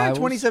 So You know, Dials,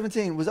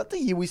 2017 was that the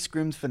year we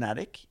scrimmed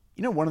Fnatic?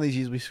 You know, one of these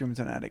years we scrimmed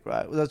Fnatic,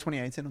 right? Was that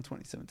 2018 or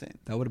 2017?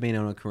 that would have been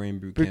on a Korean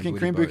boot Korean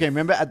camp. boot camp.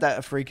 Remember at that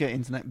Africa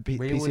Internet We PC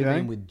would have been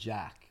game? with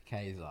Jack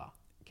Kaiser.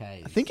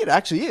 I think it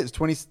actually is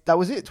 20. That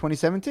was it.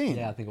 2017.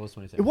 Yeah, I think it was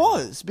 2017. It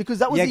was because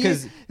that was Yeah, the year.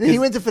 'cause- Then he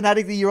went to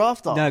Fnatic the year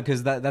after. No,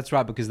 because that's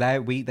right. Because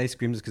they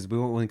scrimmed us because we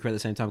weren't willing to create at the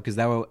same time because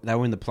they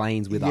were in the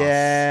planes with us.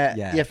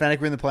 yeah, Fnatic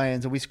were in the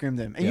play-ins and we scrimmed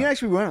them. And you Yeah.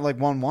 actually weren't like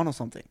 1-1 or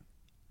something.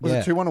 Was Yeah.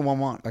 it 2-1 or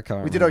 1-1? I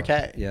can't. We did remember.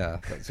 okay. Yeah,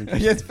 that's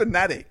interesting. Against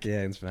Fnatic.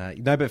 Yeah, it's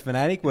Fnatic. No, but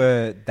Fnatic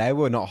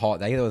were not hot.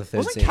 They were the third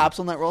Wasn't seed. Caps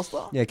on that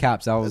roster? Yeah,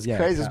 Caps. That was That's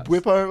crazy. Caps. It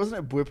was Bwipo, wasn't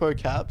it? Bwipo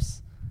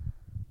Caps.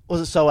 Or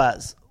was it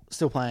Soaz?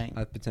 still playing.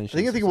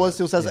 Potentially. I think it was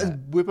still Saz. Yeah.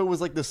 And Whipper was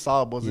like the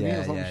sub, wasn't he?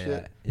 Or some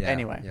shit. Yeah.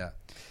 Anyway. Yeah.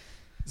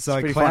 So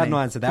pretty Cloud9,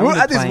 funny. so that We was were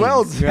the at this planes.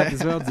 Worlds. We were at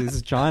this Worlds. This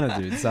is China,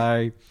 dude.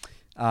 So,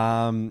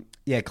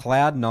 yeah,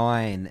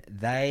 Cloud9.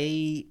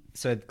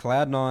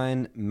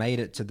 Cloud9 made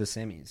it to the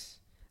semis.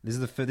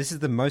 This is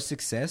the most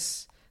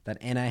success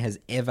that NA has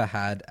ever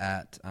had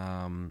at.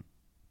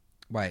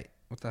 Wait,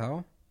 what the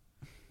hell?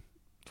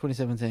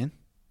 2017.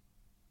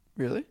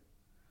 Really?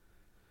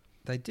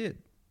 They did.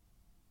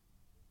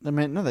 I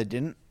mean, no, they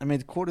didn't. I mean,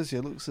 the quarters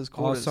here. Look, it says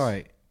quarters. Oh,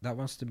 sorry. That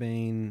must have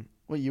been.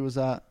 What year was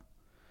that?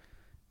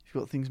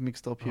 You've got things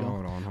mixed up here.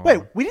 Hold on.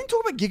 Wait, we didn't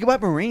talk about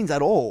Gigabyte Marines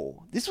at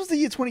all. This was the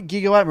year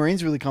Gigabyte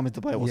Marines really come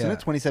into play, wasn't Yeah. it?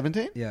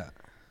 2017? Yeah.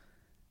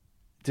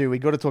 Dude, we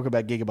got to talk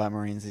about Gigabyte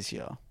Marines this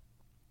year.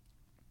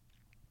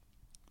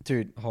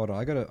 Dude, Hold on.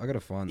 I gotta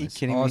find you this.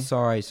 kidding Oh, me?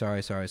 sorry.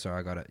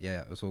 I got it.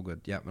 Yeah, it's all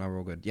good. Yep, no, we're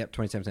all good. Yep,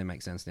 2017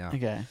 makes sense now.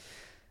 okay.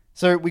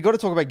 So we got to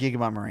talk about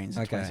Gigabyte Marines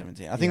in Okay.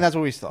 2017. I think Yeah. that's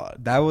where we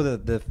started. They were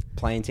the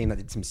playing team that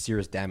did some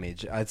serious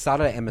damage. It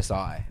started at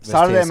MSI. versus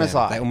Started at TSM.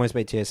 MSI. They almost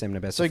beat TSM in the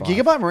best So of 5.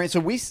 Gigabyte Marines. So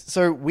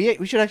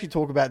we should actually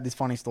talk about this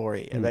funny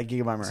story about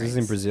Gigabyte Marines. So this is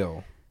in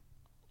Brazil.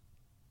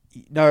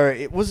 No,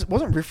 it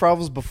wasn't Rift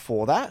Rivals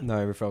before that. No,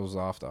 referral was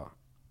after.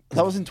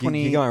 That was in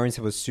 20. Gigabyte Marines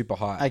was super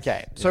high.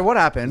 Okay, so what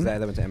happened? They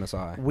went to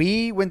MSI.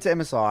 We went to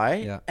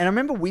MSI, Yeah. and I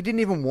remember we didn't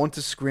even want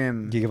to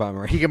scrim Gigabyte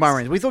Marines. Gigabyte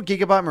Marines. We thought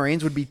Gigabyte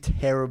Marines would be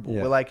terrible.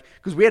 Yeah. We're like,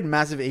 because we had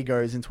massive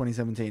egos in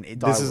 2017.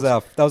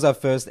 That was our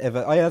first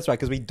ever. Oh yeah, that's right.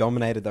 Because we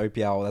dominated the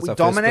OPL. That's we our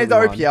dominated the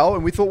first split we won. OPL,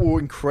 and we thought we were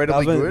That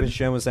incredibly was when good.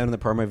 Sherman was saying in the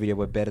promo video,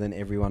 we're better than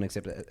everyone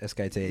except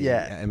SKT.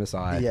 Yeah. at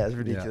MSI. Yeah, it's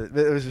ridiculous.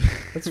 But it was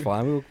That's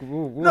fine.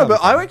 We'll no, have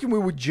but fun. I reckon we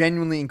were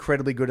genuinely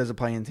incredibly good as a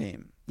playing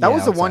team. That Yeah,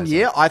 was I the would one say so.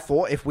 year I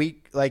thought if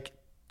we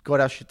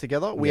got our shit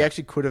together, we Yeah.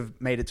 actually could have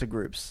made it to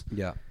groups.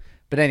 Yeah.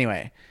 But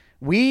anyway,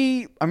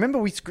 I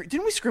remember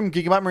didn't we scrim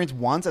Gigabyte Marines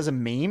once as a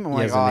meme? I'm Yeah,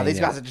 like, as a meme, these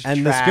yeah. guys are just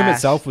And trash. the scrim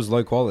itself was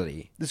low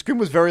quality. The scrim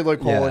was very low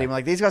quality. Yeah. I'm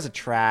like, these guys are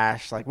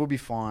trash. Like, we'll be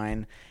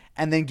fine.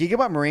 And then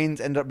Gigabyte Marines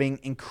ended up being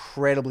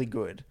incredibly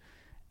good.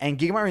 And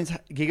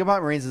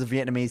Gigabyte Marines is a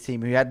Vietnamese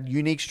team who had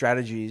unique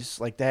strategies.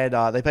 Like they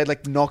played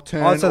like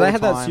Nocturne. Oh, so all they the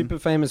had that time. super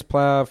famous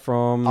player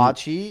from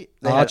Archie.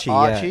 They Archie. had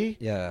Archie.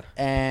 Yeah.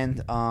 And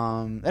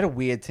they had a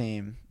weird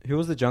team. Who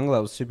was the jungler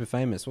that was super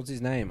famous? What's his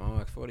name? Oh,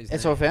 I forgot his name.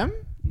 SOFM?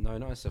 No,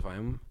 not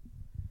SFM.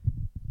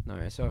 No,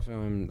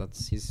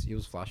 SFM. He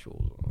was Flash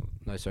Wolves.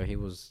 No, sorry, he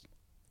was.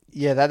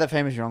 Yeah, they had that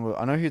famous jungle.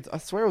 I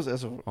swear it was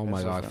SOFM. Oh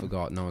my god, I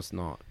forgot. No, it's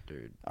not,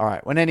 dude. All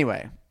right. Well,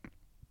 anyway,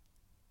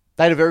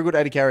 they had a very good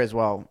AD carry as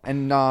well,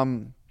 and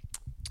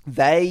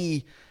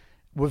they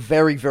were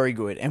very, very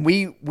good. And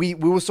we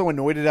were so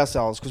annoyed at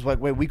ourselves because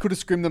we could have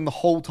scrimmed them the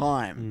whole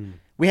time.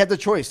 We had the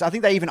choice. I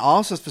think they even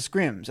asked us for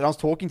scrims, and I was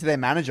talking to their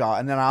manager,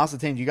 and then I asked the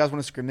team, "Do you guys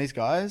want to scrim these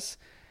guys?"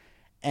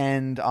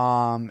 And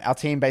our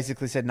team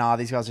basically said, "Nah,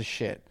 these guys are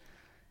shit."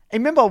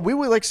 And remember, we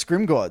were like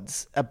scrim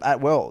gods at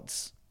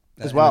Worlds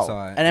as At well,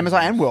 MSI. and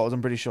MSI and Worlds.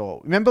 I'm pretty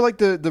sure. Remember, like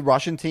the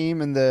Russian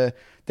team and they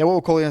were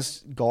all calling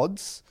us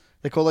gods.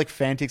 They called like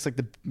Fantix like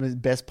the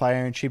best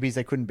player, and Chippies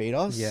they couldn't beat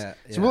us. Yeah,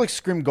 So yeah. we're like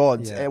scrim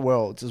gods Yeah. at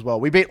Worlds as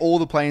well. We beat all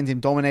the playing team,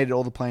 dominated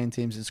all the playing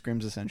teams in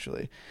scrims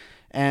essentially.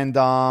 And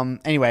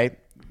anyway,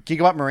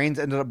 Gigabyte Marines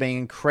ended up being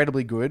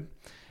incredibly good,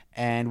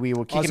 and we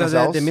were kicking so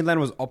ourselves. the mid lane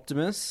was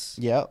Optimus,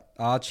 Yeah.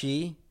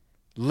 Archie,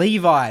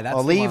 Levi. That's the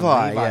one.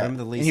 Levi, yeah. Remember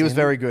the Lee And he was Sin?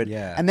 very good.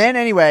 Yeah. And then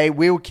anyway,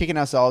 we were kicking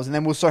ourselves, and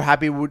then we were so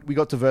happy we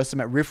got to verse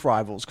them at Rift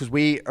Rivals because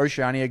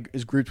Oceania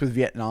is grouped with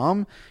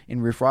Vietnam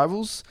in Rift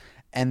Rivals,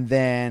 and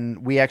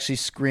then we actually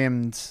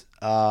scrimmed.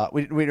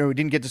 We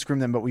didn't get to scrim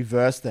them, but we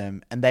versed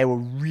them, and they were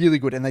really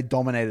good, and they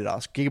dominated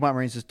us. Gigabyte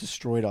Marines just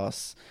destroyed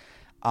us.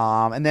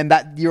 And then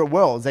that year at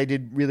Worlds, they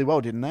did really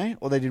well, didn't they?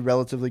 Or they did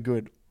relatively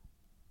good.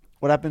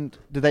 What happened?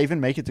 Did they even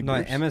make it to No,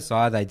 groups?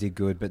 MSI they did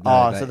good, but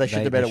no, so they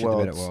should have been at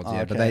Worlds. Yeah,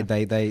 Oh, but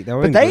okay. they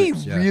were. But in they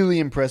groups, yeah. really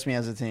impressed me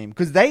as a team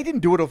because they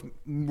didn't do it off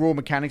raw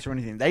mechanics or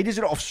anything. They did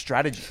it off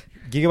strategy.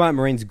 Gigabyte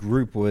Marines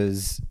group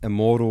was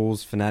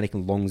Immortals, Fnatic,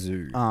 and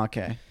Longzhu. Oh,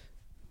 okay.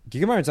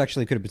 Gigabyte Marines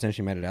actually could have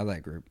potentially made it out of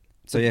that group.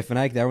 So yeah,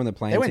 Fnatic they were in the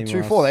playing They went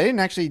team. 2-4. They didn't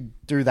actually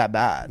do that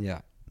bad.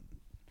 Yeah.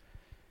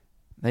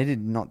 They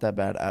did not that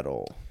bad at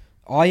all.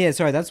 Oh yeah,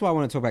 sorry. That's why I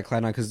want to talk about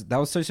Cloud9 because that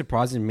was so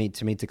surprising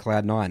to me to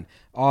Cloud9.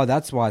 Oh,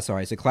 that's why.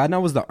 Sorry. So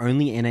Cloud9 was the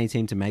only NA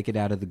team to make it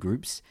out of the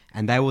groups,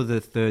 and they were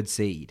the 3rd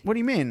seed. What do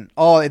you mean?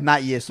 Oh, in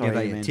that year, sorry.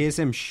 Yeah, you mean.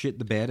 TSM shit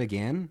the bed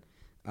again.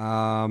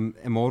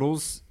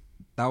 Immortals.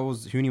 That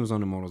was Huni was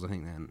on Immortals, I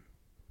think. Then.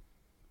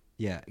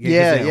 Yeah. 'Cause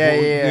Yeah.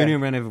 Huni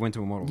and Ren went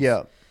to Immortals.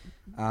 Yeah.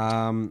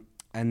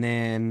 And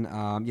then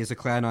so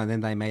Cloud9.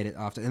 Then they made it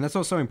after, and that's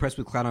also impressed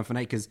with Cloud9 for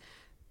Nate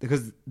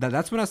because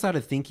that's when I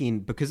started thinking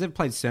because they've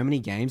played so many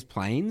games,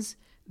 planes,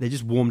 they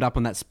just warmed up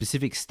on that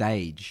specific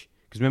stage.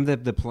 Because remember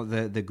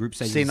the group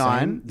stage,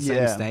 C9, the same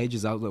yeah. stage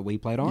as that we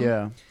played on.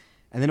 Yeah.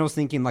 And then I was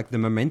thinking like the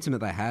momentum that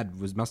they had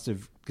must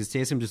have because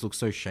TSM just looked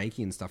so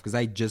shaky and stuff because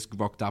they just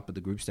rocked up at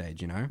the group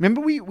stage, you know.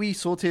 Remember we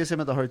saw TSM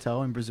at the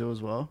hotel in Brazil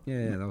as well?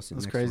 Yeah, that was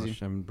That's next crazy. to us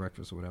having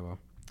breakfast or whatever.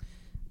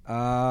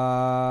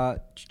 So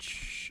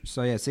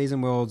yeah,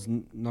 Season Worlds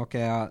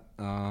knockout.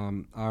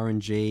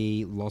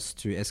 RNG lost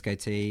to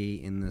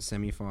SKT in the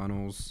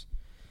semi-finals,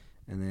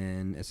 and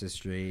then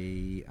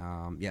SSG.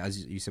 Yeah,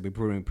 as you said, we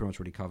pretty much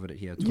already covered it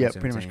here. Yeah,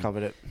 pretty much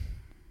covered it.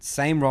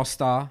 Same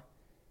roster,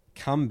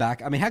 come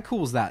back. I mean, how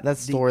cool is that?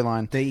 That's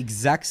storyline. The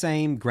exact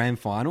same grand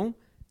final,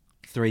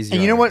 3-0.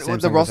 And you know what? Same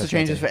The song roster as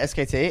changes for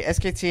SKT.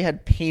 SKT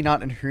had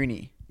Peanut and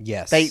Huni.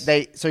 Yes.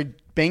 So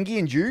Bengi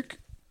and Duke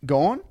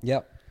gone,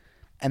 Yep.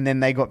 and then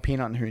they got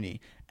Peanut and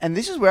Huni. And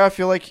this is where I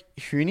feel like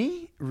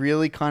Huni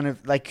really kind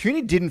of like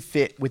Huni didn't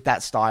fit with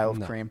that style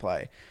of Korean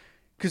play,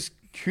 because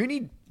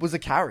Huni was a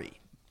carry,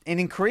 and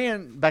in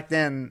Korean back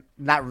then,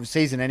 that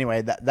season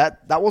anyway, that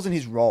wasn't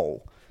his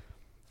role,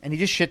 and he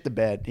just shit the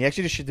bed. He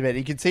actually just shit the bed.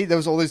 You could see there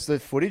was all this the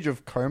footage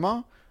of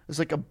Koma. It was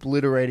like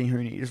obliterating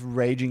Huni, just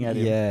raging at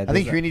him. Yeah, I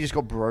think Huni just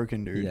got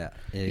broken, dude. Yeah,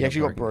 he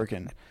actually got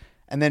broken.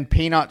 And then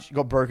Peanut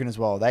got broken as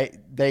well.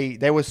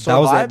 They were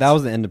so that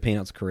was the end of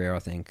Peanut's career, I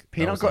think.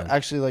 Peanut got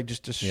actually like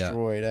just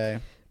destroyed, eh?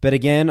 But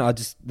again,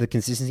 the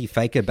consistency.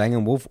 Faker, Bang,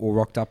 and Wolf all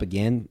rocked up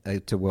again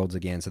to Worlds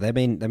again. So they've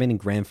been in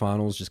grand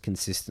finals just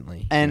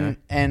consistently. And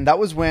that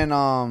was when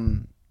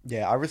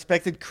I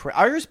respected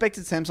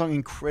Samsung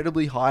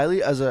incredibly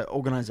highly as an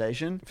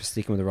organization for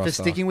sticking with the roster, for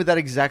sticking with that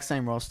exact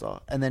same roster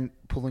and then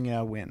pulling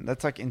out a win.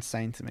 That's like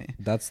insane to me.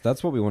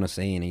 That's what we want to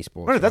see in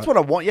esports. No, that's what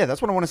I want. Yeah,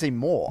 that's what I want to see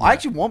more. Yeah. I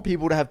actually want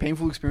people to have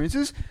painful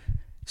experiences,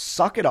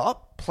 suck it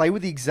up, play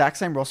with the exact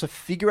same roster,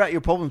 figure out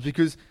your problems,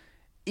 because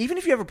even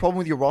if you have a problem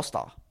with your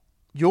roster,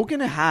 you're just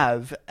gonna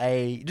have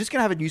a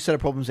new set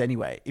of problems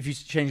anyway. If you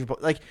change your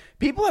like,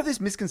 people have this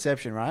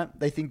misconception, right?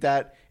 They think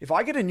that if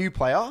I get a new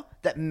player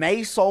that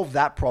may solve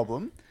that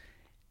problem,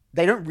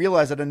 they don't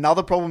realize that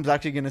another problem is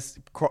actually gonna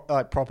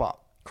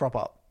crop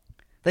up.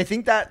 They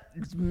think that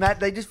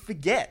they just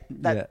forget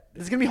that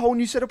there's gonna be a whole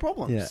new set of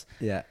problems.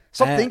 Yeah.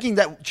 Stop thinking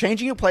that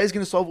changing your player is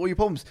gonna solve all your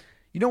problems.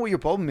 You know what your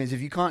problem is? If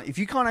you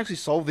can't actually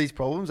solve these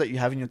problems that you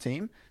have in your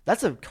team,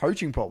 that's a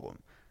coaching problem.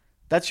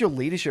 That's your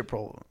leadership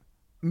problem.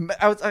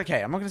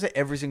 Okay, I'm not going to say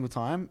every single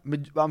time.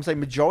 I'm saying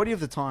majority of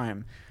the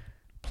time,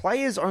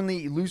 players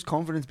only lose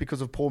confidence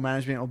because of poor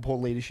management or poor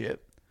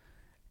leadership.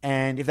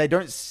 And if they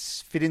don't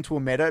fit into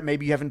a meta,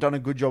 maybe you haven't done a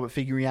good job at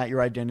figuring out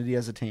your identity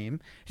as a team.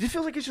 It just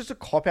feels like it's just a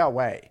cop-out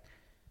way.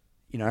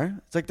 You know?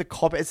 It's like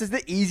it's just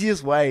the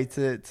easiest way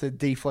to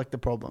deflect the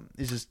problem,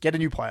 is just get a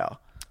new player.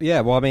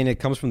 Yeah, well, I mean, it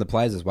comes from the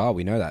players as well.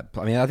 We know that.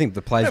 I mean, I think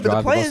the players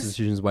drive the boss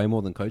decisions way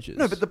more than coaches.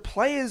 No, but the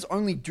players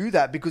only do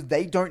that because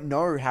they don't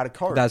know how to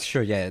coach. That's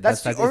true, yeah.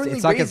 That's the only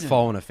it's like reason. a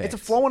flow-on effect. It's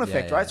a flow-on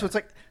effect, right? So it's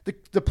like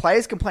the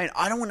players complain,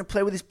 I don't want to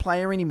play with this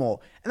player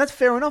anymore. And that's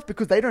fair enough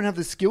because they don't have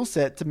the skill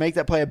set to make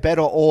that player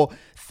better or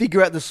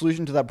figure out the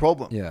solution to that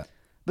problem. Yeah.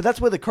 But that's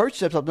where the coach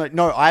steps up. Like,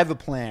 no, I have a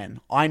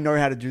plan. I know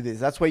how to do this.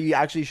 That's where you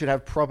actually should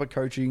have proper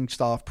coaching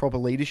staff, proper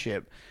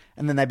leadership.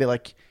 And then they'd be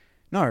like,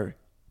 no,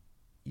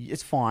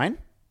 it's fine.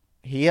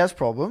 He has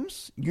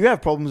problems. You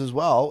have problems as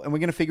well. And we're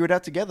going to figure it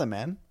out together,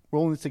 man. We're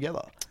all in this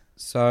together.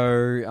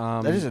 So...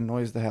 that just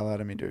annoys the hell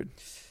out of me, dude.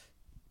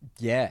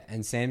 Yeah,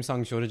 and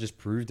Samsung sort of just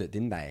proved it,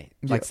 didn't they?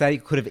 Like, say,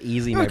 could have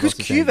easily made because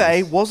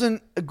Cuvée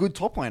wasn't a good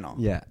top laner.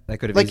 Yeah, they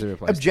could have easily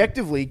replaced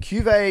objectively,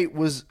 Cuvée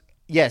was...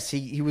 Yes,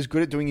 he was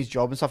good at doing his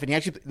job and stuff. And he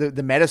actually...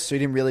 The meta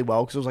suited him really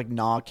well because it was like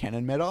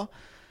Kennen meta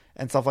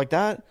and stuff like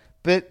that.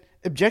 But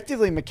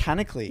objectively,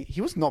 mechanically,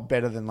 he was not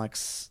better than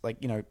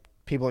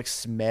people like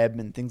Smeb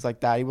and things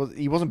like that.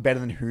 He wasn't better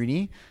than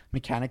Huni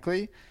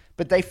mechanically,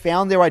 but they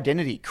found their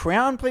identity.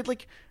 Crown played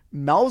like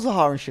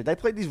Malzahar and shit. They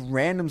played these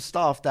random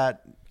stuff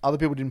that other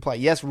people didn't play.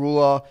 Yes,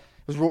 Ruler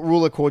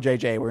Core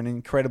JJ were an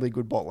incredibly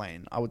good bot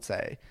lane, I would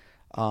say,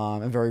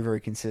 and very,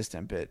 very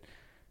consistent. But it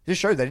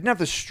just showed they didn't have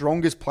the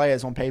strongest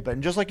players on paper.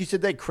 And just like you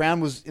said, there, Crown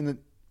was in the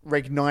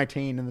rank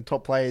 19 and the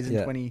top players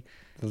in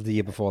the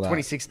year before that,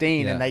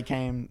 2016, and they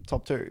came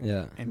top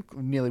 2 and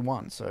nearly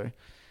won. So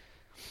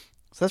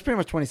that's pretty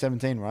much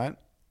 2017, right?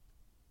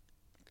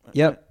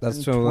 Yep,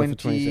 that's for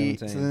 2017.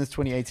 So then it's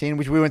 2018,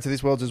 which we went to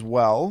this Worlds as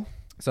well.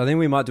 So I think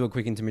we might do a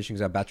quick intermission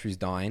because our battery's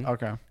dying.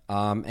 Okay.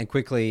 And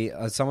quickly,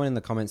 someone in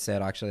the comments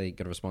said, I actually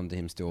got to respond to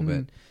him still,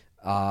 but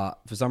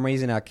for some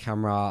reason our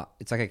camera,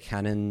 it's like a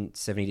Canon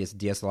 70D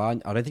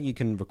DSLR. I don't think you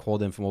can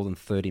record them for more than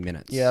 30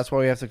 minutes. Yeah, that's why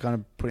we have to kind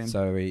of put in.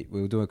 So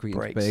we'll do a quick.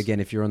 But again,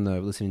 if you're on the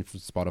listening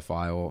from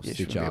Spotify or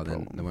Stitcher,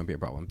 then there won't be a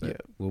problem.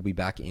 But we'll be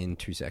back in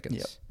 2 seconds.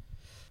 Yep.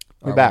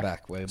 We're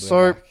back. We're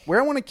back.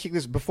 Where I want to kick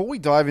this, before we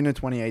dive into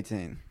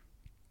 2018,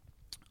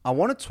 I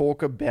want to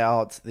talk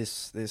about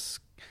this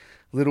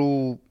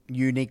little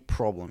unique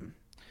problem.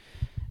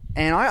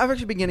 And I've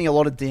actually been getting a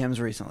lot of DMs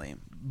recently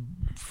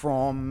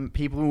from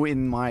people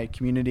in my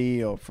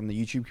community or from the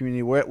YouTube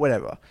community,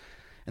 whatever.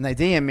 And they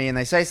DM me and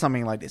they say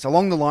something like this,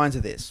 along the lines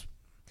of this.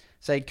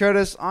 Say,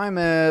 Curtis, I'm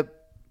a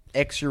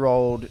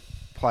X-year-old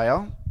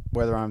player,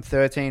 whether I'm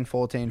 13,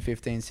 14,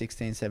 15,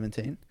 16,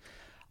 17.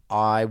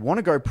 I want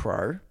to go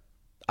pro.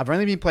 I've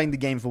only been playing the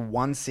game for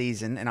 1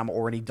 season and I'm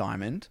already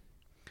diamond.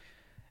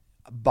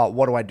 But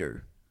what do I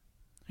do?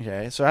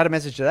 Okay, so I had a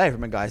message today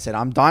from a guy who said,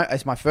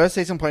 it's my first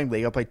season playing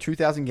League. I played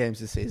 2,000 games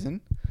this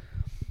season.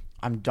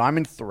 I'm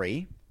Diamond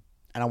 3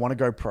 and I want to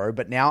go pro,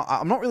 but now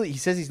I'm not really, he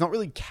says he's not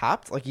really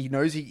capped. Like he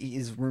knows he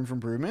is room for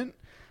improvement,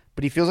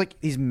 but he feels like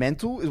his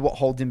mental is what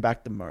holds him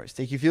back the most.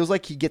 Like he feels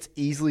like he gets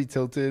easily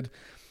tilted,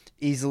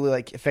 easily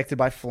like affected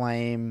by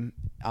flame,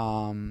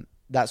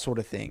 that sort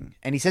of thing.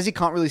 And he says he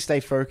can't really stay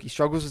focused. He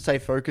struggles to stay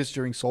focused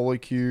during solo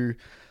queue.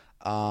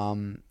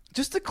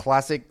 Just the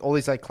classic, all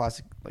these like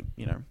classic, like,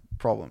 you know,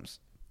 problems.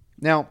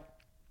 Now,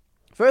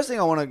 first thing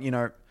I want to, you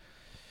know,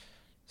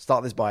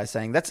 start this by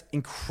saying that's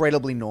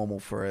incredibly normal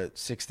for a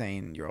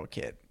 16-year-old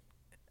kid.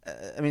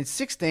 I mean,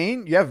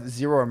 16, you have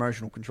zero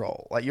emotional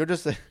control. Like you're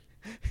just at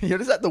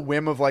the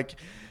whim of like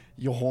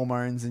your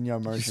hormones and your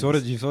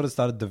emotions. You sort of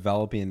started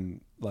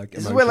developing like.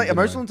 This is where like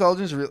emotional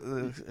intelligence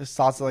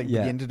starts to like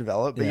begin to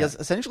develop. But you're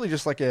essentially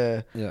just like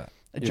a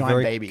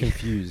giant baby.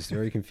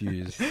 Very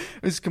confused.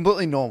 It's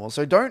completely normal.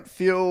 So don't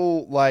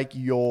feel like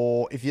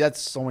if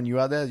that's someone you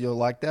out there, you're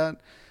like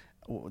that.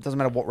 It doesn't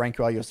matter what rank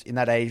you are, you're in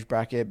that age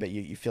bracket, but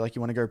you feel like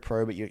you want to go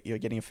pro, but you're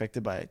getting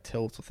affected by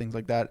tilts or things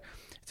like that.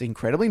 It's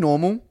incredibly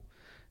normal.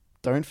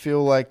 Don't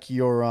feel like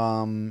you're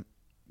some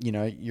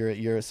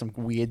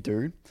weird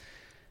dude.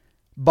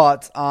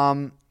 But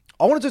I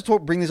want to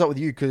just bring this up with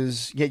you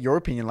because get your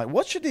opinion. Like,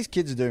 what should these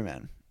kids do,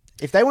 man?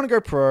 If they want to go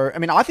pro, I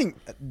mean, I think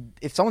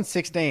if someone's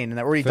 16 and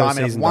they're already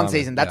diamond one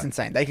season, that's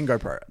insane. They can go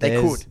pro.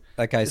 They could.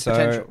 Okay, so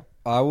potential.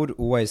 I would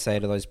always say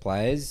to those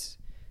players,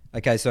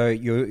 okay, so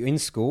you're in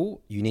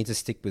school, you need to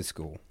stick with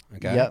school.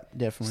 Okay. Yep,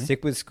 definitely.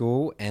 Stick with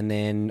school, and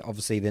then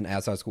obviously, then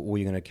outside school, all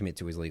you're going to commit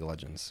to is League of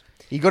Legends.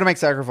 You got to make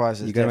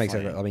sacrifices. You got to make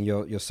sacrifices. I mean,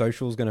 your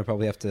social's going to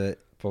probably going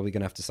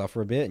to have to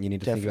suffer a bit, and you need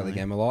to think about the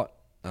game a lot,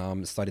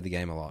 study the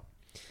game a lot.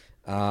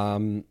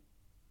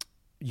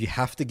 You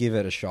have to give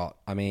it a shot.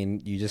 I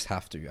mean, you just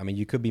have to. I mean,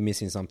 you could be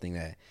missing something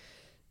there.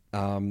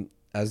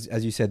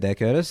 As you said there,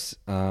 Curtis.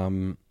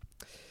 I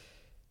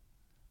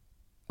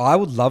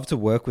would love to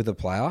work with a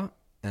player.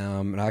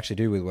 And I actually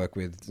do work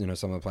with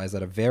some of the players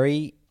that are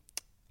very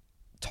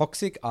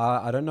toxic.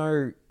 I don't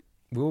know.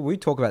 We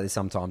talk about this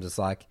sometimes. It's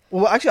like,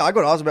 well, actually, I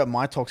got asked about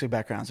my toxic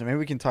background, so maybe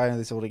we can tie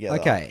this all together.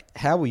 Okay,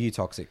 how were you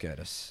toxic,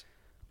 Curtis?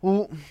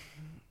 Well,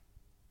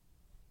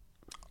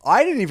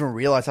 I didn't even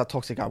realize how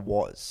toxic I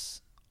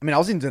was. I mean, I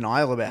was in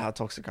denial about how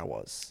toxic I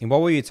was. And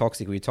what were you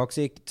toxic? Were you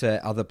toxic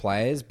to other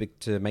players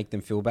to make them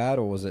feel bad,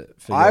 or was it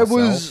for yourself?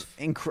 I was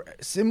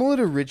similar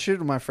to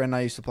Richard, my friend I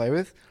used to play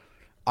with.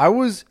 I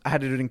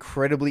had an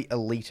incredibly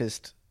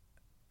elitist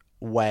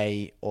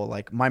way, or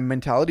like my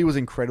mentality was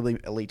incredibly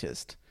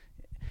elitist.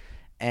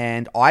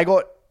 And I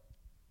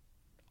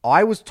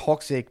was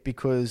toxic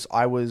because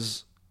I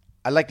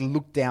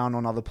looked down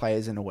on other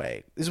players in a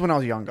way. This is when I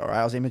was younger, right?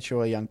 I was an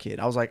immature young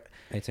kid. I was like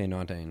 18,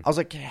 19. I was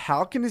like,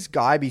 how can this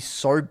guy be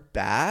so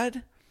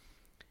bad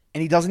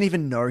and he doesn't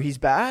even know he's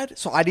bad?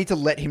 So I need to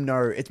let him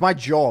know. It's my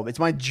job. It's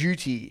my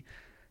duty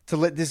to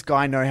let this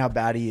guy know how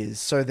bad he is.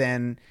 So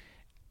then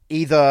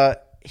either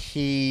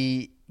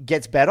he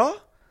gets better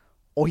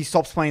or he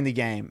stops playing the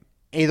game.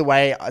 Either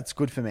way, it's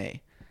good for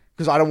me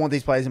because I don't want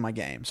these players in my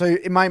game. So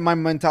my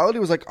mentality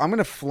was like, I'm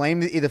going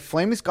to either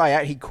flame this guy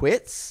out, he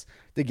quits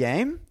the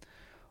game,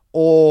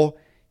 or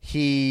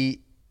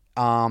he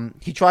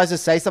tries to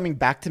say something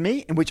back to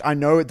me in which I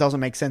know it doesn't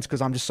make sense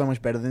because I'm just so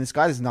much better than this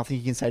guy. There's nothing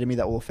he can say to me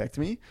that will affect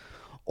me.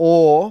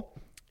 Or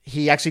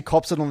he actually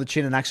cops it on the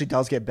chin and actually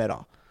does get better.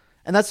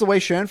 And that's the way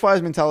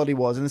Schönfire's mentality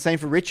was. And the same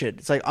for Richard.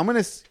 It's like, I'm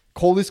going to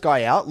call this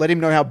guy out, let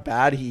him know how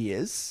bad he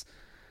is,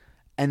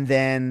 and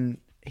then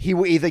he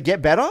will either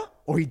get better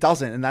or he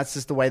doesn't. And that's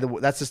just the way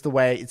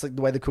it's like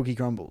the way the cookie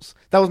crumbles.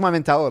 That was my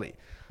mentality.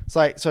 It's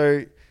like,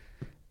 so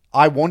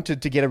I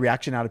wanted to get a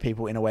reaction out of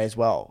people in a way as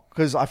well.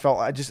 Because I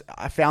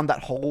found that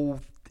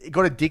it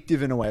got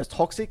addictive in a way. It was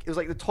toxic. It was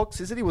like the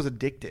toxicity was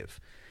addictive.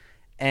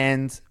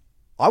 And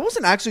I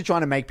wasn't actually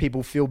trying to make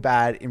people feel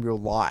bad in real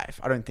life.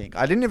 I don't think.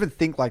 I didn't even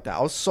think like that.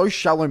 I was so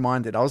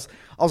shallow-minded. I was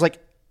like,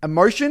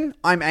 emotion,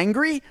 I'm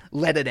angry,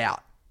 let it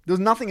out. There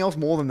was nothing else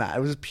more than that. It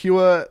was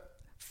pure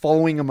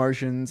following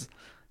emotions,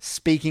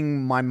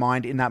 speaking my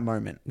mind in that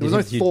moment. There was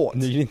no thought.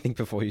 You didn't think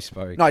before you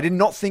spoke. No, I did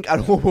not think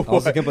at all. I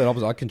was the complete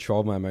opposite. I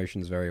controlled my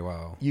emotions very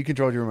well. You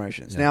controlled your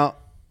emotions. Yeah. Now,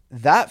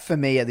 that for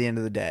me at the end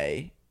of the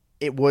day,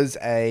 it was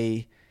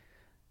a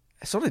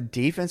sort of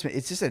defense.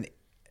 It's just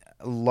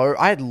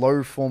I had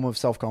low form of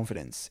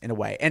self-confidence in a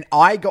way. And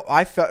I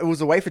felt it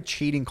was a way for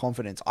cheating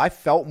confidence. I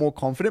felt more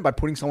confident by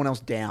putting someone else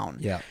down.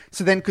 Yeah.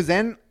 So then, because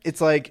then it's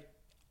like,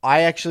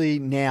 I actually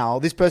now,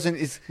 this person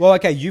is... Well,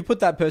 okay, you put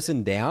that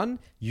person down,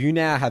 you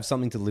now have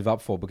something to live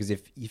up for, because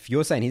if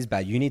you're saying he's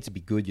bad, you need to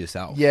be good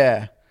yourself.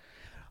 Yeah.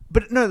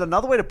 But no,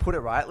 another way to put it,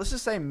 right? Let's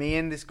just say me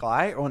and this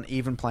guy are on an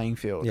even playing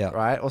field,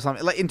 right? Or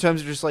something, like in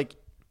terms of just like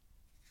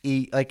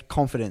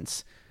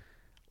confidence,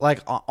 like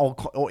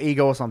or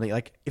ego or something.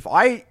 Like if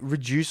I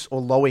reduce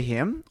or lower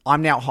him,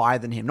 I'm now higher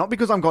than him. Not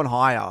because I'm gone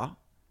higher,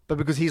 but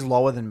because he's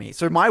lower than me.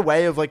 So my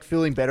way of like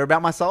feeling better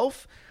about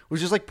myself was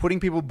just like putting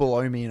people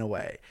below me in a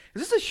way.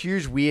 It's just a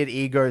huge weird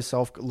ego,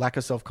 lack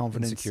of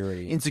self-confidence,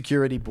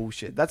 insecurity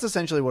bullshit. That's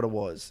essentially what it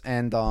was.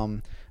 And I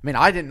mean,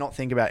 I did not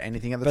think about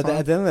anything at the time. But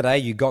at the end of the day,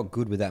 you got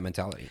good with that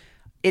mentality.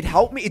 it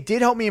helped me. It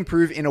did help me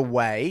improve in a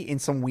way, in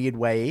some weird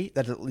way,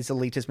 that this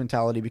elitist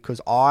mentality,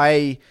 because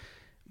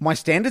my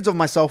standards of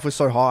myself were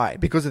so high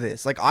because of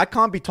this. Like, I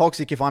can't be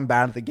toxic if I'm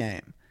bad at the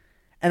game.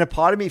 And a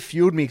part of me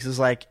fueled me because it's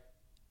like,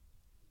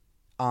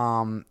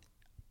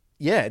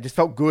 yeah, it just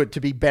felt good to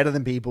be better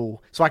than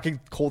people so I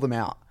could call them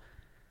out.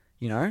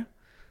 You know?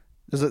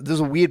 There's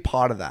a weird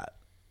part of that.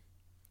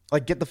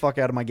 Like, get the fuck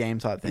out of my game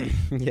type thing.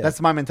 Yeah.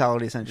 That's my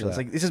mentality, essentially. Yeah. It's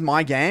like, this is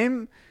my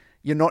game.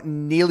 You're not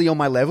nearly on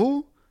my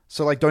level.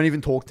 So, like, don't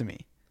even talk to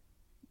me.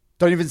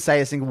 Don't even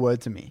say a single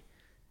word to me.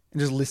 And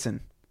just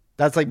listen.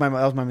 That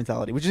was my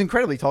mentality, which is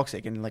incredibly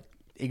toxic and, like,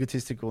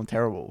 egotistical and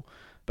terrible.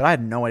 But I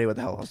had no idea what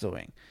the hell I was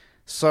doing.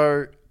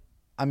 So,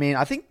 I mean,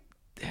 I think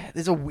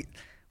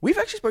we've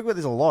actually spoken about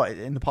this a lot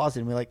in the past,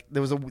 and we're like,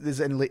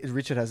 and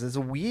Richard has, there's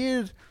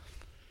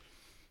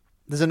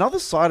another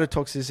side of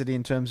toxicity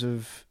in terms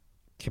of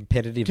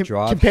Competitive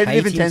drive.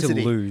 competitive hating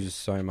intensity. to lose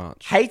so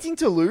much. hating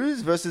to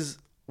lose versus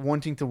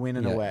wanting to win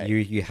in a Yeah, way.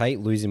 You hate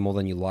losing more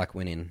than you like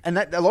winning. And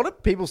that, a lot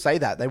of people say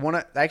that they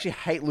actually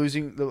hate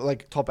losing,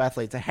 like top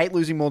athletes. They hate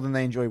losing more than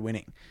they enjoy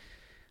winning.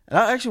 And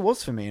that actually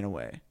was for me in a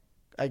way.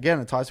 Again,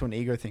 it ties to an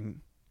ego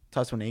thing.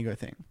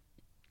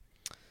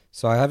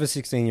 So I have a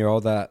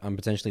 16-year-old that I'm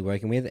potentially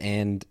working with,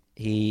 and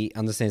he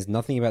understands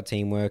nothing about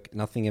teamwork,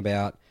 nothing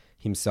about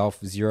himself,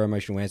 zero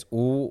emotional awareness.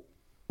 All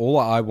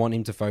I want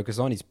him to focus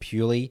on is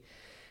purely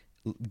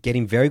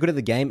getting very good at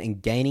the game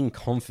and gaining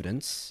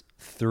confidence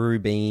through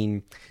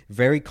being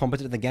very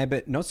competent at the game,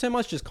 but not so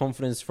much just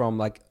confidence from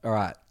like, all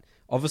right,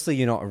 obviously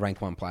you're not a rank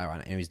 1 player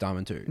right now, he's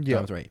Diamond 2,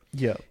 Diamond 3.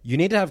 Yeah. You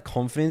need to have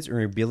confidence in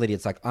your ability.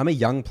 It's like, I'm a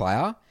young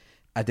player.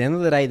 At the end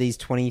of the day, these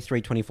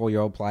 23,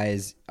 24-year-old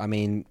players, I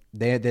mean,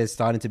 they're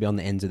starting to be on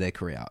the ends of their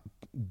career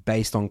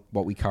based on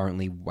what we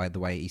currently, the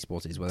way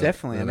esports is.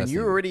 Definitely. I mean,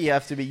 you already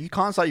have to be, you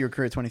can't start your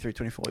career at 23,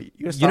 24.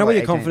 You know where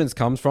your confidence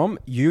comes from?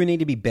 You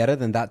need to be better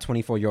than that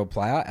 24-year-old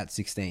player at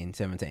 16,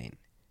 17.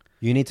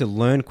 You need to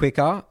learn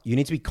quicker. You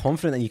need to be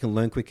confident that you can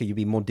learn quicker. You'll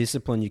be more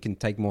disciplined. You can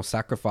take more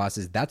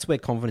sacrifices. That's where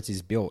confidence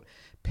is built.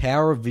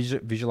 Power of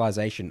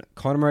visualization.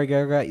 Conor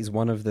McGregor is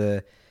one of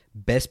the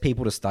best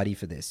people to study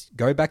for this.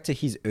 Go back to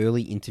his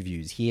early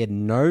interviews. He had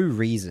no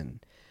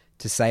reason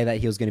to say that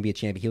he was going to be a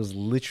champion. He was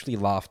literally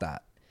laughed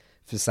at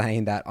for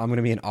saying that I'm going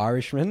to be an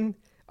Irishman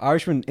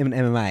in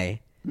MMA.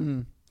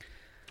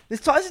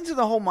 This ties into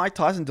the whole Mike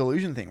Tyson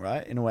delusion thing,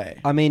 right? In a way.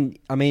 I mean,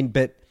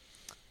 but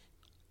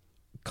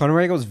Conor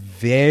McGregor was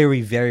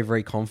very, very,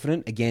 very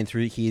confident. Again,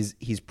 through his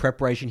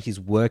preparation, his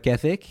work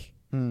ethic.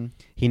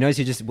 He knows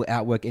he just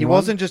outwork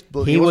anyone.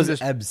 He was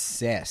just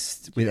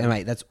obsessed with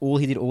MMA. That's all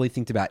he did. All he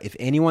thinked about. If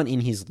anyone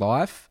in his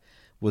life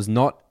was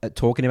not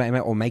talking about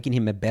MMA or making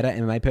him a better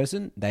MMA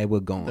person, they were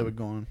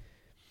gone.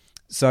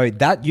 So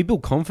that you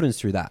build confidence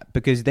through that,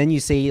 because then you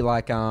see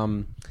like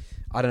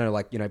I don't know,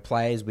 like, you know,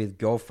 players with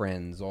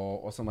girlfriends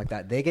or something like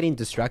that. They're getting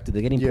distracted.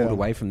 They're getting pulled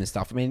away from this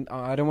stuff. I mean,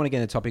 I don't want to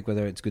get into a topic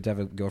whether it's good to have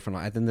a girlfriend.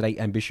 At the end of the day,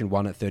 Ambition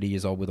won at 30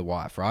 years old with a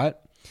wife, right?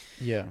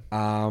 Yeah.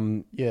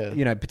 Yeah.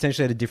 You know,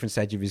 potentially at a different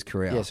stage of his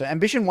career. Yeah, so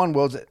Ambition won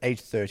Worlds at age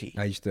 30.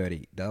 Age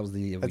 30. That was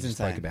the year we That's just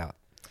insane. spoke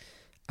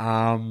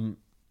about.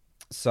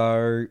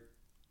 So,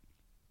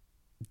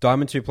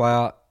 Diamond 2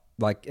 player,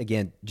 like,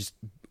 again, just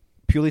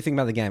purely think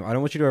about the game. I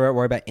don't want you to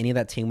worry about any of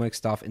that teamwork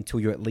stuff until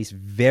you're at least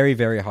very,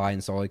 very high in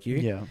solo queue.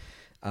 Yeah.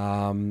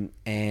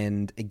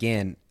 And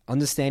again,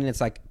 understanding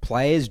it's like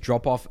players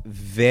drop off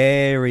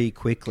very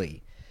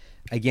quickly.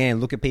 Again,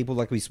 look at people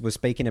like we were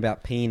speaking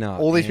about Peanut.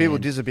 All these people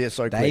disappear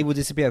so quickly. They will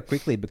disappear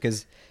quickly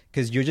because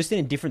you're just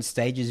in different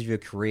stages of your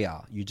career.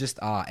 You just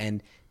are.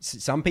 And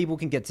some people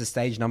can get to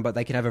stage number.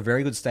 They can have a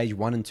very good stage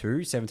 1 and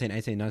 2, 17,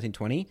 18, 19,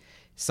 20.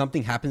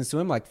 Something happens to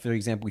him. Like, for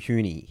example,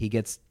 Huni. He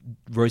gets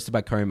roasted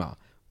by Coma.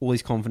 All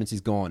his confidence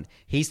is gone.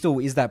 He still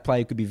is that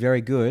player, could be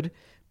very good,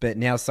 but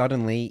now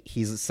suddenly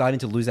he's starting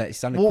to lose that. He's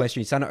starting to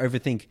question. He's starting to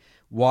overthink.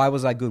 Why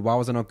was I good? Why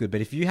was I not good?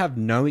 But if you have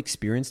no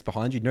experience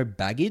behind you, no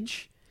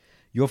baggage,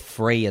 you're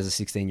free as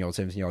a 16-year-old,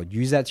 17-year-old.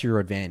 Use that to your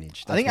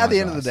advantage. I think at the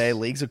end of the day,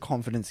 league's a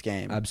confidence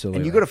game. Absolutely.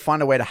 And you've got to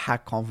find a way to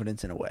hack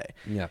confidence in a way.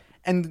 Yeah.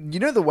 And you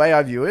know, the way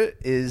I view it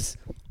is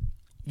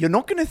you're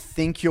not going to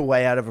think your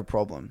way out of a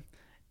problem,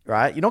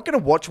 right? You're not going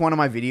to watch one of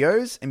my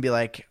videos and be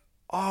like,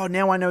 oh,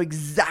 now I know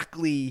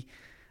exactly,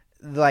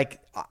 like,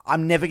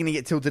 I'm never going to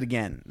get tilted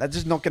again. That's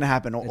just not going to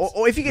happen.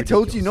 Or if you get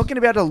tilted, you're not going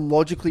to be able to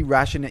logically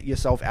ration it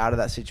yourself out of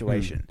that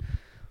situation.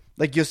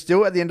 Like, you're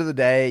still, at the end of the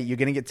day, you're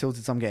going to get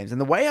tilted some games. And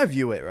the way I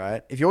view it,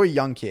 right, if you're a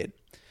young kid,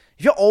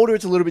 if you're older,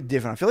 it's a little bit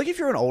different. I feel like if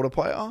you're an older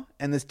player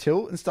and there's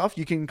tilt and stuff,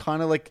 you can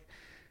kind of like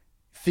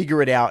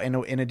figure it out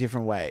in a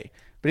different way.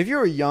 But if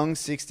you're a young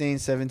 16,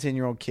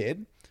 17-year-old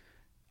kid,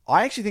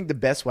 I actually think the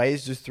best way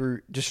is just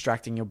through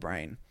distracting your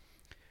brain.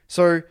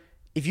 So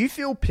if you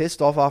feel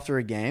pissed off after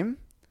a game,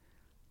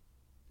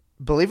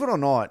 believe it or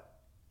not,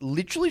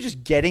 literally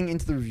just getting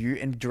into the review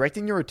and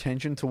directing your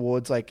attention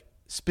towards, like,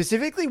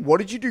 specifically, what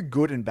did you do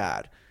good and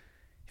bad?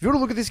 If you were to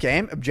look at this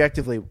game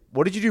objectively,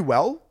 what did you do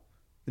well?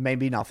 There may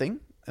be nothing.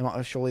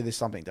 Surely there's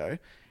something, though.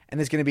 And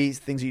there's going to be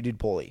things that you did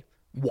poorly.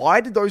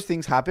 Why did those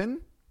things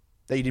happen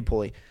that you did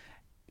poorly?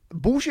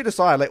 bullshit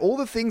aside, like all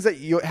the things that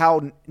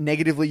how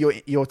negatively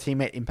your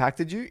teammate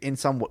impacted you in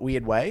some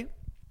weird way,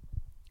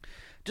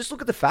 just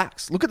look at the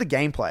facts. Look at the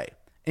gameplay.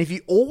 And if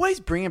you always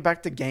bring it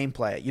back to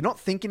gameplay, you're not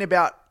thinking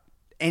about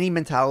any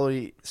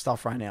mentality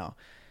stuff right now.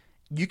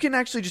 You can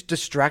actually just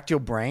distract your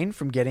brain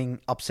from getting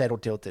upset or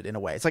tilted in a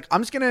way. It's like,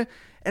 I'm just going to,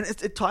 and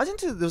it ties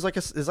into,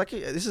 this is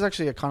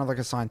actually a kind of like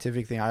a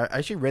scientific thing. I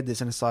actually read this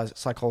in a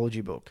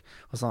psychology book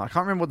or something. I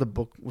can't remember what the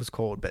book was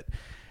called, but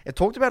it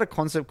talked about a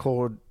concept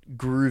called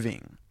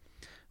grooving,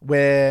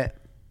 where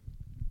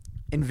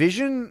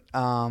envision,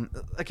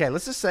 okay,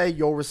 let's just say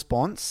your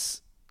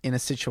response in a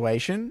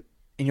situation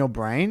in your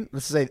brain,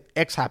 let's say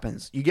X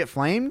happens, you get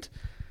flamed.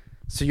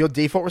 So your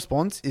default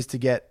response is to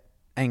get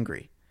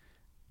angry.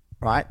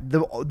 Right?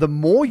 The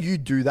more you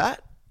do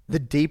that, the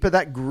deeper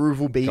that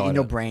groove will be in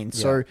your brain. Yeah.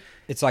 So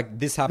it's like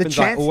this happens.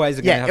 I always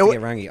are going to have to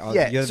get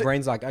angry. Your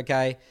brain's like,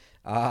 okay.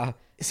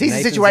 See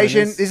the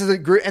situation. This is a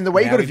groove, and the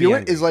way you got to view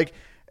it is like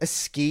a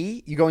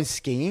ski. You go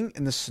skiing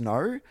in the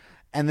snow,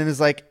 and then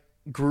there's like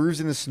grooves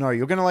in the snow.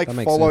 You're going to like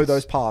follow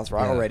those paths,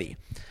 right? Yeah. Already.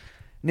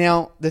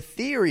 Now the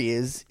theory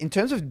is in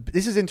terms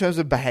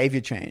of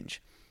behavior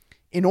change.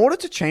 In order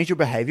to change your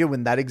behavior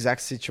when that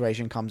exact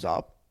situation comes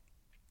up,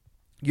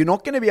 you're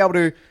not going to be able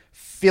to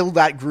fill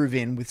that groove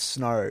in with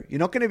snow. You're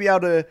not going to be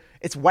able to.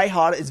 It's way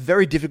harder. It's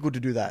very difficult to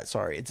do that.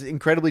 Sorry, it's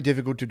incredibly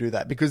difficult to do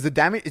that because the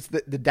damage.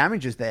 The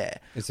damage is there.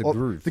 It's a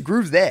groove. The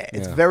groove's there.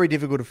 It's very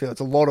difficult to fill.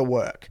 It's a lot of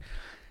work.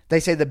 They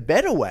say the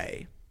better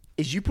way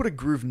is you put a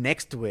groove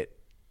next to it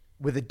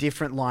with a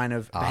different line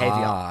of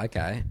behavior.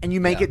 Okay. And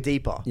you make it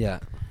deeper. Yeah.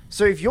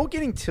 So if you're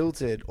getting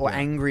tilted or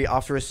angry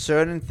after a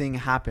certain thing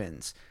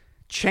happens,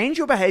 change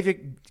your behavior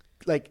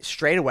like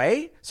straight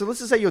away. So let's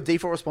just say your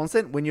default response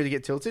then when you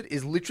get tilted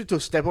is literally to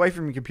step away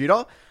from your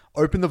computer,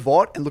 open the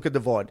VOD and look at the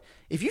VOD.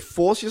 If you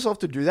force yourself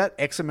to do that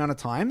X amount of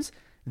times,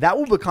 that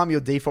will become your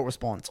default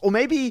response. Or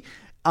maybe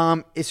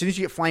as soon as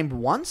you get flamed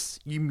once,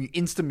 you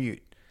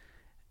insta-mute.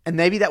 And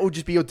maybe that will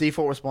just be your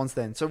default response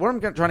then. So what I'm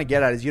trying to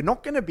get at is you're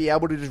not going to be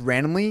able to just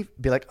randomly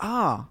be like,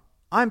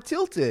 I'm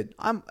tilted.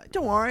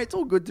 Don't worry, it's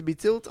all good to be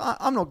tilted.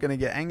 I'm not going to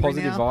get angry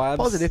Positive now. vibes.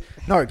 Positive.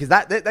 No, because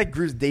that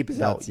grooves deep as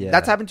hell.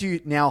 That's happened to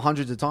you now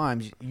hundreds of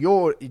times.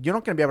 You're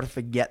not going to be able to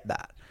forget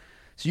that.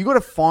 So you got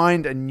to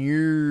find a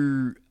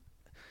new.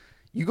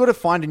 You got to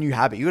find a new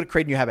habit. You got to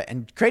create a new habit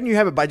and create a new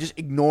habit by just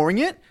ignoring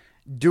it,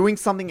 doing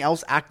something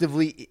else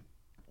actively,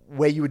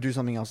 where you would do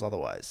something else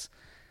otherwise.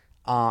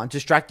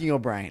 Distracting your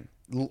brain.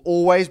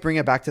 Always bring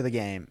it back to the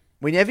game.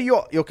 Whenever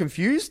you're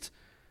confused,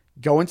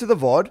 go into the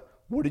VOD.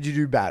 What did you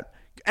do bad?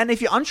 And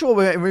if you're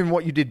unsure in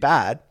what you did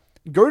bad,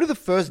 go to the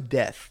first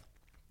death.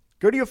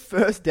 Go to your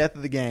first death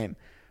of the game.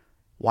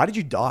 Why did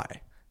you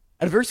die?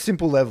 At a very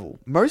simple level.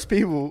 Most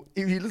people,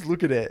 if you just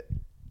look at it,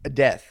 a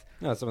death.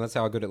 No, so that's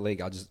how I got at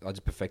League. I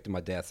just perfected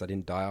my deaths. I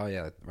didn't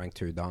die. Rank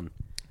 2 done.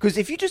 Because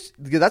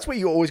that's where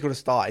you always got to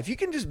start. If you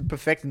can just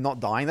perfect not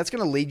dying, that's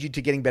going to lead you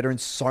to getting better in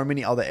so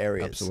many other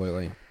areas.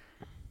 Absolutely.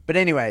 But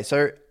anyway,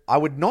 so I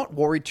would not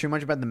worry too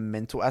much about the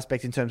mental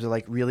aspect in terms of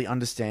like really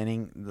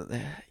understanding.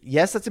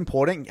 Yes, that's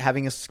important,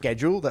 having a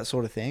schedule, that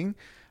sort of thing.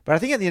 But I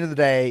think at the end of the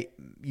day,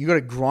 you got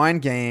to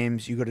grind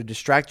games. You got to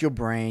distract your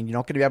brain. You're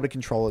not going to be able to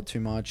control it too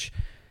much.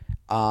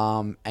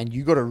 And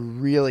you got to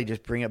really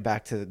just bring it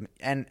back to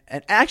and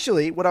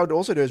actually what I would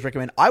also do is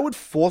recommend, I would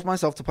force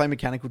myself to play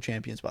Mechanical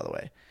Champions, by the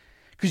way.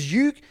 Because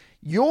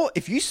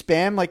if you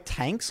spam like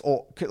tanks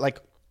or like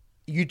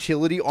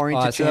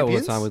utility-oriented champions.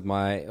 I see that all the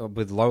time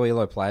with low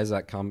elo players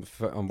that come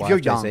on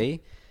YFGC.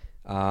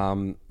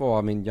 Well,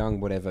 I mean, young,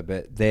 whatever,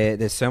 but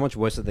they're so much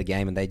worse at the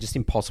game, and they're just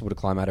impossible to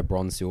climb out of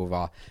bronze,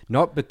 silver.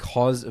 Not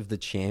because of the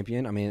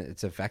champion. I mean,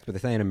 it's a fact, but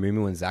they're saying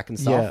Amumu and Zac and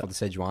stuff, or the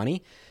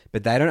Sejuani,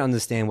 but they don't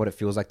understand what it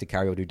feels like to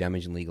carry or do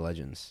damage in League of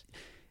Legends.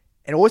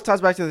 It always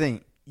ties back to the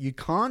thing. You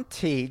can't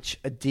teach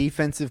a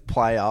defensive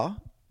player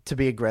to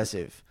be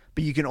aggressive,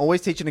 but you can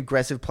always teach an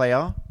aggressive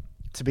player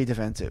to be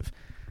defensive.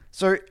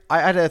 So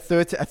I had a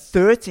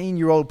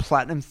 13-year-old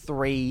Platinum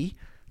 3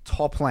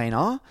 top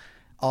laner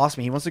ask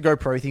me, he wants to go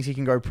pro, he thinks he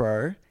can go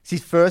pro. It's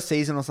his first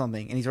season or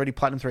something, and he's already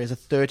Platinum 3 as a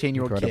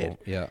 13-year-old kid.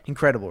 Yeah.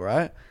 Incredible,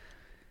 right?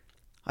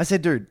 I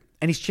said, dude,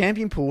 and his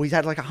champion pool, he's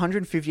had like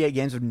 158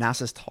 games with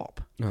Nasus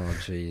top. Oh,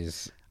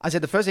 jeez. I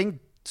said, the first thing,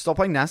 stop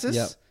playing Nasus.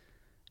 Yep.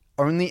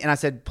 And I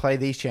said, play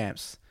these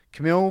champs.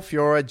 Camille,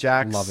 Fiora,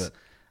 Jax. Love it.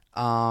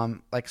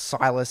 Like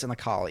Silas and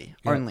Akali.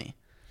 Yep. Only.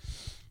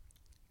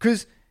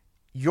 Because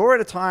you're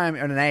at a time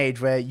and an age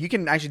where you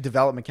can actually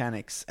develop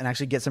mechanics and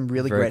actually get some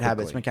really great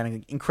habits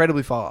mechanically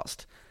incredibly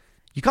fast.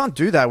 You can't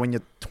do that when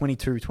you're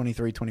 22,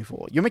 23,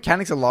 24. Your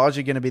mechanics are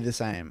largely going to be the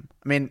same.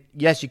 I mean,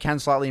 yes, you can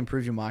slightly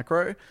improve your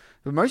micro,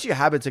 but most of your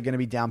habits are going to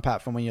be down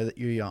pat from when you're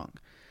young.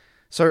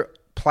 So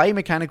play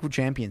Mechanical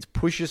Champions,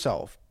 push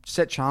yourself,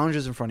 set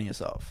challenges in front of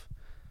yourself.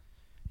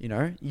 You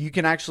know, you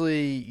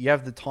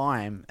have the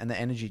time and the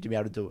energy to be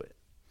able to do it.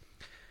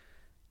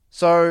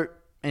 So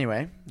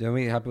anyway. Are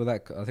we happy with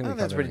that? I think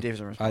that's pretty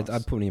decent response.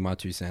 I'd put in my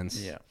 2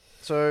 cents. Yeah.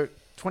 So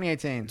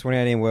 2018.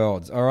 2018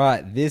 Worlds. All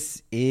right.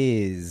 This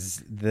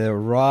is the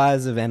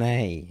rise of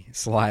NA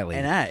slightly.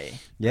 NA?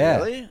 Yeah.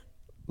 Really?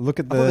 Look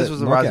at I the thought this was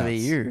the rise of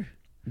knockouts. EU.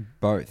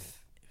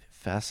 Both.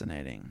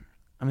 Fascinating.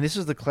 I mean, this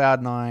was the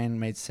Cloud9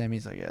 made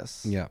semis, I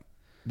guess. Yeah.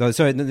 Though,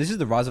 so this is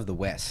the rise of the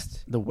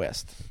West. The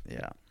West.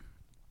 Yeah.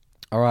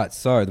 All right.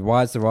 So the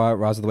rise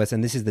of the West,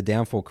 and this is the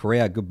downfall.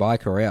 Korea. Goodbye,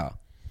 Korea.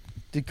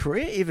 Did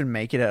Korea even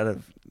make it out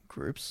of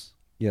groups?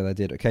 Yeah, they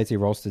did. KT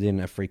Rolster did in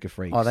Afrika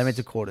Freaks. Oh, they made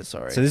to quarters,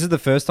 sorry. So this is the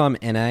first time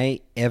NA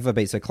ever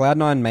beat. So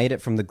Cloud9 made it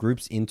from the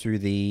groups into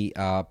the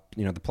the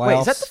playoffs. Wait,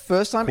 is that the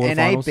first time NA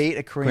quarterfinals? beat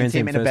a Korean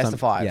team in a first best time- of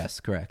 5? Yes,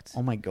 correct.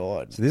 Oh my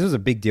god. So this was a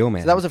big deal,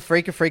 man. So that was a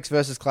Freak of Freaks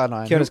versus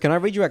Cloud9. Curtis, can I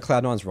read you out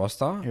Cloud9's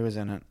roster? Who was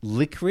in it?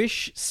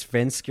 Licorice,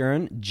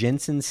 Svenskeren,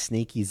 Jensen,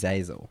 Sneaky,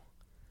 Zazel.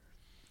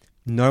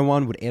 No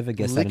one would ever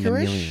guess that in a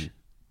Licorice? million.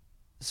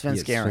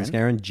 Svenskeren. Yes,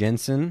 Svenskeren,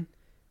 Jensen,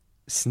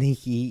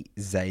 Sneaky,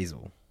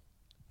 Zazel.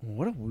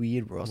 What a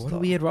weird roster. What a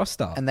weird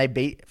roster. And they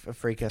beat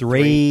Freaka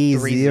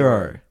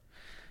 3-0.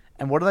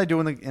 And what do they do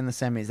in the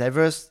semis? They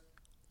versed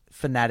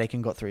Fnatic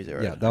and got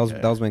 3-0. Yeah,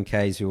 that was when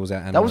K's who was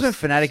out. That was when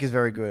Fnatic is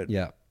very good.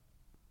 Yeah.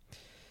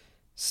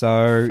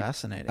 So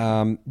Fascinating.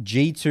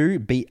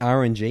 G2 beat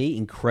RNG.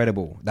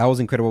 Incredible. That was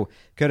incredible.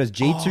 Curtis,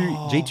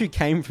 G2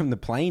 came from the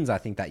plains, I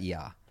think, that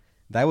year.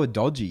 They were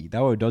dodgy. They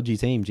were a dodgy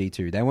team,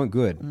 G2. They weren't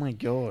good. Oh my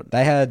god.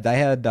 They had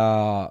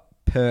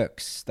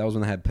Perks. That was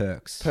when they had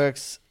Perks.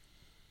 Perks.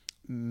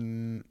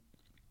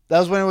 That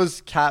was when it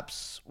was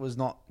Caps was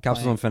not. Caps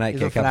was on playing. Fnatic. He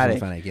Yeah, was Caps on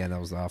was on Fnatic. Yeah, that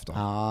was after.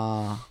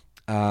 Ah.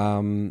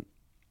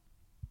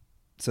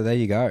 So there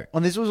you go.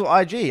 And this was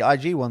IG.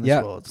 IG won this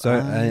Yeah. world. So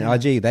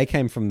IG, they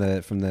came from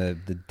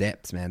the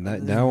depths, man.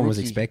 No one was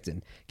rookie.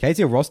 expecting.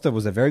 KTL roster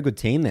was a very good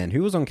team then.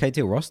 Who was on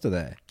KTL roster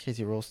there? KT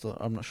Rolster.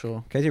 I'm not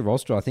sure. KTL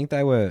roster, I think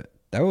they were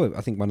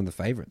I think one of the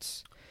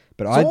favorites.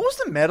 But So what was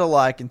the meta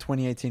like in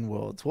 2018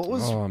 Worlds? What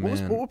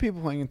man. were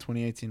people playing in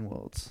 2018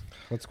 Worlds?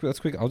 let's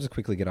quick. I'll just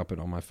quickly get up it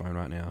on my phone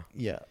right now.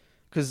 Yeah,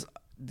 because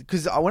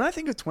when I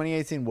think of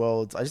 2018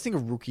 Worlds, I just think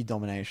of rookie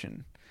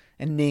domination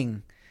and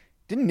Ning.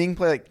 Didn't Ning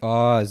play like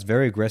Oh, it's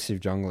very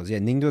aggressive junglers. Yeah,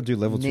 Ning will do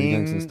level 2 ganks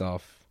and Ning-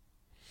 stuff.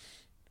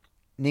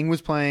 Ning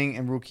was playing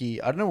and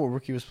Rookie? I don't know what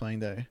Rookie was playing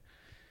though.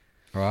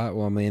 All right.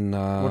 Well, I mean,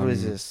 What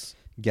is this?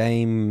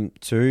 Game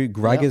 2,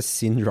 Gragas,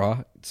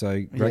 Syndra. So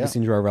Gragas, Yep.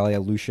 Syndra, Aurelia,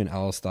 Lucian,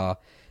 Alistar,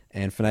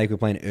 and Fnatic were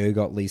playing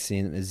Urgot, Lee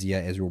Sin,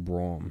 Azir, Ezreal,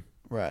 Braum.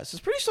 Right, so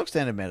it's pretty stock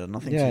standard meta.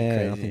 Nothing too Yeah,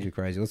 crazy. nothing too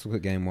crazy. Let's look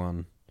at game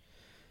 1.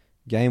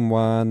 Game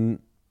 1,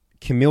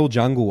 Camille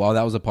Jungle. Oh,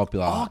 that was a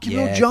popular. Oh,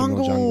 Camille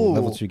Jungle.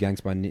 Level 2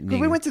 ganks by Ning.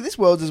 Because we went to this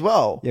Worlds as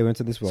well. Yeah, we went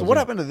to this world. So what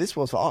happened to this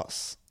Worlds for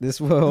us? This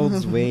world's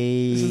This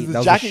we is the that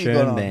was jacket a you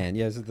got Shern on. band.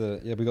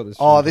 Yeah, we got this.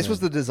 Oh, Shern this band. was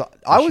the design.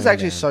 I was Shern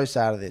actually band. so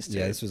sad of this. Too.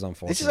 Yeah, this was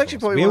unfortunate. This is actually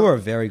for us. probably we one- were a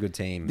very good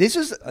team. This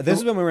was. This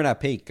is when we were in our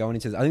peak going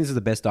into. I think this is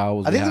the best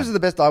Isles. I think this is the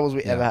best Divals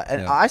we ever had,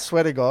 and yeah. I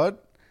swear to God,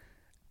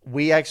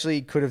 we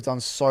actually could have done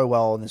so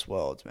well in this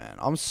Worlds, man.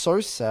 I'm so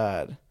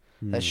sad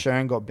Hmm. that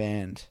Shern got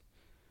banned.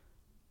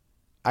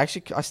 I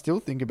still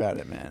think about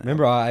it, man.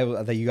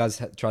 Remember, that you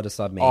guys tried to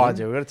sub me. Oh,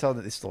 dude, we got to tell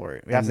this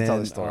story. We have And to tell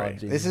then- this story. oh,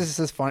 Jesus. This is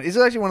just funny. This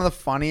is actually one of the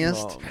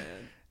funniest Oh, man.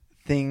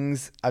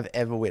 things I've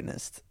ever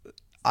witnessed.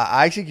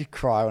 I actually could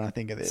cry when I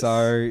think of this.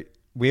 So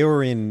we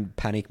were in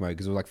panic mode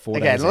because we were like 4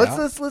 okay, days out.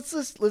 let's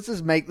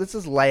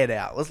just lay it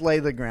out. Let's lay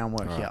the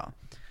groundwork here.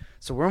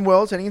 So we're in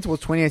Worlds heading into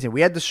 2018. We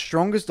had the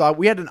strongest dive.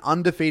 We had an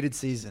undefeated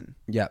season.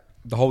 Yeah,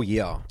 the whole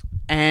year.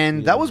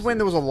 And that was when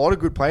there was a lot of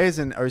good players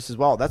in OS as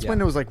well. That's when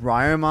there was like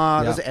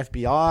Ryoma, there was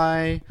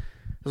FBI.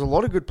 There's a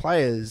lot of good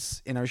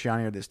players in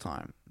Oceania at this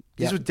time.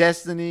 This Yeah. was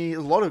Destiny.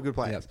 A lot of good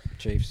Yeah, players.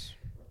 Chiefs.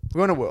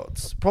 We're in a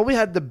Worlds. Probably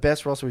had the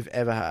best roster we've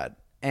ever had.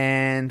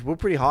 And we're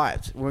pretty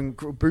hyped. We're in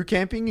boot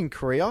camping in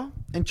Korea.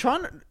 And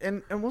China,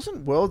 and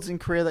wasn't Worlds in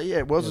Korea that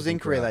year? Worlds was in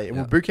Korea that year.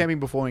 yeah. We're boot camping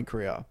before in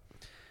Korea.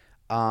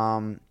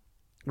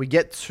 We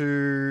get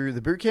to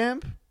the boot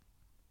camp.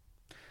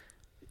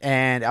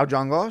 And our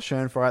jungler,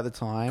 Shernfire at the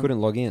time. Couldn't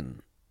log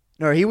in.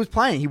 No, he was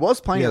playing. He was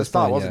playing Yeah, at the it's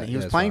start, fine, wasn't yeah, he? He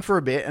was yeah, it's playing right. for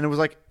a bit, and it was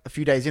like a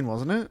few days in,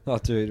 wasn't it? Oh,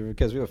 dude,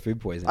 because we got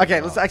food poisoning. Okay,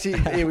 as let's well.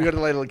 actually. Yeah, we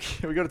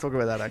got to talk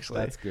about that actually.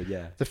 That's good.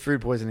 Yeah. The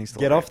food poisoning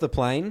story. Get off the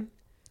plane.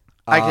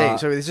 Okay,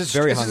 so this is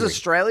very this is hungry.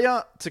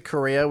 Australia to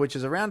Korea, which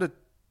is around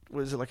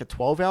was it like a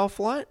 12-hour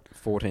flight?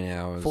 14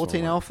 hours.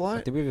 14-hour or-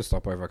 flight? Did we have a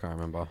stopover? I can't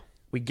remember.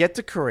 We get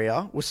to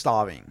Korea, we're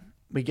starving.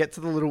 We get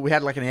to we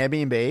had like an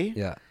Airbnb.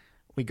 Yeah.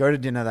 We go to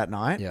dinner that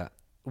night. Yeah.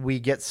 We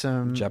get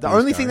some. Japanese the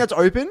only curry. thing that's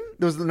open,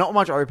 there was not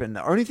much open.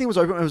 The only thing was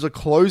open, it was a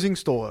closing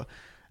store.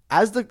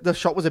 As the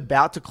shop was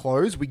about to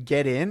close, we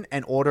get in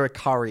and order a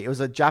curry. It was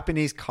a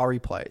Japanese curry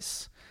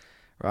place,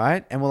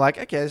 right? And we're like,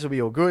 okay, this will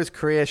be all good. It's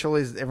Korea.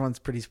 Surely everyone's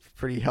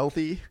pretty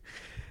healthy.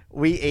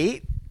 We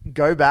eat,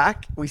 go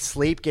back, we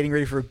sleep, getting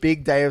ready for a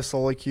big day of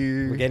solo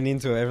queue. We're getting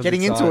into it. Everyone's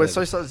Getting into it.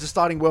 excited. So just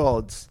starting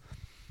Worlds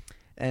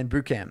and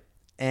boot camp.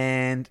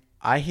 And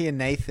I hear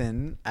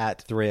Nathan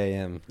at 3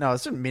 a.m. no,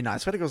 it's at midnight. I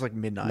swear it was like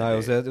midnight.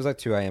 No, dude. it was like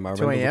 2 a.m. I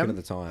 2 remember a.m. looking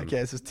at the time.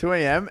 Okay, so it's 2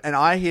 a.m. and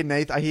I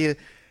hear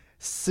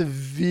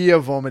severe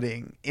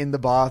vomiting in the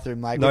bathroom.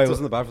 Like, No, it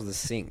wasn't the bathroom. It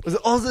was the sink. Was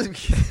it also?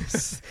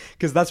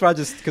 Because that's where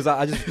because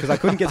I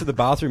couldn't get to the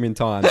bathroom in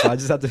time, so I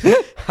just had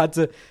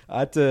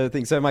to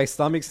think. So my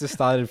stomach just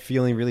started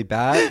feeling really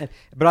bad,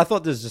 but I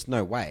thought there's just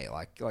no way.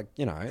 Like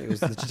you know, it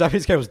was the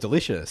Japanese cake was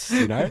delicious,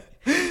 you know.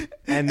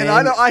 And then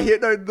I hear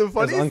the it was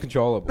funny.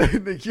 uncontrollable.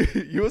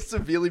 You were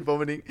severely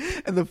vomiting,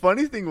 and the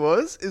funny thing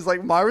is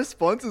like my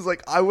response is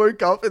like I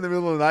woke up in the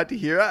middle of the night to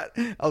hear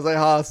it. I was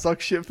like,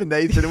 suck shit for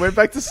Nathan, and went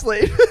back to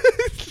sleep.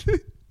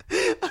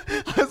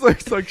 I was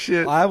like, suck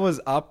shit. I was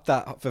up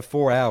that for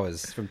 4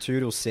 hours from 2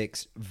 till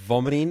 6,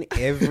 vomiting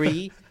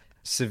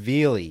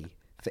severely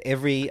for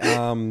every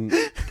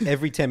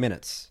 10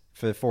 minutes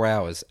for 4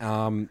 hours.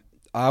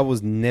 I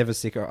was never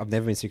sicker. I've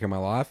never been sicker in my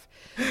life.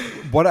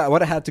 What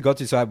I had to go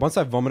to, so once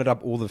I vomited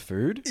up all the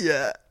food.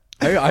 Yeah.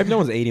 I hope no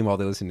one's eating while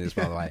they're listening to this,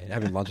 by the way,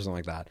 having lunch or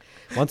something like that.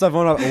 Once I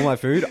vomited up all my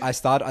food, I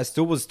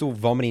was still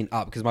vomiting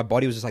up because my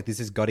body was just like, this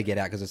has got to get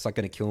out because it's like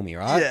going to kill me,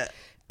 right? Yeah.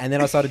 And then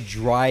I started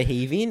dry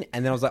heaving,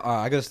 and then I was like,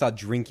 I got to start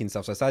drinking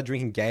stuff. So I started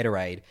drinking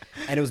Gatorade,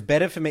 and it was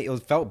better for me.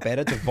 It felt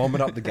better to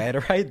vomit up the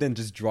Gatorade than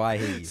just dry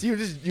heave. So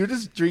you're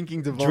just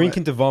drinking to vomit.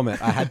 Drinking to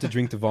vomit. I had to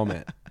drink to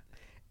vomit.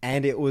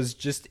 And it was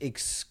just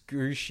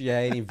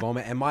excruciating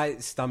vomit. And my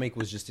stomach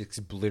was just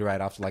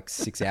obliterated after like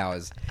 6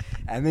 hours.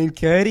 And then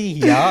Curdy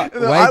here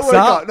wakes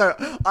up.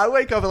 I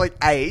wake up at like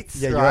 8,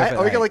 Yeah, right? you're up at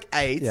I wake 8. up like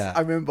 8, Yeah. I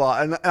remember.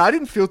 And I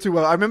didn't feel too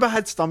well. I remember I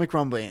had stomach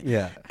rumbling.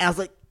 Yeah. And I was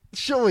like,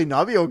 surely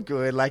not, be all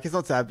good. Like, it's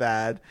not that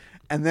bad.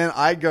 And then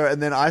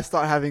I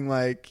start having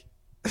like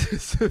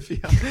severe.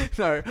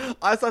 No,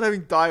 I start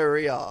having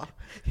diarrhea.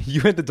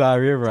 You went to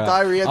diarrhea, right?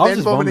 Diarrhea, I was then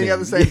just vomiting at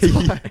the same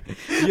time.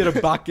 You had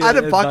a bucket. I had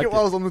a bucket while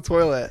I was on the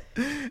toilet.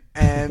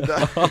 And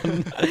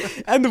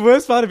and the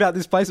worst part about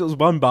this place, it was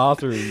one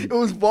bathroom. it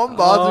was one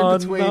bathroom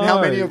between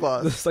how many of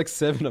us? There's like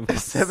 7 of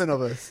us. 7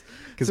 of us.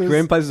 Because So it was-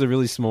 grand places are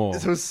really small.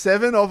 So it was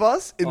 7 of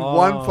us in Oh,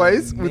 one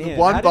place with man.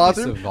 one How did you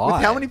bathroom. With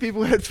survive? how many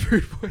people had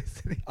food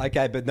poisoning?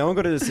 Okay, but no one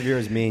got it as severe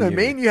as me and No, you.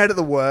 me and you had it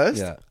the worst.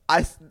 Yeah.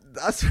 I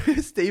swear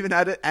Stephen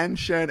had it, and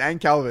Shern and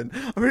Calvin.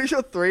 I'm pretty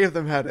sure 3 of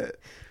them had it.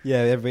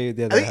 Yeah, I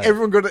think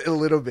everyone got it a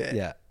little bit.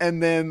 Yeah.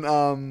 And then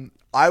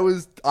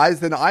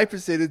I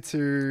proceeded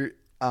to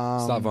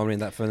start vomiting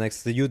that for the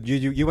next. So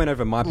you went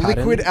over my pattern.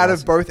 liquid out of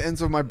last- both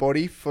ends of my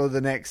body for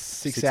the next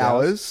 6 6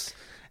 hours.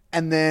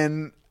 And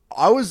then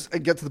I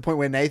got to the point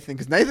where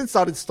Nathan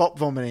started stop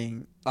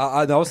vomiting.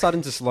 I was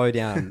starting to slow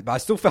down, but I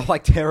still felt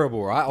like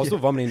terrible, right? I was still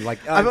vomiting.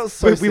 Like I felt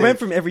so we sick. went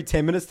from every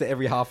 10 minutes to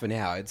every half an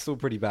hour. It's still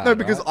pretty bad. No,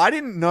 because right? I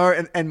didn't know,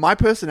 and my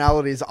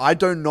personality is I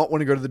do not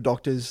want to go to the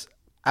doctors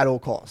at all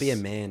costs. be a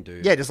man,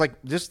 dude. Yeah, just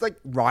like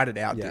ride it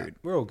out, yeah, dude.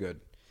 we're all good.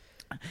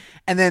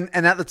 And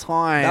at the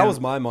time, That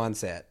was my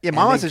mindset. Yeah,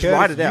 my And then, mindset's Curtis,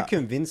 ride it out. You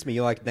convinced me.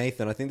 You're like,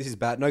 Nathan, I think this is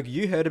bad. No,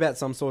 you heard about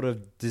some sort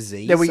of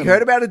disease. Yeah, we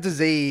heard about a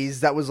disease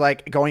that was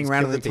like going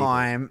around at the killing people.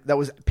 time that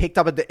was picked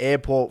up at the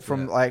airport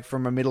from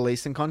from a Middle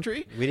Eastern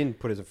country. We didn't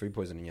put it as a food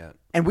poisoning yet.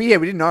 And we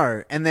didn't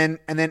know. And then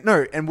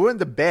we went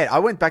to bed. I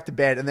went back to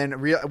bed, and then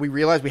we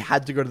realized we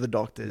had to go to the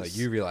doctors. No,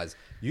 you realize.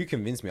 You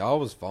convinced me. I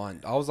was fine.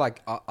 I was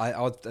like, I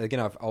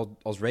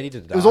was ready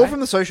to die. It was all from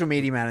the social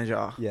media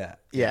manager. Yeah.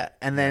 Yeah,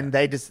 and then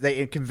they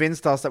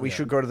convinced us that we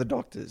should go to the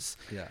doctors.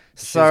 Yeah.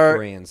 She So was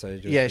Korean, so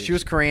she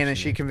was Korean, and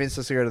she convinced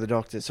us to go to the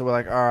doctors. So we're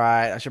like, all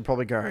right, I should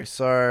probably go.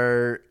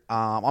 So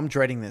I'm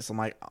dreading this. I'm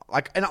like,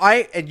 and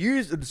I had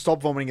used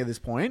stop vomiting at this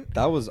point.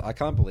 That was. I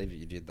can't believe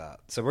you did that.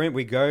 So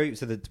we go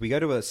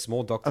to a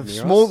small doctor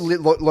near Small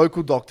us.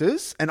 local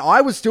doctors, and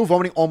I was still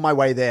vomiting on my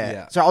way there.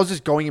 Yeah. So I was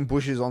just going in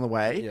bushes on the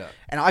way. Yeah.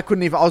 And I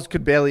couldn't even. I was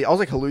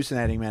like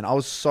hallucinating, man. I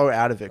was so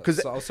out of it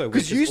because So weak,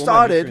 you just all my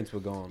started. nutrients were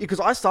gone. Because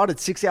I started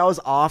 6 hours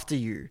after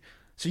you.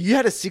 So you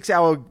had a 6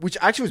 hour, which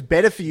actually was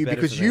better for you Better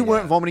because for you me,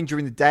 weren't yeah. vomiting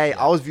during the day.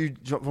 I was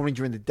vomiting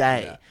during the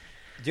day. Yeah.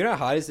 Do you know how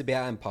hard it is to be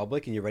out in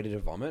public and you're ready to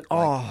vomit? Oh,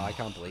 I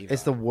can't believe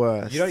it's that. the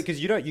worst. You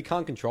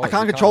can't control it. I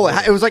can't You control it.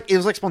 vomit. It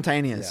was like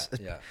spontaneous. Yeah,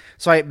 yeah.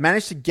 So I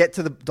managed to get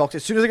to the doctor.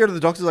 As soon as I go to the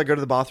doctors, I go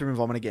to the bathroom and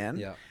vomit again.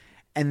 Yeah.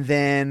 And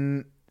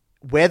then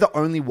we're the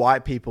only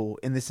white people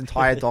in this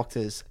entire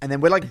doctors. And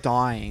then we're like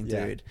dying,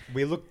 Yeah. dude.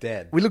 We look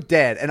dead. We look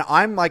dead. And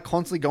I'm like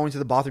constantly going to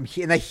the bathroom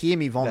and they hear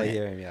me vomit. They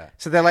hear him, yeah.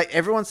 So they're like,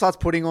 everyone starts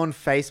putting on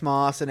face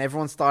masks and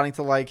everyone's starting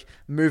to like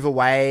move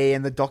away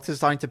and the doctor's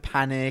starting to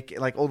panic.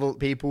 Like all the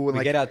people. And We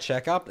like, get our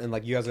checkup and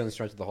like you guys are going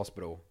straight to the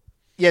hospital.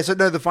 yeah. So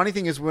no, the funny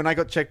thing is when I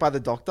got checked by the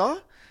doctor,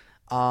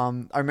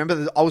 I remember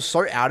that I was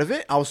so out of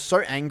it. I was so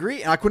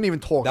angry and I couldn't even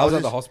talk. That I was at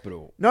just- the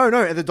hospital. No,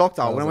 at the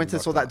doctor. Oh, When I that was went at to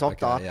the saw that doctor.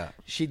 doctor, Okay, yeah.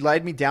 she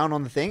laid me down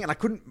on the thing, and I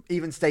couldn't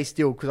even stay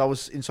still because I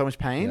was in so much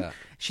pain. Yeah.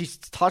 She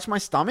touched my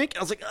stomach, and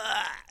I was like,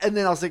 "Ugh," and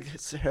then I was like,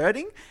 it's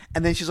hurting.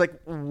 And then she's like,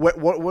 what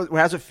how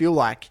does it feel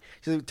like?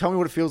 She's like, tell me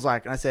what it feels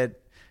like. And I said,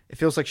 it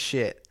feels like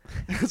shit.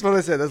 That's what I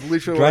said. That's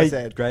literally what I Great-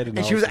 said. great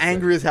And she was analysis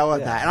angry as hell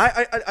at Yeah. that.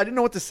 And I didn't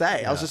know what to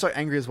say. I was Yeah. just so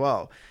angry as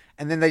well.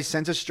 and then they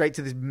sent us straight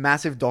to this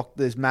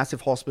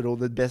massive hospital,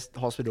 the best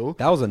hospital.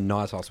 That was a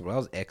nice hospital. That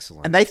was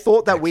excellent. And they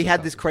thought that we Excellent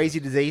had this hospital. crazy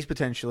disease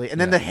potentially.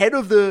 And then the head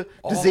of the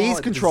disease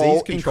Oh,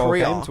 control disease in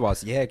Korea came to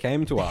us. Yeah,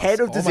 came to us. head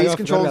of Oh my disease God, I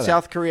control forgot in about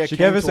South that. Korea She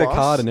came gave us to a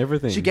card and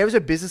everything. She gave us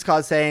a business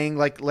card saying,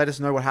 like, let us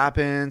know what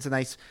happens.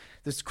 And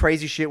this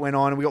crazy shit went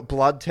on. And we got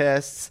blood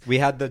tests. We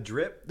had the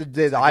drip.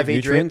 The Like IV drip.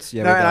 nutrients?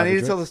 Yeah, No, with and the I IV need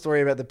to tell drip. the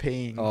story about the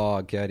peeing.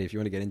 Oh, Gertie, if you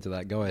want to get into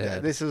that, go Yeah,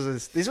 ahead. this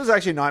was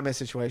actually a nightmare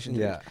situation.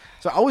 Dude. Yeah.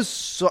 So I was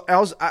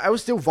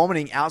still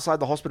vomiting outside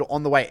the hospital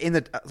on the way.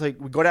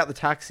 We got out the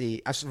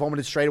taxi. I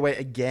vomited straight away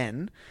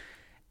again,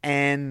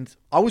 and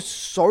I was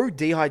so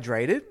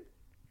dehydrated.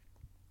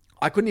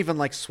 I couldn't even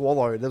like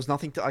swallow. There was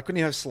nothing. I couldn't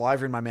even have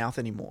saliva in my mouth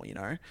anymore. You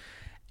know,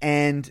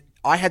 and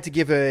I had to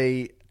give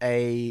a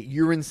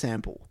urine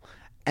sample,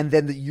 and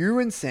then the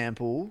urine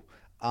sample,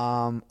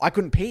 I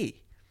couldn't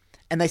pee,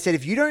 and they said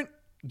if you don't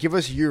give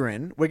us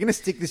urine, we're gonna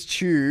stick this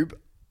tube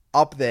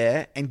up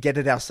there and get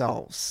it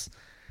ourselves.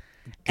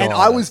 And God,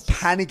 I was that's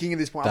panicking at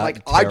this point. I'm that's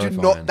like, I do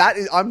terrifying. not.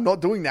 I'm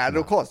not doing that.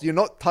 Of course, you're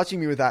not touching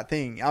me with that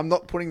thing. I'm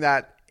not putting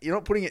that. You're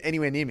not putting it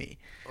anywhere near me.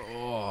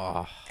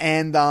 Oh.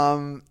 And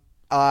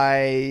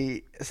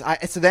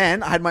so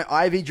then I had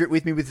my IV drip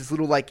with me with this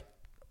little like,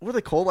 what are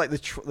they called? Like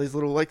these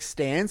little like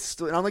stands.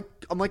 And I'm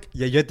like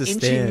Yeah, you had to inching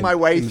stand my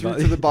way in the through ba-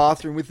 to the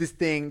bathroom with this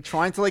thing,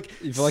 trying to like.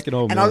 You feel like an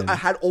old and man. I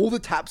had all the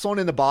taps on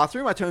in the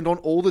bathroom. I turned on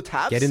all the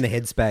taps. Get in the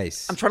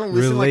headspace. I'm trying to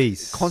listen,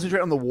 Release. like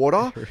concentrate on the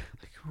water. Like,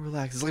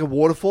 relax. It's like a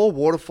waterfall.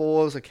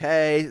 Waterfall is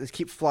okay. Let's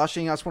keep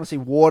flushing. I just want to see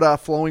water,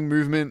 flowing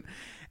movement.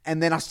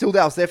 And then I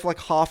was there for like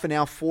half an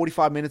hour,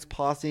 45 minutes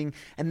passing.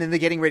 And then they're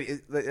getting ready.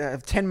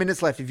 10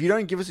 minutes left. If you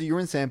don't give us a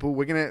urine sample,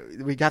 we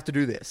have to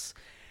do this.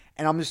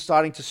 And I'm just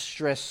starting to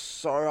stress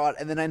so hard.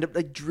 And then I end up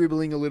like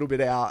dribbling a little bit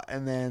out.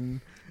 And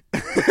then, yeah.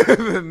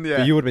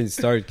 But you would have been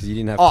stoked because you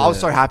didn't have to. I was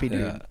so happy,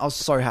 dude. Yeah. I was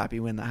so happy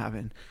when that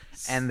happened.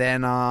 And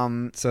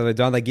then, So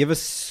they give us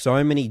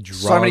so many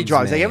drugs. so many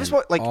drugs. Man. They gave us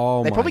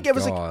Oh they probably my gave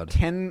us like God.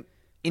 10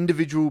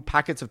 individual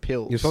packets of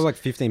pills. It was probably like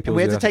 15 pills. And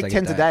we had to you'd have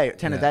take 10 a day,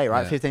 10 a Yeah, day,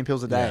 right? yeah. 15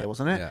 pills a day, Yeah,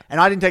 wasn't it? yeah. And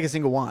I didn't take a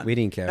single one. We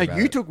didn't care No, about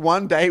you it. took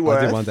one day worth.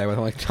 I did one day where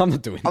I'm like, I'm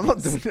not doing I'm not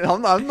this. doing.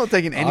 I'm not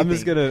taking anything. I'm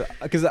just gonna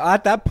because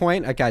at that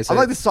point, okay, so I'm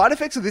like the side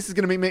effects of this is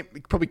gonna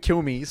probably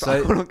kill me, so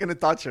I'm not gonna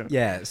touch them.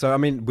 yeah, so I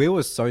mean, we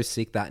were so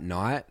sick that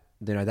night,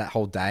 that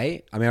whole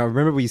day. I mean, I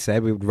remember we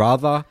said we would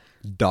rather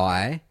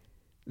die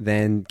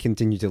than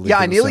continue to live. Yeah,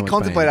 I with so nearly much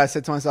contemplated. pain. I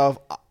said to myself,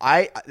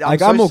 I'm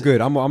I'm all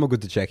good. I'm all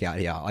good to check out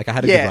here. Like I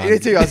had a Yeah, good run. me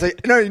too. I was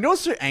like, no, you know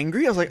what's so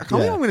angry? I was like, I can't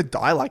believe Yeah. I'm gonna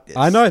die like this.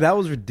 I know that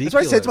was ridiculous.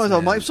 That's what I said to myself.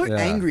 I'm man. like, I'm so Yeah.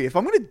 angry. If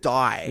I'm gonna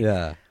die,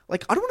 Yeah.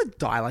 like I don't want to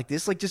die like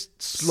this. Like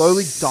just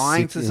slowly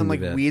dying Sick to some in like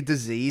the bed. weird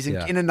disease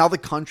Yeah. in another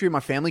country.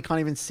 My family can't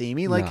even see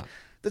me. Like Nah.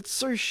 that's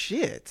so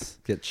shit.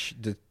 Get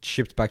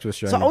shipped back to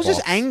Australia. So I was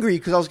just angry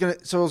because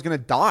I was gonna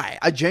die.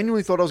 I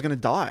genuinely thought I was gonna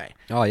die.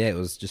 Oh yeah, it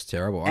was just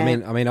terrible.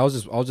 And- I mean, I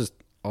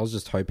was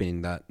just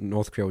hoping that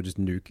North Korea would just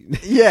nuke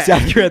Yeah.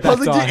 South Korea at I that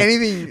was like, time. do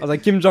anything. I was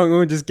like, Kim Jong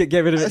Un, just get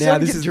rid of I it just now. wanted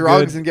to This get is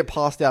drugs good. and get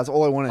passed out. That's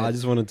all I wanted. I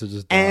just wanted to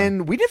just die.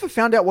 And we never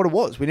found out what it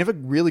was. We never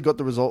really got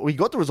the result. We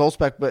got the results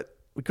back, but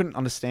we couldn't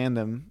understand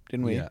them,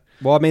 didn't we? yeah.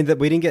 Well, I mean, that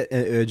we didn't get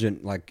an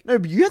urgent like. No,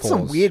 but you had some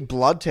Pause. weird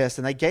blood test,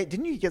 and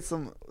didn't you get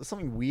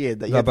something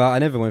weird that you No, had, but I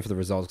never went for the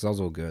results because I was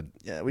all good.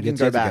 Yeah, we You didn't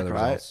had go to back, get the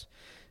right? results.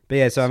 But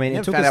yeah, so I mean,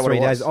 never it took found us out what 3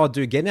 it days. was. Oh,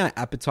 dude, getting our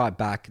appetite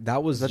back,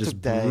 that was That just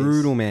took days.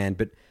 brutal, man.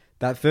 But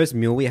that first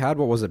meal we had,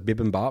 what was it?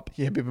 Bibimbap?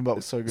 Yeah, bibimbap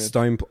was so good.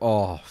 Stone.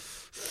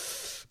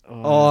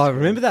 Oh,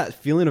 remember that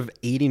feeling of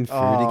eating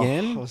food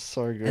again? It was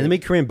so good. And then we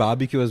Korean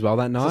barbecue as well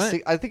that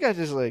night. I think I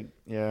just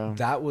yeah.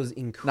 That was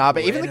incredible. Nah,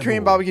 but even the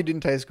Korean barbecue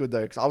didn't taste good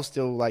though, because I was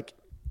still like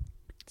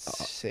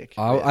sick.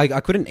 I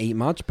couldn't eat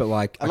much, but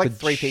like I I like could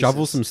 3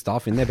 shovel pieces. some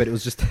stuff in there, but it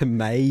was just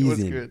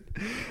amazing. It was good.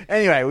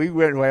 Anyway, we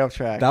went way off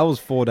track. That was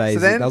 4 days. So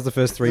then- that was the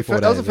first 4 days.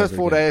 That was the first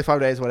 4 over again. days, 5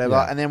 days, whatever.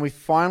 Yeah. And then we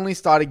finally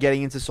started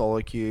getting into solo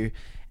queue.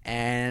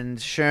 And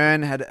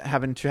Shern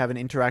having to have an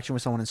interaction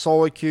with someone in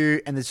solo queue,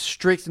 and there's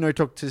strict no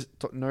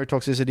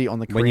toxicity on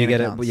the Korean When you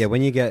get accounts.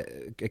 when you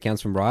get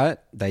accounts from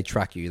Riot, they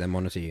track you, they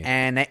monitor you.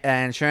 And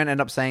Shern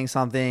ended up saying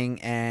something,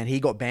 and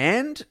he got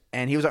banned.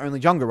 And he was our only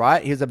jungler,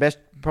 right? He was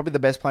probably the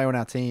best player on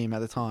our team at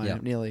the time, Yeah.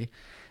 nearly.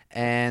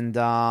 And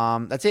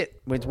that's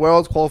it. Went to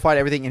Worlds, qualified,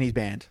 everything, and he's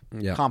banned.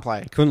 Yeah. Can't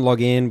play. Couldn't log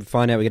in.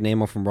 Find out we get an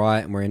email from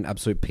Riot, and we're in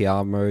absolute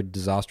PR mode,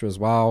 disaster as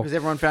well. Because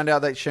everyone found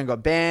out that Shern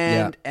got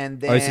banned, and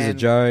then This is a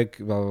joke.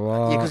 Blah blah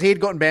blah. Yeah, because he had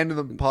gotten banned in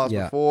the past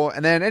Yeah. before.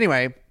 And then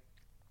anyway,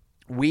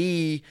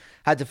 we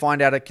had to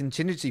find out a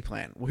contingency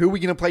plan. Who are we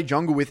going to play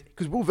jungle with?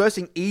 Because we were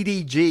versing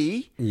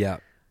EDG. Yeah.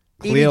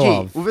 EDG.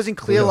 Love. We're versing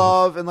Clear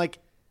Love and like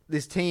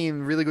this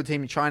team, really good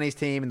team, Chinese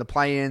team, in the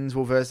play-ins.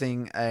 We're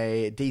versing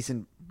a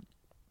decent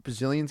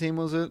Brazilian team,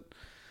 was it?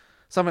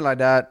 Something like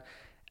that.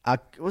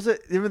 Was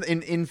it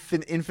in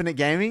Infinite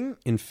Gaming?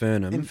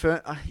 Infernum.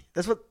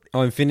 That's what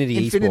Infinity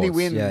Infinity Esports.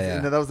 wins. Yeah,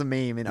 yeah. That was the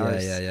meme in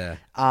OS. Yeah.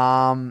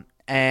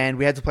 And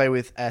we had to play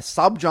with a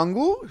sub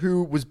jungle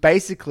who was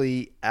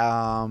basically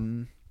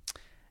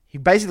He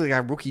basically got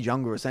a rookie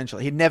jungler,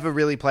 essentially. He'd never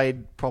really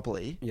played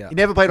properly. Yeah. He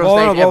never played on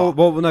Well, stage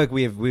ever. no,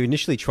 we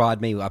initially tried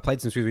me. I played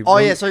some scrims. Oh,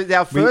 yeah, so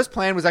our first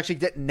plan was actually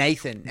get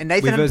Nathan. And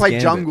Nathan hadn't played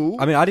jungle.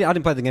 I mean, I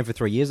didn't play the game for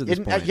 3 years at this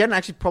point. You hadn't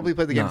actually probably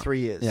played the game 3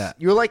 years. Yeah.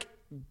 You were like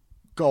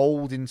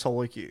gold in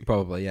solo queue.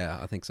 Probably, yeah,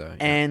 I think so.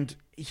 Yeah. And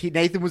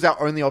Nathan was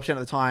our only option at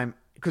the time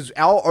because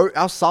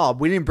our sub,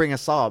 we didn't bring a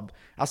sub.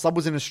 Our sub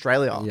was in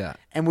Australia. Yeah.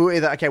 And we were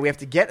either, okay, we have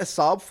to get a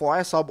sub, fly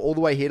a sub all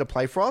the way here to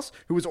play for us,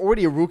 who was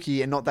already a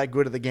rookie and not that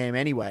good at the game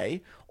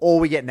anyway, or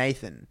we get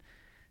Nathan.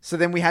 So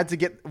then we had to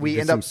get, we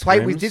did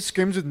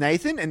scrims with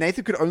Nathan, and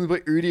Nathan could only play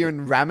Udyr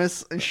and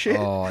Rammus and shit.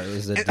 Oh, it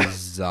was a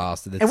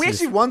disaster. And we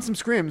actually won some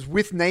scrims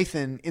with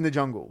Nathan in the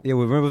jungle. Yeah,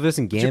 we remember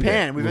versing Gambit.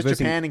 Japan. We versed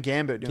Japan and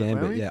Gambit.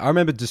 Gambit, yeah. I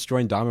remember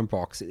destroying Diamond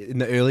Box in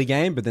the early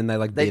game, but then they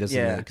beat us in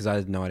there because I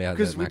had no idea how to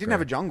do because we didn't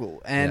have a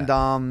jungle. And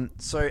and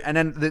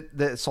then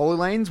the solo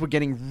lanes were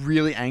getting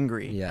really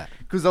angry. Yeah.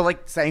 Because they're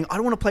like saying, I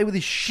don't want to play with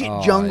this shit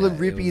jungler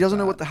Rip. He doesn't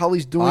know what the hell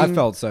he's doing. I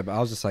felt so bad.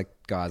 I was just like,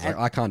 guys,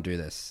 I can't do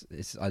this.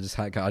 I just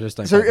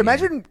don't. So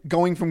imagine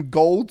going from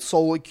gold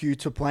solo queue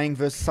to playing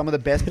versus some of the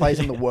best players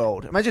in the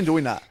world. Imagine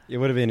doing that. It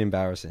would have been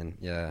embarrassing.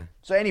 Yeah.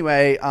 So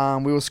anyway,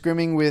 we were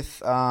scrimming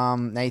with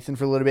Nathan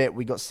for a little bit.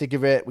 We got sick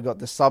of it. We got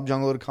the sub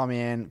jungler to come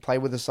in, play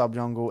with the sub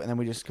jungle, and then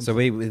we just so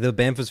the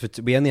ban was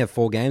we only had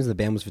 4 games. And the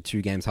ban was for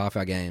 2 games, half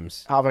our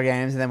games,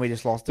 and then we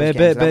just lost those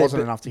games. That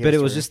wasn't enough to get. But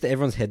it was just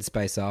everyone's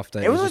headspace after.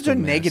 It was just so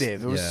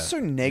negative. It was so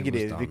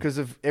negative because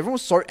of everyone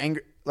was so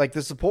angry. Like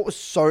the support was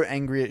so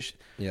angry at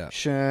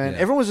Shern.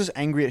 Everyone was just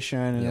angry at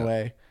Shern in a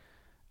way.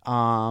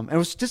 And it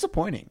was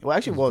disappointing. Well,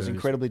 actually, it was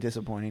incredibly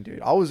disappointing,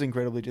 dude. I was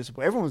incredibly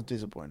disappointed. Everyone was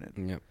disappointed.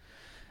 Yep.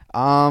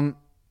 That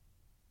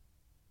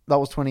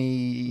was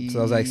 20. So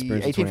that was our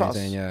experience in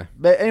 2018, yeah.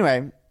 But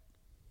anyway,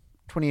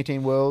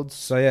 2018 Worlds.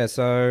 So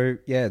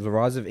the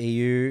rise of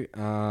EU.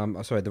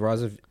 The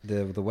rise of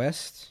the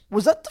West.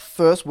 Was that the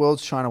first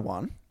Worlds China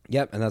won?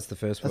 Yep, and that's the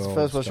first Worlds. That's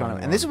the first Worlds China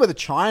won. And this is where the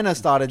China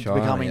started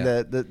becoming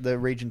the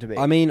region to be.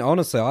 I mean,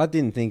 honestly, I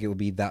didn't think it would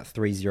be that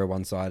 3-0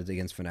 one-sided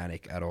against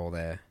Fnatic at all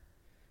there.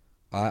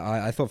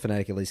 I thought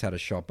Fnatic at least had a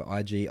shot, but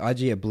IG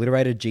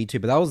obliterated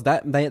G2, but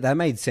that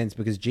made sense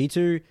because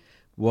G2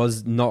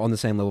 was not on the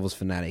same level as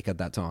Fnatic at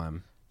that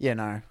time. Yeah,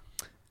 no.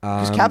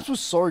 Because Caps was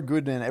so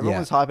good, man. Everyone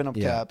was hyping up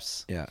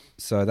Caps. Yeah.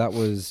 So that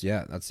was,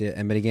 that's it.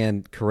 And but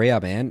again,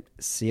 Korea, man.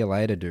 See you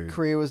later, dude.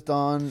 Korea was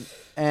done.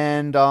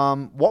 And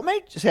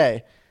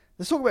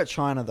let's talk about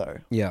China though.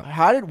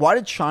 Yeah. Why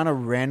did China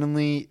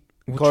randomly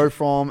go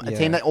from a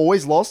team that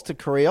always lost to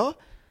Korea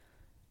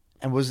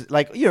and was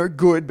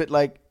good, but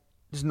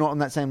just not on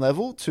that same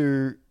level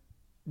to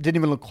didn't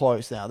even look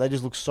close now. They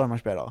just look so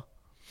much better.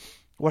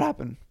 What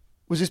happened?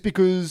 Was this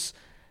because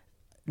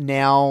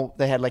now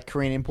they had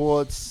Korean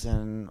imports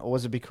or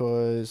was it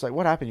because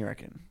what happened, you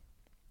reckon?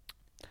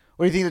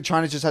 Or do you think that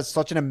China just has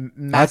such a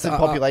massive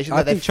population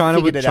that they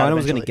China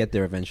was going to get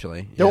there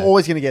eventually? They're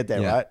always going to get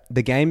there, right?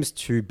 The game's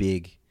too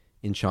big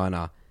in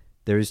China.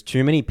 There is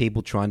too many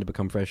people trying to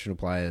become professional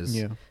players.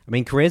 Yeah. I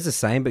mean, Korea's the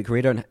same, but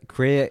Korea's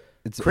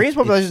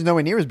population is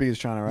nowhere near as big as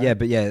China, right?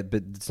 Yeah,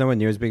 but it's nowhere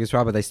near as big as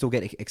China, but they still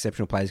get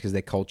exceptional players because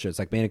their culture. It's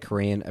like being a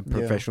Korean, a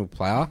professional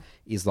player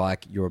is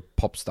like you're a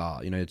pop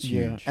star. It's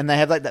huge. And they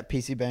have that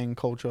PC bang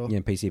culture. Yeah,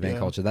 PC bang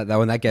culture.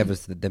 That gave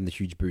us them the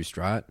huge boost,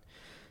 right?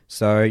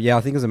 So,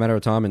 I think it's a matter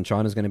of time, and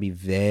China's going to be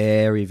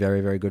very,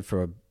 very, very good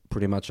for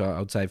pretty much, I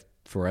would say,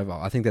 forever.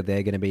 I think that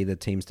they're going to be the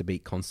teams to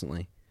beat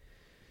constantly.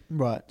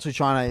 Right. So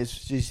China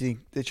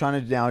China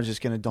now is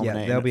just going to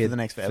dominate for the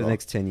next forever. For the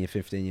next 10 years,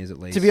 15 years at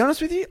least. To be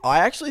honest with you, I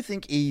actually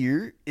think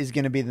EU is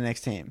going to be the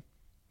next team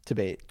to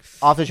beat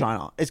after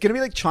China. It's going to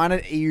be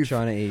China, EU.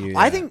 China, EU.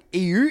 I think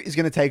EU is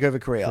going to take over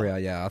Korea.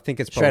 I think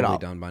it's probably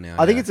done by now.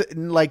 I think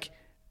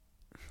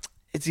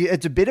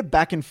it's a bit of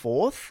back and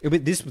forth. I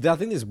think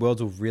this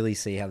Worlds will really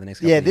see how the next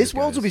couple of years this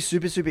Worlds will be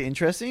super, super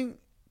interesting.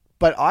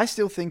 But I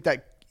still think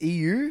that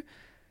EU...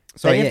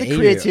 They have the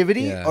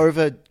creativity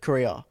over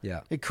Korea.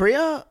 Yeah.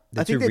 Korea...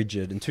 They're too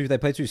rigid and they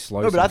play too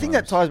slow. No, but I think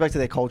that ties back to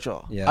their culture.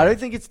 Yeah. I don't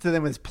think it's to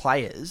them as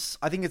players.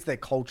 I think it's their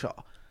culture.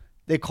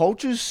 Their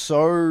culture's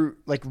so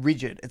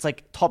rigid. It's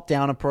top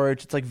down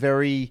approach. It's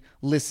very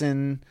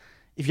listen.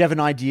 If you have an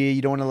idea,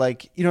 you don't want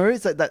to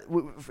it's like that.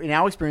 In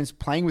our experience,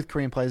 playing with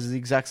Korean players is the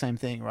exact same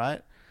thing,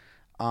 right?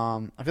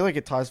 I feel like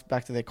it ties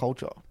back to their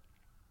culture.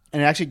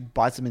 And it actually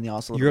bites them in the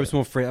arse a little Europe's bit.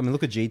 more free. I mean,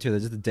 look at G2.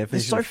 There's just the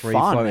definition so of free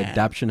fun, flow, man.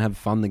 adaptation, have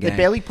fun the game. They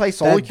barely play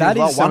solo queue.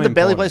 One that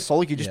barely plays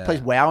solo queue just Yeah.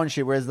 plays WoW and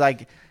shit, whereas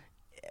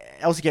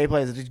LCK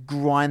players that just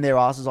grind their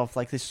asses off.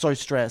 They're so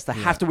stressed. They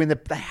have to win.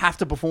 They have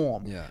to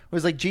perform. Yeah.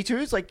 Whereas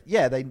G2 is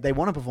they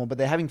want to perform, but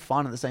they're having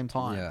fun at the same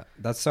time. Yeah,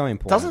 that's so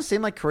important. Doesn't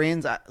seem like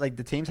Koreans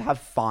the teams have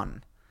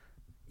fun.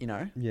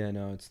 Yeah,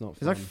 no, it's not fun.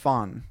 It's not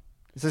fun.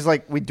 It's just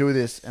we do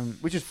this, and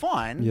which is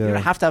fine. Yeah. You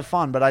don't have to have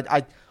fun, but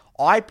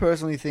I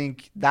personally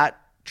think that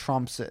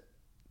trumps it.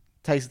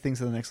 Takes things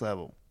to the next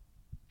level.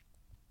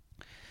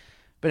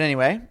 But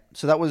anyway,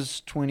 so that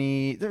was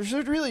 20... There's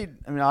really...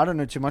 I mean, I don't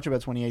know too much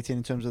about 2018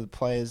 in terms of the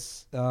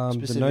players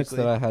specifically. The notes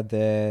that I had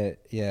there,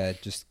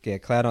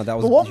 Cloud9. That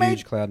was a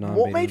huge Cloud9.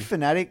 What made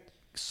Fnatic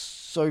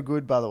so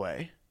good, by the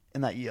way?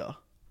 in that year?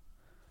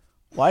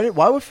 Why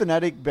were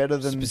Fnatic better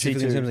than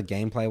Specifically G2? in terms of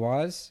gameplay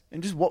wise,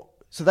 And just what?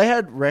 So they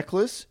had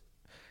Reckless,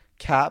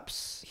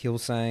 Caps,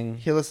 Hillsang.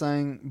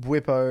 Hillisang,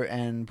 Bwipo,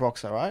 and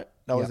Broxah, right?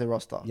 That was Yeah. their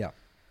roster. Yeah.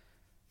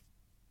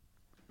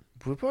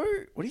 Bwipo?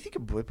 What do you think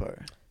of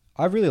Bwipo?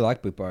 I really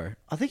like Bwipo.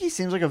 I think he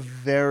seems like a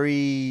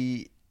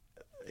very,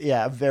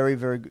 very,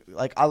 very good.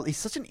 Like, he's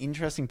such an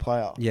interesting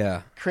player.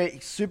 Yeah.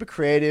 Super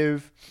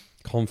creative,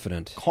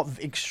 Confident.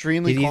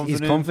 extremely He's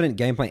confident. confident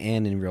gameplay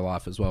and in real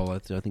life as well. I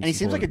think And he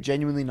seems like a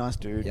genuinely nice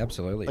dude. Yeah,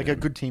 absolutely. Like man. a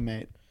good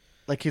teammate.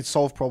 Like he'd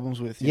solve problems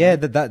with. Yeah,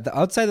 know?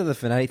 I'd say that the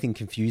Fnatic thing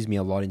confused me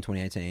a lot in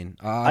 2018.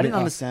 I didn't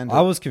understand it.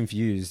 I was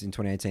confused in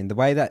 2018. The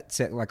way that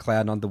set like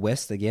Cloud9 the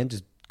West again,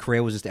 just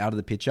Korea was just out of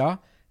the picture,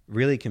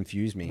 really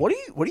confused me. What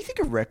do you think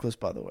of Reckless,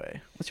 by the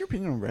way? What's your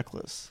opinion on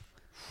Reckless?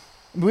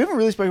 We haven't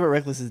really spoken about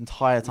Reckless this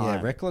entire time.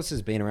 Yeah, Reckless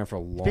has been around for a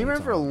long time. been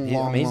around for a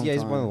long he's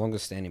time. one of the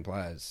longest standing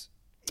players.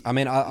 I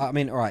mean, all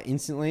right.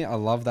 Instantly, I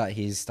love that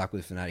he's stuck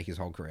with Fnatic his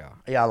whole career.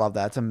 Yeah, I love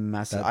that. It's a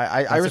massive.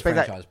 I That's a respect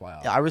that. franchise player.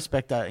 Yeah, I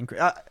respect that.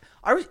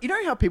 You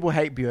know how people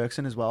hate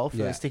Bjergsen as well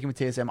for sticking with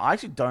TSM. I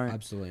actually don't.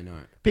 Absolutely no.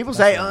 People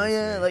That's say, what "Oh it is to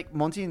yeah," me. like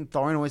Monty and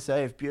Thorin always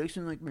say, if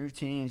Bjergsen like moved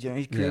teams,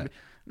 he could. Yeah.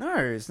 No,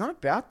 it's not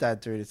about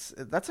that, dude.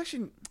 That's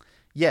actually.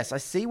 Yes, I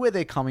see where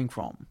they're coming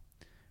from,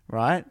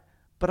 right?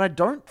 But I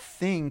don't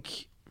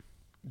think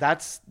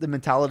that's the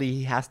mentality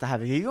he has to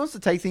have. If he wants to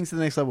take things to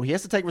the next level, he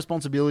has to take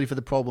responsibility for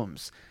the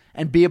problems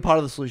and be a part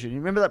of the solution. You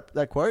remember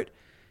that quote?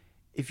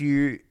 If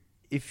you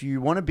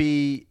want to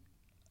be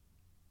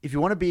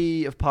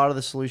a part of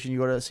the solution, you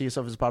got to see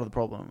yourself as a part of the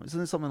problem.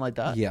 Isn't it something like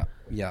that? Yeah,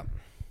 yeah.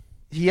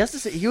 He has to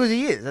say he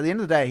is. At the end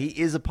of the day, he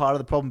is a part of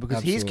the problem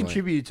because he's Absolutely.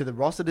 contributed to the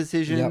roster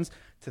decisions,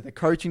 to the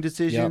coaching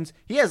decisions.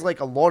 He has like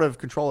a lot of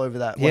control over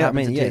that. What Yeah, I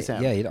happens mean, in yeah,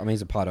 TSM. yeah. I mean,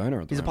 he's a part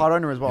owner. He's a part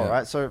owner as well, Yeah.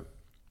 right? So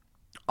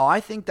I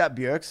think that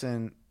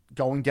Bjergsen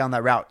going down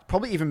that route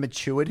probably even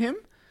matured him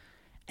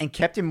and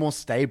kept him more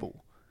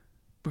stable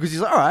because he's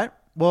like, all right,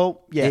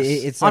 well, yes,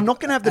 It's I'm like- not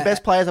going to have the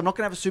best players. I'm not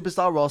going to have a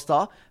superstar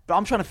roster, but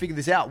I'm trying to figure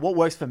this out. What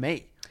works for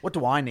me? What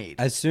do I need?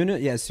 As soon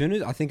as you're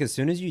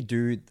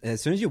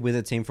with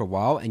a team for a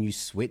while and you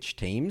switch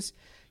teams,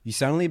 you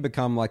suddenly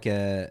become like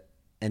an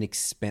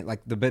expense.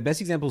 Like the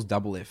best example is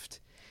Double Lift.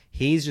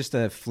 He's just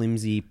a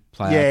flimsy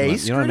player. Yeah, he you know what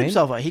screwed I mean?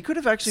 himself up. He could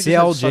have actually just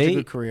had such a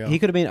good career. He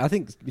could have been. I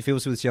think if he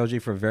was with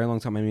CLG for a very long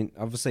time. I mean,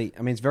 obviously,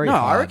 it's very No,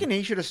 hard. I reckon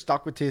he should have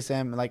stuck with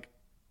TSM like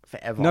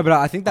forever. No, but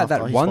I think that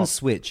after he one swapped.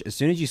 switch, as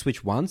soon as you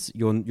switch once,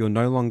 you're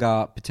no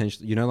longer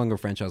you're no longer a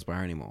franchise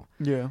player anymore.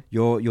 Yeah.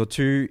 You're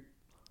too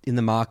in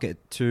the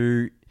market,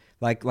 too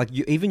like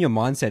you, even your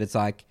mindset. It's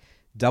like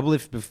Double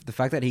Lift. The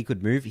fact that he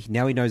could move,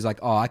 now he knows like,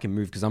 oh, I can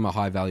move because I'm a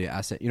high value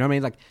asset. You know what I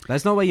mean? Like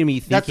that's not what you're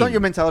thinking. That's not your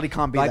mentality.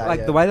 Can't be Like,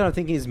 that. the way that I'm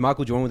thinking is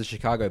Michael Jordan with the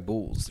Chicago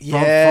Bulls. From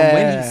when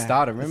Yeah. he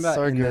started. Remember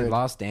So in the good.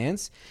 Last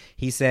Dance,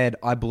 he said,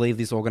 I believe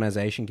this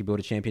organization can build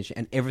a championship.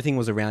 And everything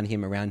was around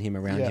him,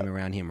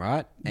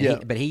 right? And Yeah.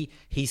 but he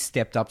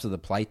stepped up to the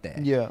plate there.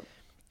 Yeah.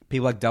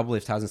 People like Double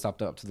Lift hasn't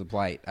stepped up to the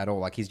plate at all.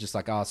 Like he's just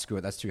like, oh, screw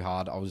it, that's too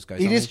hard. I'll just go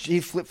something. He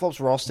flip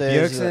flops rosters.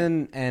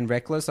 Bjergsen and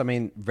Reckless, I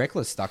mean,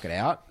 Reckless stuck it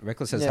out.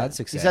 Reckless has had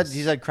success.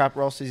 He's had crap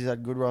rosters. He's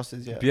had good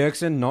rosters. Yeah.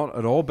 Bjergsen, not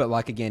at all, but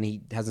like again,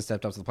 he hasn't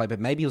stepped up to the plate. But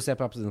maybe he'll step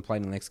up to the plate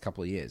in the next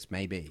couple of years.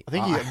 Maybe. I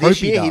think hope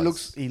this year he does.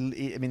 looks.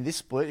 I mean, this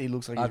split he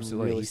looks like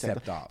Absolutely, he's really he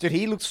stepped up. Dude,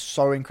 he looks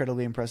so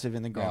incredibly impressive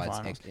in the grand it's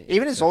finals. ex-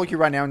 Even in exceptional. Zolki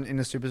right now in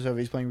the Super Server,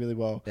 he's playing really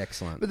well.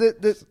 Excellent. But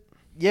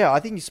I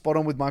think he's spot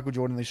on with Michael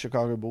Jordan and the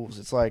Chicago Bulls.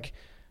 It's like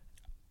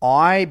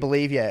I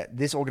believe,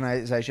 this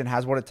organization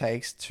has what it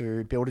takes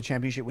to build a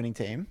championship winning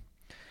team.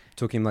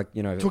 Took him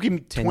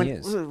 10 10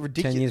 years. Was it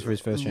ridiculous? 10 years for his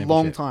first championship.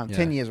 Long time. Yeah.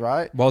 10 years,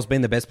 right? Whilst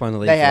being the best player in the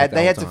league. They for had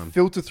that to time.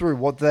 filter through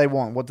what do they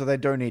want, what do they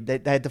don't need. They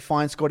had to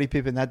find Scottie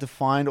Pippen, they had to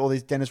find all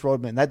these Dennis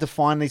Rodman, they had to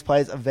find these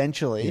players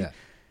eventually. Yeah.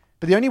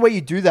 But the only way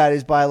you do that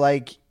is by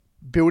like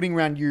building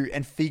around you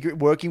and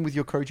working with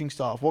your coaching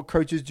staff. What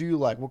coaches do you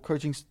like? What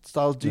coaching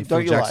styles When don't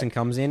Phil you Jackson like?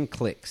 comes in,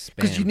 clicks.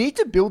 Because you need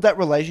to build that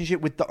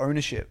relationship with the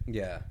ownership.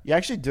 Yeah. You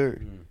actually do.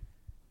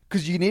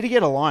 Because you need to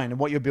get aligned in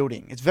what you're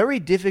building. It's very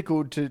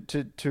difficult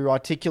to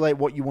articulate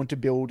what you want to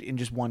build in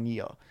just 1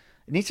 year.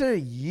 It needs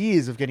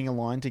years of getting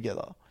aligned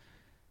together.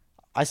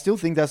 I still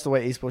think that's the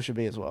way esports should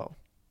be as well.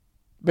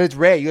 But it's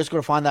rare. You just got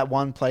to find that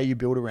one player you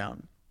build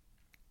around.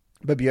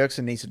 But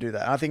Bjergsen needs to do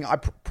that. And I think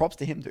props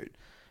to him, dude.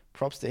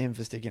 Props to him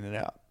for sticking it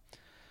out.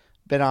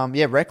 But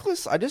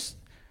Reckless.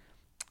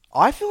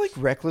 I feel like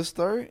Reckless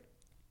though.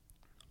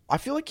 I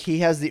feel like he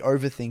has the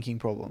overthinking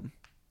problem.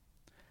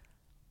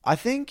 I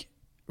think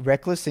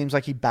Reckless seems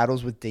like he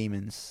battles with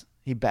demons.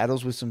 He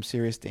battles with some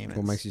serious demons.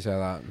 What makes you say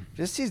that?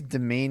 Just his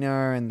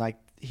demeanor and like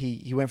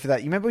he went for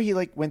that. You remember he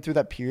like went through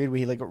that period where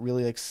he like got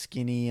really like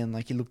skinny and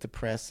like he looked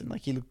depressed and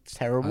like he looked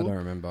terrible. I don't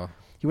remember.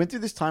 He went through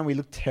this time where he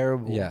looked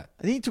terrible. Yeah.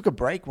 I think he took a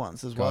break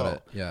once as well. Got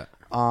it. Yeah.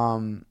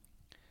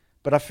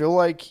 But I feel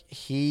like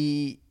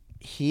he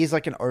is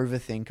like an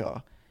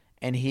overthinker,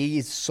 and he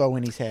is so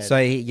in his head. So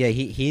he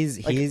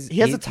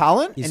has the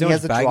talent and he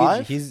has the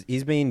drive.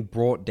 He's been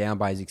brought down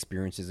by his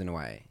experiences in a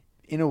way.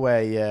 In a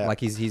way, yeah. Like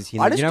he's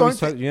I just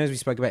don't as we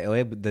spoke about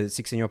earlier, but the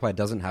 16-year-old player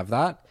doesn't have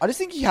that. I just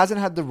think he hasn't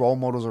had the role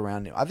models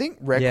around him. I think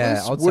Yeah,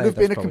 Reckless I would would say have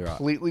been a that's probably right.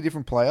 completely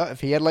different player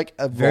if he had like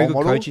a Very role good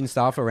model. coaching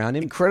staff around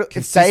him. Incredible. If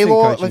Consistent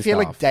Daylor, coaching if he had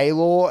like staff.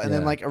 Daylor and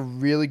then Yeah. like a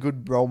really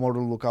good role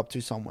model to look up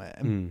to somewhere,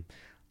 Mm.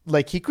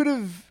 like he could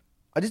have.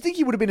 I just think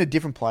he would have been a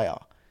different player.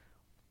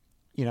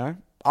 You know,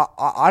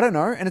 I don't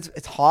know, and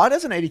it's hard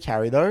as an 80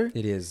 carry though.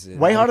 It is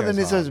Way AD harder than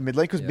carry's this as a hard. mid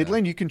lane because Yeah. mid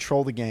lane you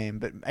control the game,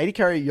 but 80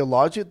 carry you're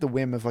largely at the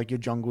whim of like your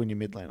jungle and your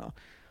mid laner.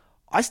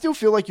 I still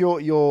feel like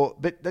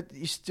but that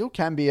you still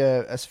can be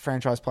a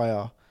franchise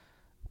player,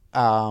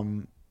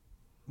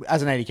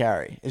 as an 80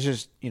 carry. It's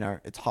just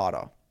it's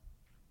harder.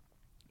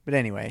 But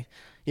anyway,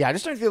 yeah, I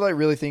just don't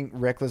really think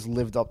Reckless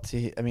lived up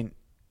to. I mean,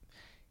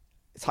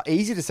 it's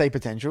easy to say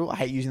potential. I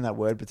hate using that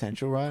word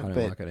potential, right? I don't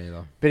but like it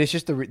either. but it's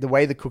just the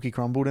way the cookie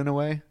crumbled in a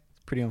way.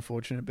 It's pretty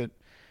unfortunate. But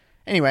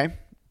anyway,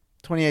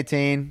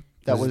 2018.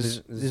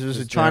 This was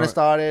when China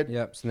started.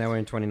 Yep. So now we're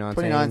in 2019.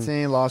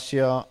 2019 last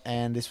year,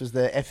 and this was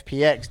the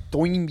FPX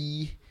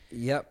Doinby.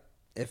 Yep.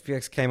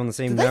 FPX came on the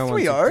scene. Did they No one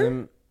 3-0? took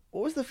them.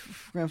 What was the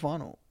grand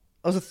final?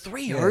 It was a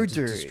 3-0, Yeah, just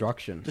dude.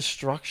 destruction.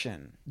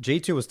 Destruction.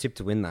 G2 was tipped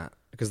to win that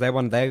because they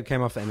won. They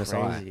came off the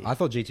MSI. Crazy. I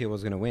thought G2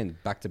 was going to win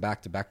back to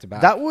back.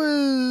 That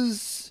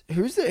was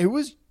who was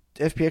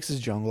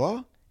FPX's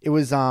jungler? It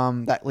was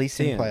that Lee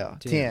Sin Tien. player.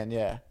 Tien,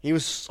 yeah. He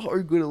was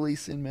so good at Lee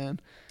Sin,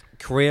 man.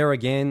 Korea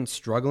again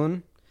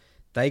struggling.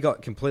 They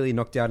got completely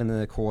knocked out in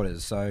the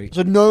quarters. So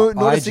not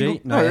a IG, single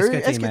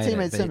SKT made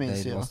made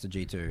semis. They Yeah. lost to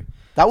G2.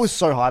 That was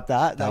so hyped.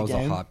 That That was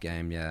game. a hype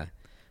game, yeah.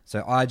 So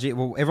IG,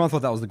 well, everyone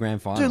thought that was the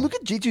grand final. Dude, look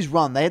at G2's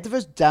run. They had to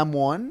verse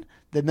Damwon,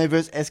 then they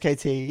verse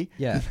SKT.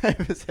 Yeah. then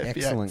they verse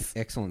FPX.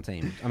 Excellent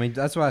team. I mean,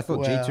 that's why I thought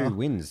Wow. G2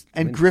 wins.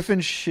 And wins. Griffin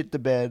shit the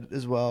bed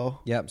as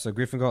well. Yep. So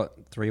Griffin got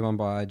 3-1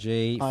 by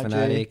IG.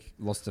 Fnatic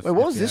lost to. Wait,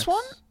 what was this FPX.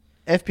 one?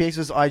 FPX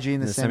was IG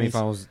in the, In the semis.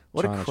 semifinals.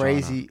 What China.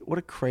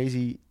 a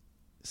crazy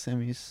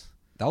semis.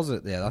 That was I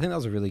think that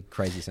was a really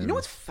crazy semi. You know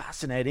what's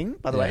fascinating,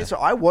 by the way? Yeah. So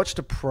I watched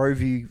a Pro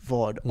View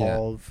VOD Yeah.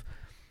 of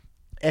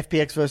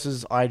FPX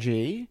versus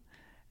IG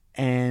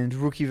and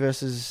Rookie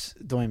versus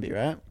Doinby,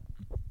 right?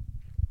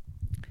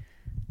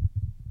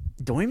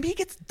 Doinby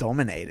gets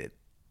dominated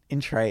in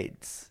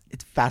trades.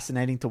 It's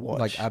fascinating to watch.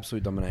 like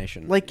absolute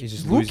domination. Like He's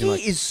just Rookie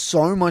losing, is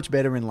so much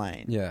better in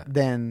lane Yeah.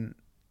 than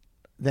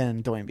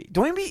Doinby.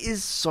 Doinby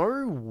is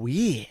so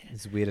weird.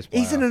 It's the weirdest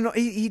player.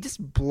 He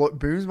just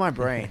booms my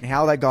brain.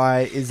 How that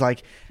guy is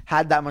like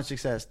had that much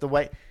success. The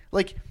way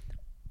like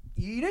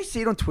you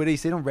see it on Twitter, you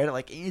see it on Reddit.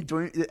 Like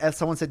as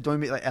someone said,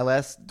 Doinby like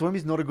LS.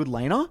 Doinby's not a good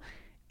laner.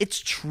 It's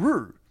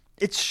true.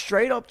 It's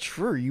straight up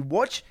true. You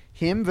watch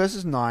him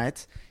versus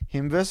Knight,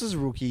 him versus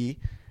Rookie.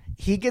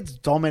 He gets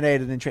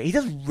dominated in trade. He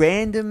does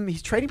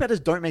his trading patterns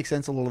don't make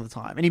sense a lot of the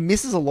time, and he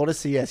misses a lot of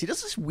CS. He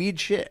does this weird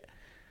shit.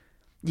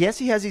 Yes,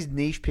 he has his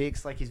niche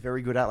picks, like he's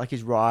very good at, like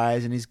his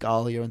Ryze and his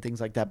Galio and things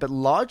like that. But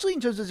largely in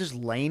terms of just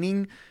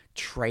laning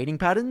trading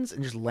patterns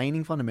and just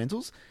laning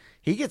fundamentals,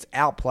 he gets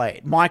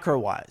outplayed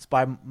micro-wise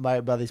by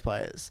these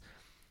players.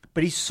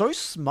 But he's so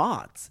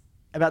smart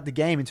about the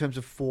game in terms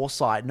of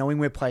foresight, knowing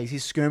where plays.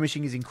 His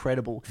skirmishing is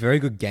incredible. Very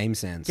good game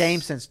sense. Game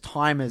sense,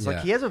 timers. Like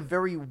Yeah. he has a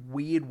very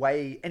weird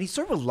way, and he's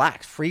so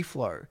relaxed, free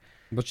flow.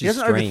 But He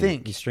doesn't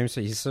overthink. He streams.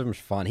 He's so much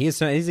fun.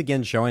 He's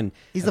again showing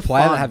He's a the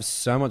player fun. that has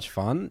so much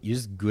fun. You're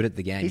just good at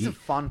the game. He's a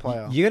fun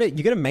player. You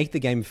gotta make the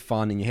game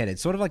fun in your head.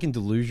 It's sort of like in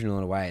delusional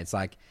in a way. It's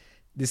like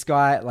this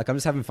guy. Like I'm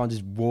just having fun,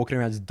 just walking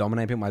around, just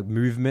dominating people. My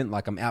movement,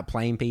 like I'm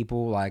outplaying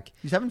people. Like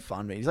He's having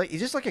fun, man. He's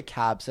just like a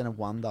cab center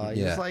wonder. He's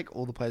Yeah. just like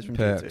all the players from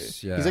Perks,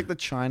 G2. yeah. He's like the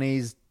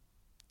Chinese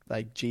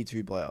like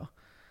G2 player.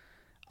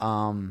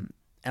 And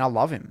I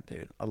love him,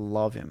 dude. I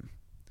love him.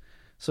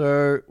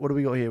 So what do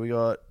we got here? We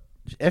got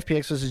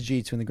FPX versus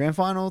G2 in the grand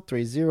final,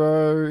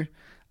 3-0.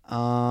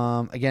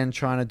 Again,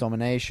 China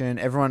domination.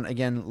 Everyone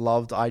again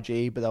loved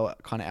IG, but they were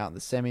kind of out in the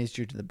semis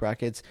due to the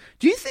brackets.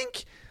 Do you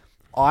think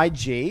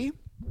IG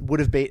would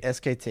have beat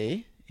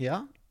SKT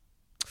here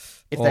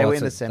if they were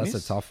in the semis?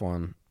 That's a tough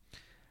one.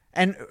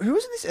 And who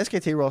was in this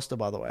SKT roster,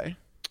 by the way?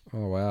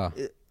 Oh wow.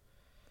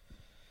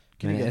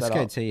 Can you Man, get that up?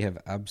 SKT have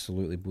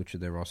absolutely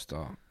butchered their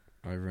roster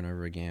over and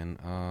over again.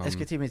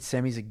 SKT made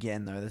semis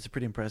again, though. That's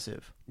pretty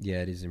impressive.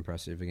 Yeah, it is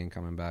impressive again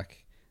coming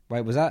back.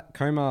 Wait, was that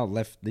Koma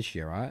left this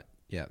year, right?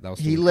 Yeah, that was.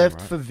 He still left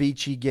Koma, for right?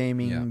 Vici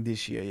Gaming Yeah.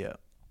 this year, yeah.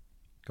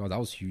 God, that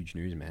was huge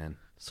news, man.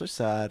 So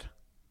sad.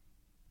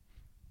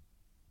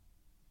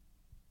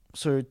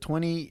 So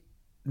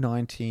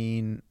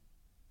 2019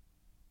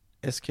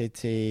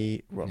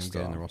 SKT I'm roster.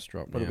 getting the roster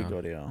up What now. have we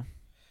got here?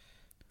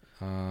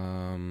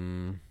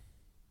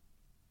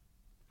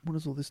 What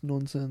is all this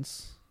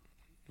nonsense?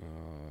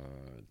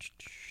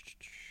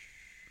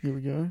 Here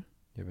we go.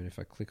 Yeah, but if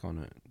I click on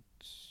it,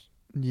 it's...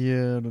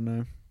 Yeah, I don't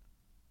know.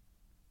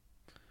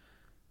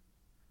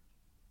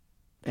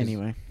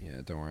 Anyway.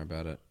 yeah, don't worry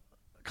about it.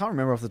 I can't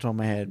remember off the top of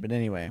my head, but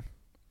anyway.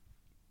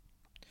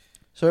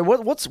 So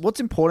what's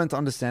important to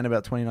understand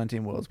about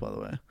 2019 Worlds, by the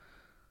way?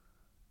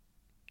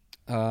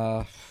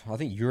 I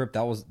think Europe.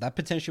 That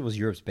potentially was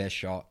Europe's best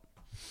shot.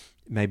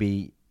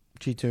 Maybe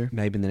G2.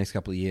 maybe in the next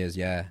couple of years.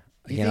 Yeah.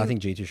 Do you Again, I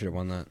think- think G2 should have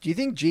won that. Do you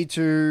think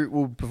G2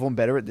 will perform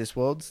better at this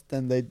Worlds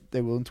than they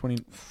will in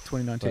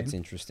 2019? That's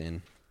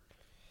interesting.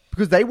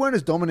 Because they weren't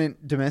as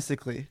dominant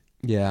domestically.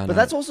 Yeah, I But know.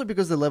 that's also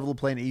because the level of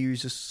play in EU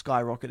is just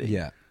skyrocketing.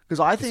 yeah. Because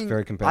I It's think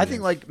very competitive.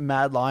 like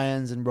Mad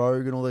Lions and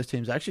Rogue and all those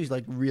teams are actually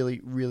like really,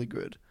 really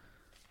good.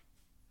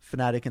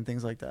 Fnatic and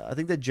things like that. I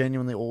think they're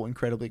genuinely all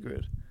incredibly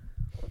good.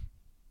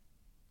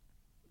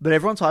 But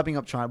everyone's hyping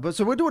up China. But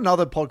so we'll do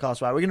another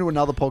podcast, right? We're going to do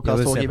another podcast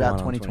Yeah, talking about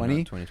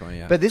 2020. 2020. 2020,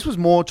 yeah. But this was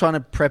more trying to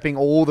prepping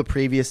all the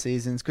previous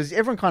seasons because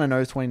everyone kind of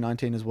knows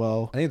 2019 as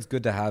well. I think it's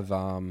good to have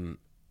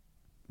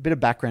Bit of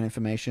background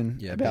information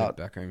a bit of about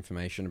background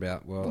information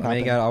about. Well, what I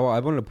mean, happened. I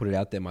wanted to put it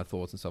out there, my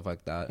thoughts and stuff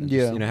like that. And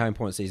Yeah. just, you know how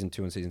important season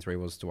 2 and season 3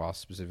 was to us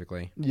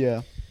specifically.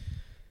 yeah.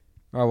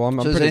 All right, well, I'm So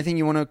is there pretty, anything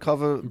you want to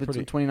cover between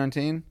pretty-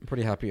 2019?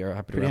 pretty happy to Pretty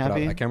wrap it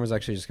happy? up. Our camera's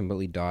actually just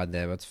completely died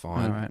there. That's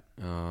fine. All right.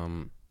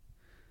 Um,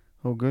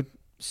 All good.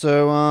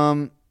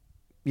 So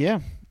yeah,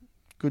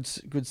 good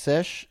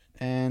sesh,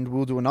 and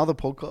we'll do another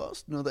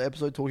podcast, another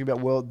episode talking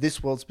about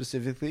this world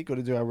specifically. Got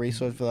to do our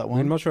research for that I'm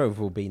one. not sure if it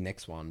will be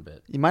next one,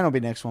 but It might not be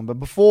next one, but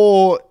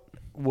before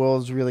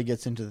Worlds really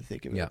gets into the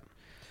thick of it. yeah.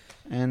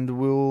 And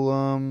we'll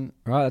All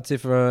right, that's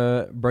it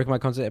for Broken My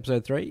Concept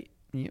episode 3.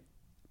 Yep.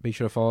 Be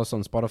sure to follow us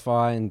on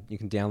Spotify, and you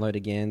can download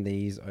again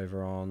these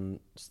over on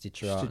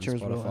Stitcher and Stitcher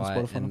as Spotify. well,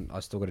 and Spotify. And I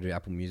still got to do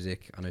Apple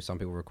Music. I know some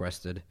people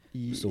requested.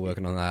 Yeah. Still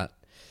working on that.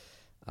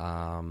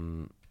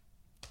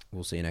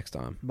 We'll see you next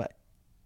time. Bye.